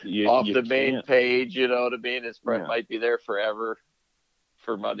the main page. You know what I mean? It might be there forever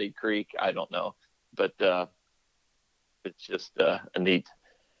for Muddy Creek. I don't know, but it's just a neat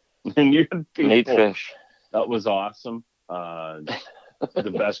fish. That was awesome.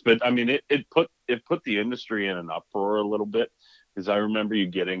 The best, but I mean, it put the industry in an uproar a little bit, because I remember you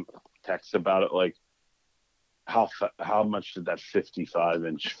getting texts about it, like, how much did that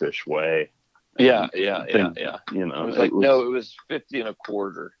 55-inch fish weigh? Yeah. It was like, no, it was 50 and a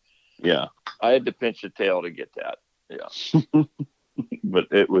quarter. Yeah. I had to pinch the tail to get that. Yeah. But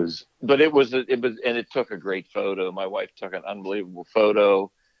it was, and it took a great photo. My wife took an unbelievable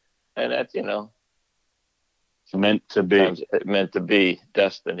photo, and that's, meant to be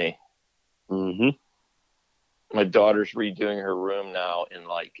destiny. Mm-hmm. My daughter's redoing her room now in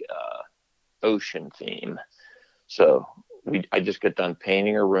like ocean theme. So I just got done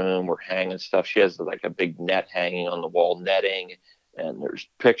painting her room. We're hanging stuff. She has like a big net hanging on the wall, netting, and there's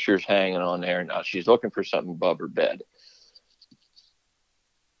pictures hanging on there. Now she's looking for something above her bed.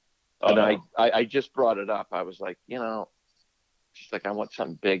 And I just brought it up. I was like, she's like, I want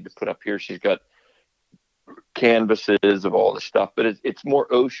something big to put up here. She's got canvases of all the stuff, but it's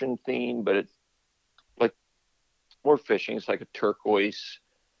more ocean themed, but it's like more fishing. It's like a turquoise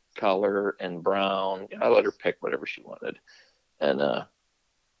color and brown. I let her pick whatever she wanted. And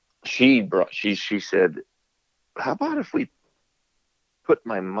she said, how about if we put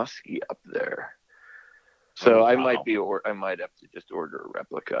my muskie up there? So Oh, I wow. might have to just order a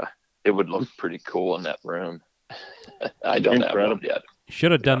replica. It would look pretty cool in that room. I don't have one Incredible. yet. You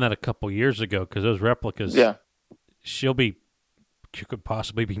should have done that a couple years ago because those replicas, Yeah. she could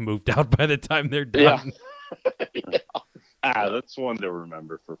possibly be moved out by the time they're Yeah. done. That's one to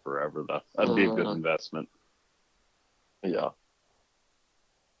remember for forever, though. That'd be a good investment. Yeah.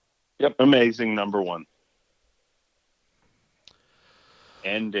 Amazing number one.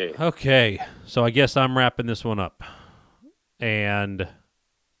 And Dave. Okay, so I guess I'm wrapping this one up. And,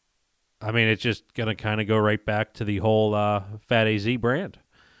 I mean, it's just going to kind of go right back to the whole Fat AZ brand.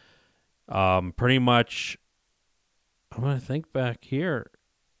 Pretty much, I'm going to think back here.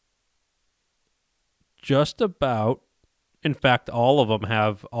 Just about, in fact, all of them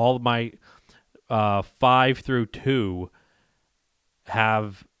have, all of my 5 through 2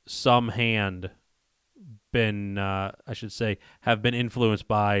 have some hand been, I should say, have been influenced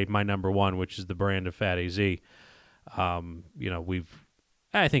by my number one, which is the brand of Fat AZ. You know,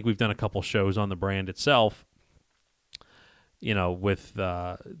 I think we've done a couple shows on the brand itself. You know, with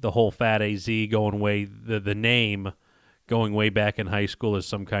the whole Fat AZ going way, the name going way back in high school as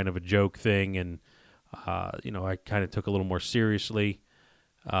some kind of a joke thing, and you know, I kind of took a little more seriously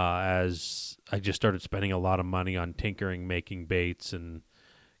as I just started spending a lot of money on tinkering, making baits, and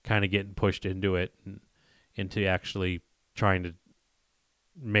kind of getting pushed into it, and into actually trying to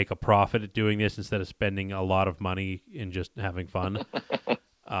make a profit at doing this instead of spending a lot of money in just having fun.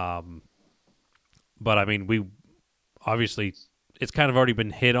 But I mean, we obviously, it's kind of already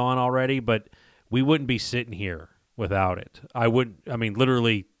been hit on already, but we wouldn't be sitting here without it. I mean,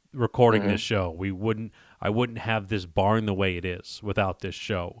 literally recording this show, I wouldn't have this barn the way it is without this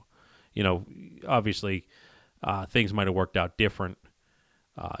show. You know, obviously, things might have worked out different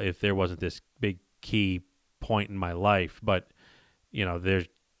if there wasn't this big key point in my life, but you know,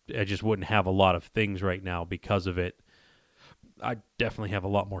 I just wouldn't have a lot of things right now because of it. I definitely have a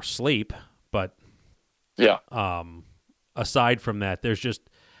lot more sleep, but Yeah. Aside from that, there's just,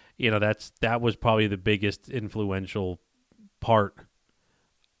 you know, that was probably the biggest influential part,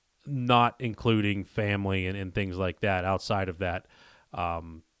 not including family and things like that outside of that,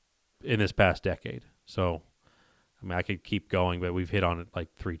 in this past decade. So, I mean, I could keep going, but we've hit on it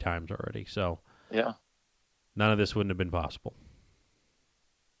like 3 times already. So, Yeah. none of this wouldn't have been possible.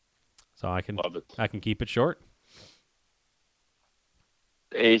 So I can Love it. keep it short.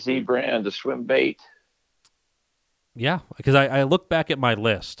 The AZ brand, the swim bait. Yeah, because I look back at my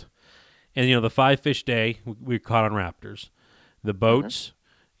list, and you know, the 5-fish day we caught on Raptors, the boats,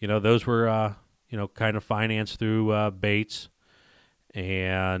 you know, those were you know, kind of financed through baits,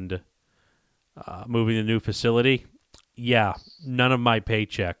 and moving the new facility. Yeah, none of my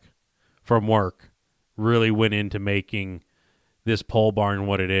paycheck from work really went into making this pole barn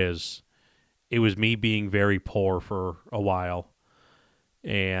what it is. It was me being very poor for a while.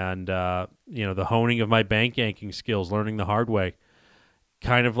 And, you know, the honing of my bank yanking skills, learning the hard way.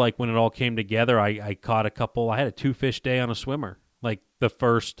 Kind of like when it all came together, I caught I had a 2-fish day on a swimmer. Like the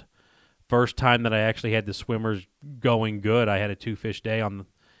first time that I actually had the swimmers going good, I had a 2-fish day on the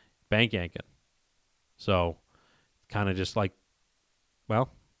bank yanking. So kind of just like, well,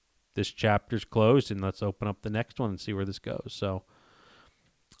 this chapter's closed and let's open up the next one and see where this goes. So,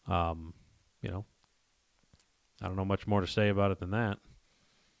 you know, I don't know much more to say about it than that.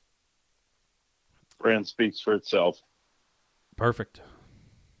 Brand speaks for itself. Perfect.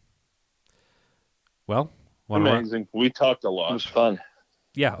 Well, wanna Amazing. We talked a It lot. was fun.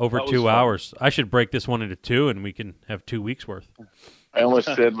 yeah, over That was 2 fun. hours. I should break this one into 2 and we can have 2 weeks worth. I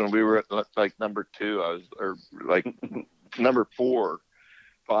almost said when we were at like number 2, or like number 4,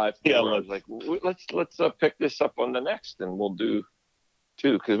 5. Yeah, I was like, let's pick this up on the next, and we'll do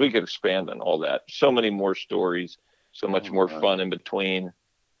 2, because we could expand on all that. So many more stories, so much more fun in between.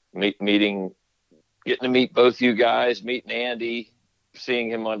 Getting to meet both you guys, meeting Andy,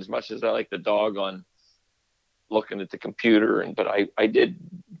 seeing him on, as much as I like the dog, on looking at the computer, but I did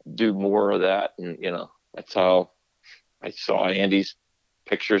do more of that, and you know, that's how I saw Andy's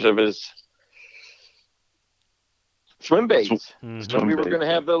pictures of his swim baits. Mhm. So we were going to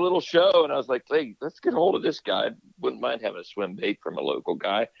have the little show, and I was like, hey, let's get a hold of this guy. Wouldn't mind having a swim bait from a local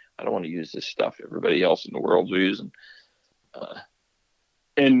guy. I don't want to use this stuff everybody else in the world's using.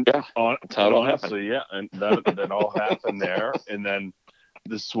 And Yeah, that's how it all happened. honestly, yeah, and that all happened there. And then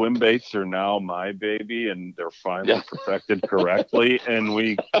the swim baits are now my baby, and they're finally perfected correctly.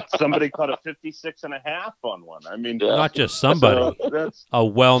 And somebody caught a 56.5 on one. I mean, Yeah. Not just somebody, so that's a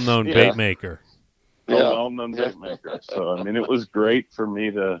well-known Yeah. bait maker. a well-known bait maker. So, I mean, it was great for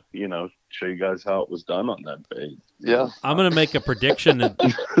me to, show you guys how it was done on that bait. Yeah. I'm going to make a prediction.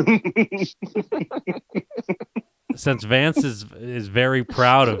 Since Vance is very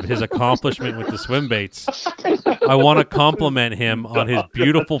proud of his accomplishment with the swim baits, I want to compliment him on his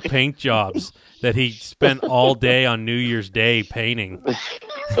beautiful paint jobs that he spent all day on New Year's Day painting.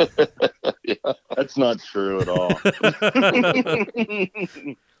 That's not true at all.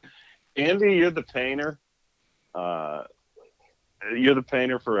 Andy, you're the painter. You're the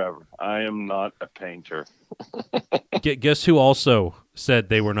painter forever. I am not a painter. Guess who also said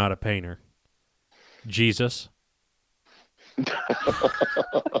they were not a painter? Jesus.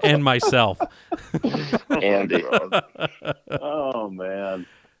 And myself. Andy. Oh, man.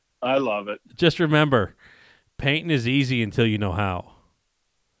 I love it. Just remember, painting is easy until you know how.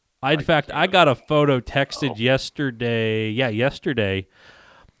 I got a photo texted yesterday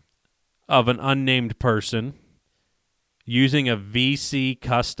of an unnamed person using a VC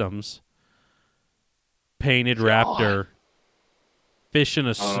Customs painted Raptor fishing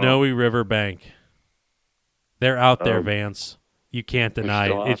a snowy riverbank. They're out there, Vance. You can't deny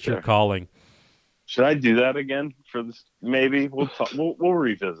it. It's your calling. Should I do that again for this? Maybe we'll talk. We'll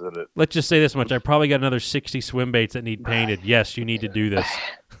revisit it. Let's just say this much: I probably got another 60 swim baits that need painted. Yes, you need to do this.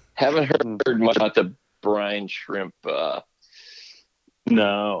 Haven't heard much about the brine shrimp.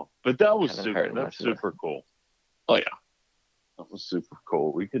 No, but that was super cool. Oh yeah, that was super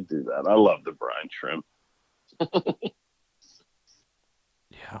cool. We could do that. I love the brine shrimp.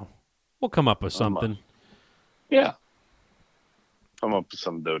 Yeah, we'll come up with something. Yeah. Come up with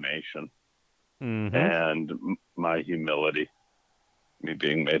some donation. Mm-hmm. And my humility. Me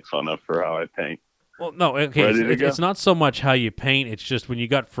being made fun of for how I paint. Well, no, okay. It's not so much how you paint. It's just when you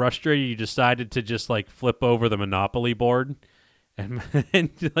got frustrated, you decided to just like flip over the Monopoly board. And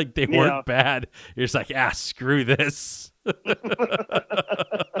like they weren't bad. You're just like, screw this.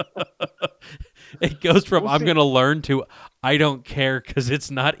 It goes from I'm going to learn to I don't care because it's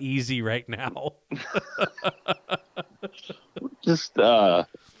not easy right now. Just,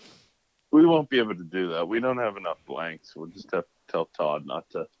 we won't be able to do that. We don't have enough blanks. We'll just have to tell Todd not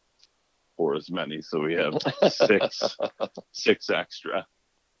to pour as many so we have six extra.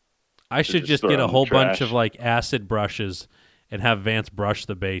 I should just get a whole bunch of like acid brushes and have Vance brush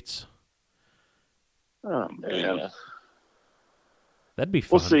the baits. Oh, man. Yeah. That'd be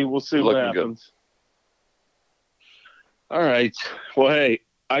fun. We'll see what happens. Good. All right. Well, hey,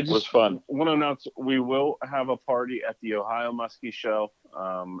 I just want to announce we will have a party at the Ohio Muskie Show.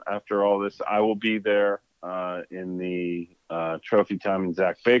 After all this, I will be there in the Trophy Time and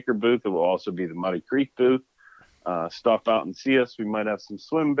Zach Baker booth. It will also be the Muddy Creek booth. Stop out and see us. We might have some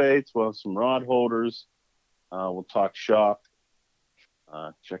swim baits. We'll have some rod holders. We'll talk shop.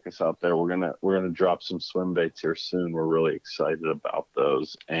 Check us out there. We're gonna drop some swim baits here soon. We're really excited about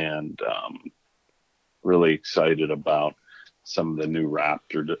those, and really excited about some of the new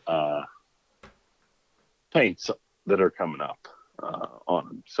Raptor paints that are coming up on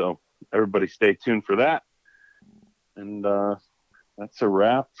them. So everybody stay tuned for that. And that's a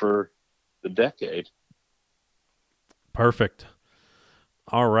wrap for the decade. Perfect.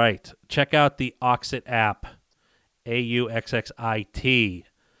 All right. Check out the Auxit app, AUXXIT.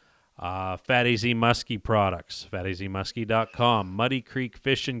 Fat AZ Muskie products, fatazmuskie.com. Muddy Creek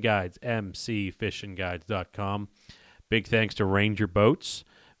Fishing Guides, mcfishingguides.com. Big thanks to Ranger Boats,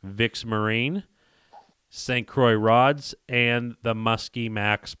 Vix Marine, St. Croix Rods, and the Muskie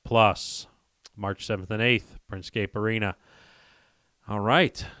Max Plus. March 7th and 8th, Printscape Arena. All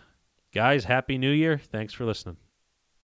right. Guys, Happy New Year. Thanks for listening.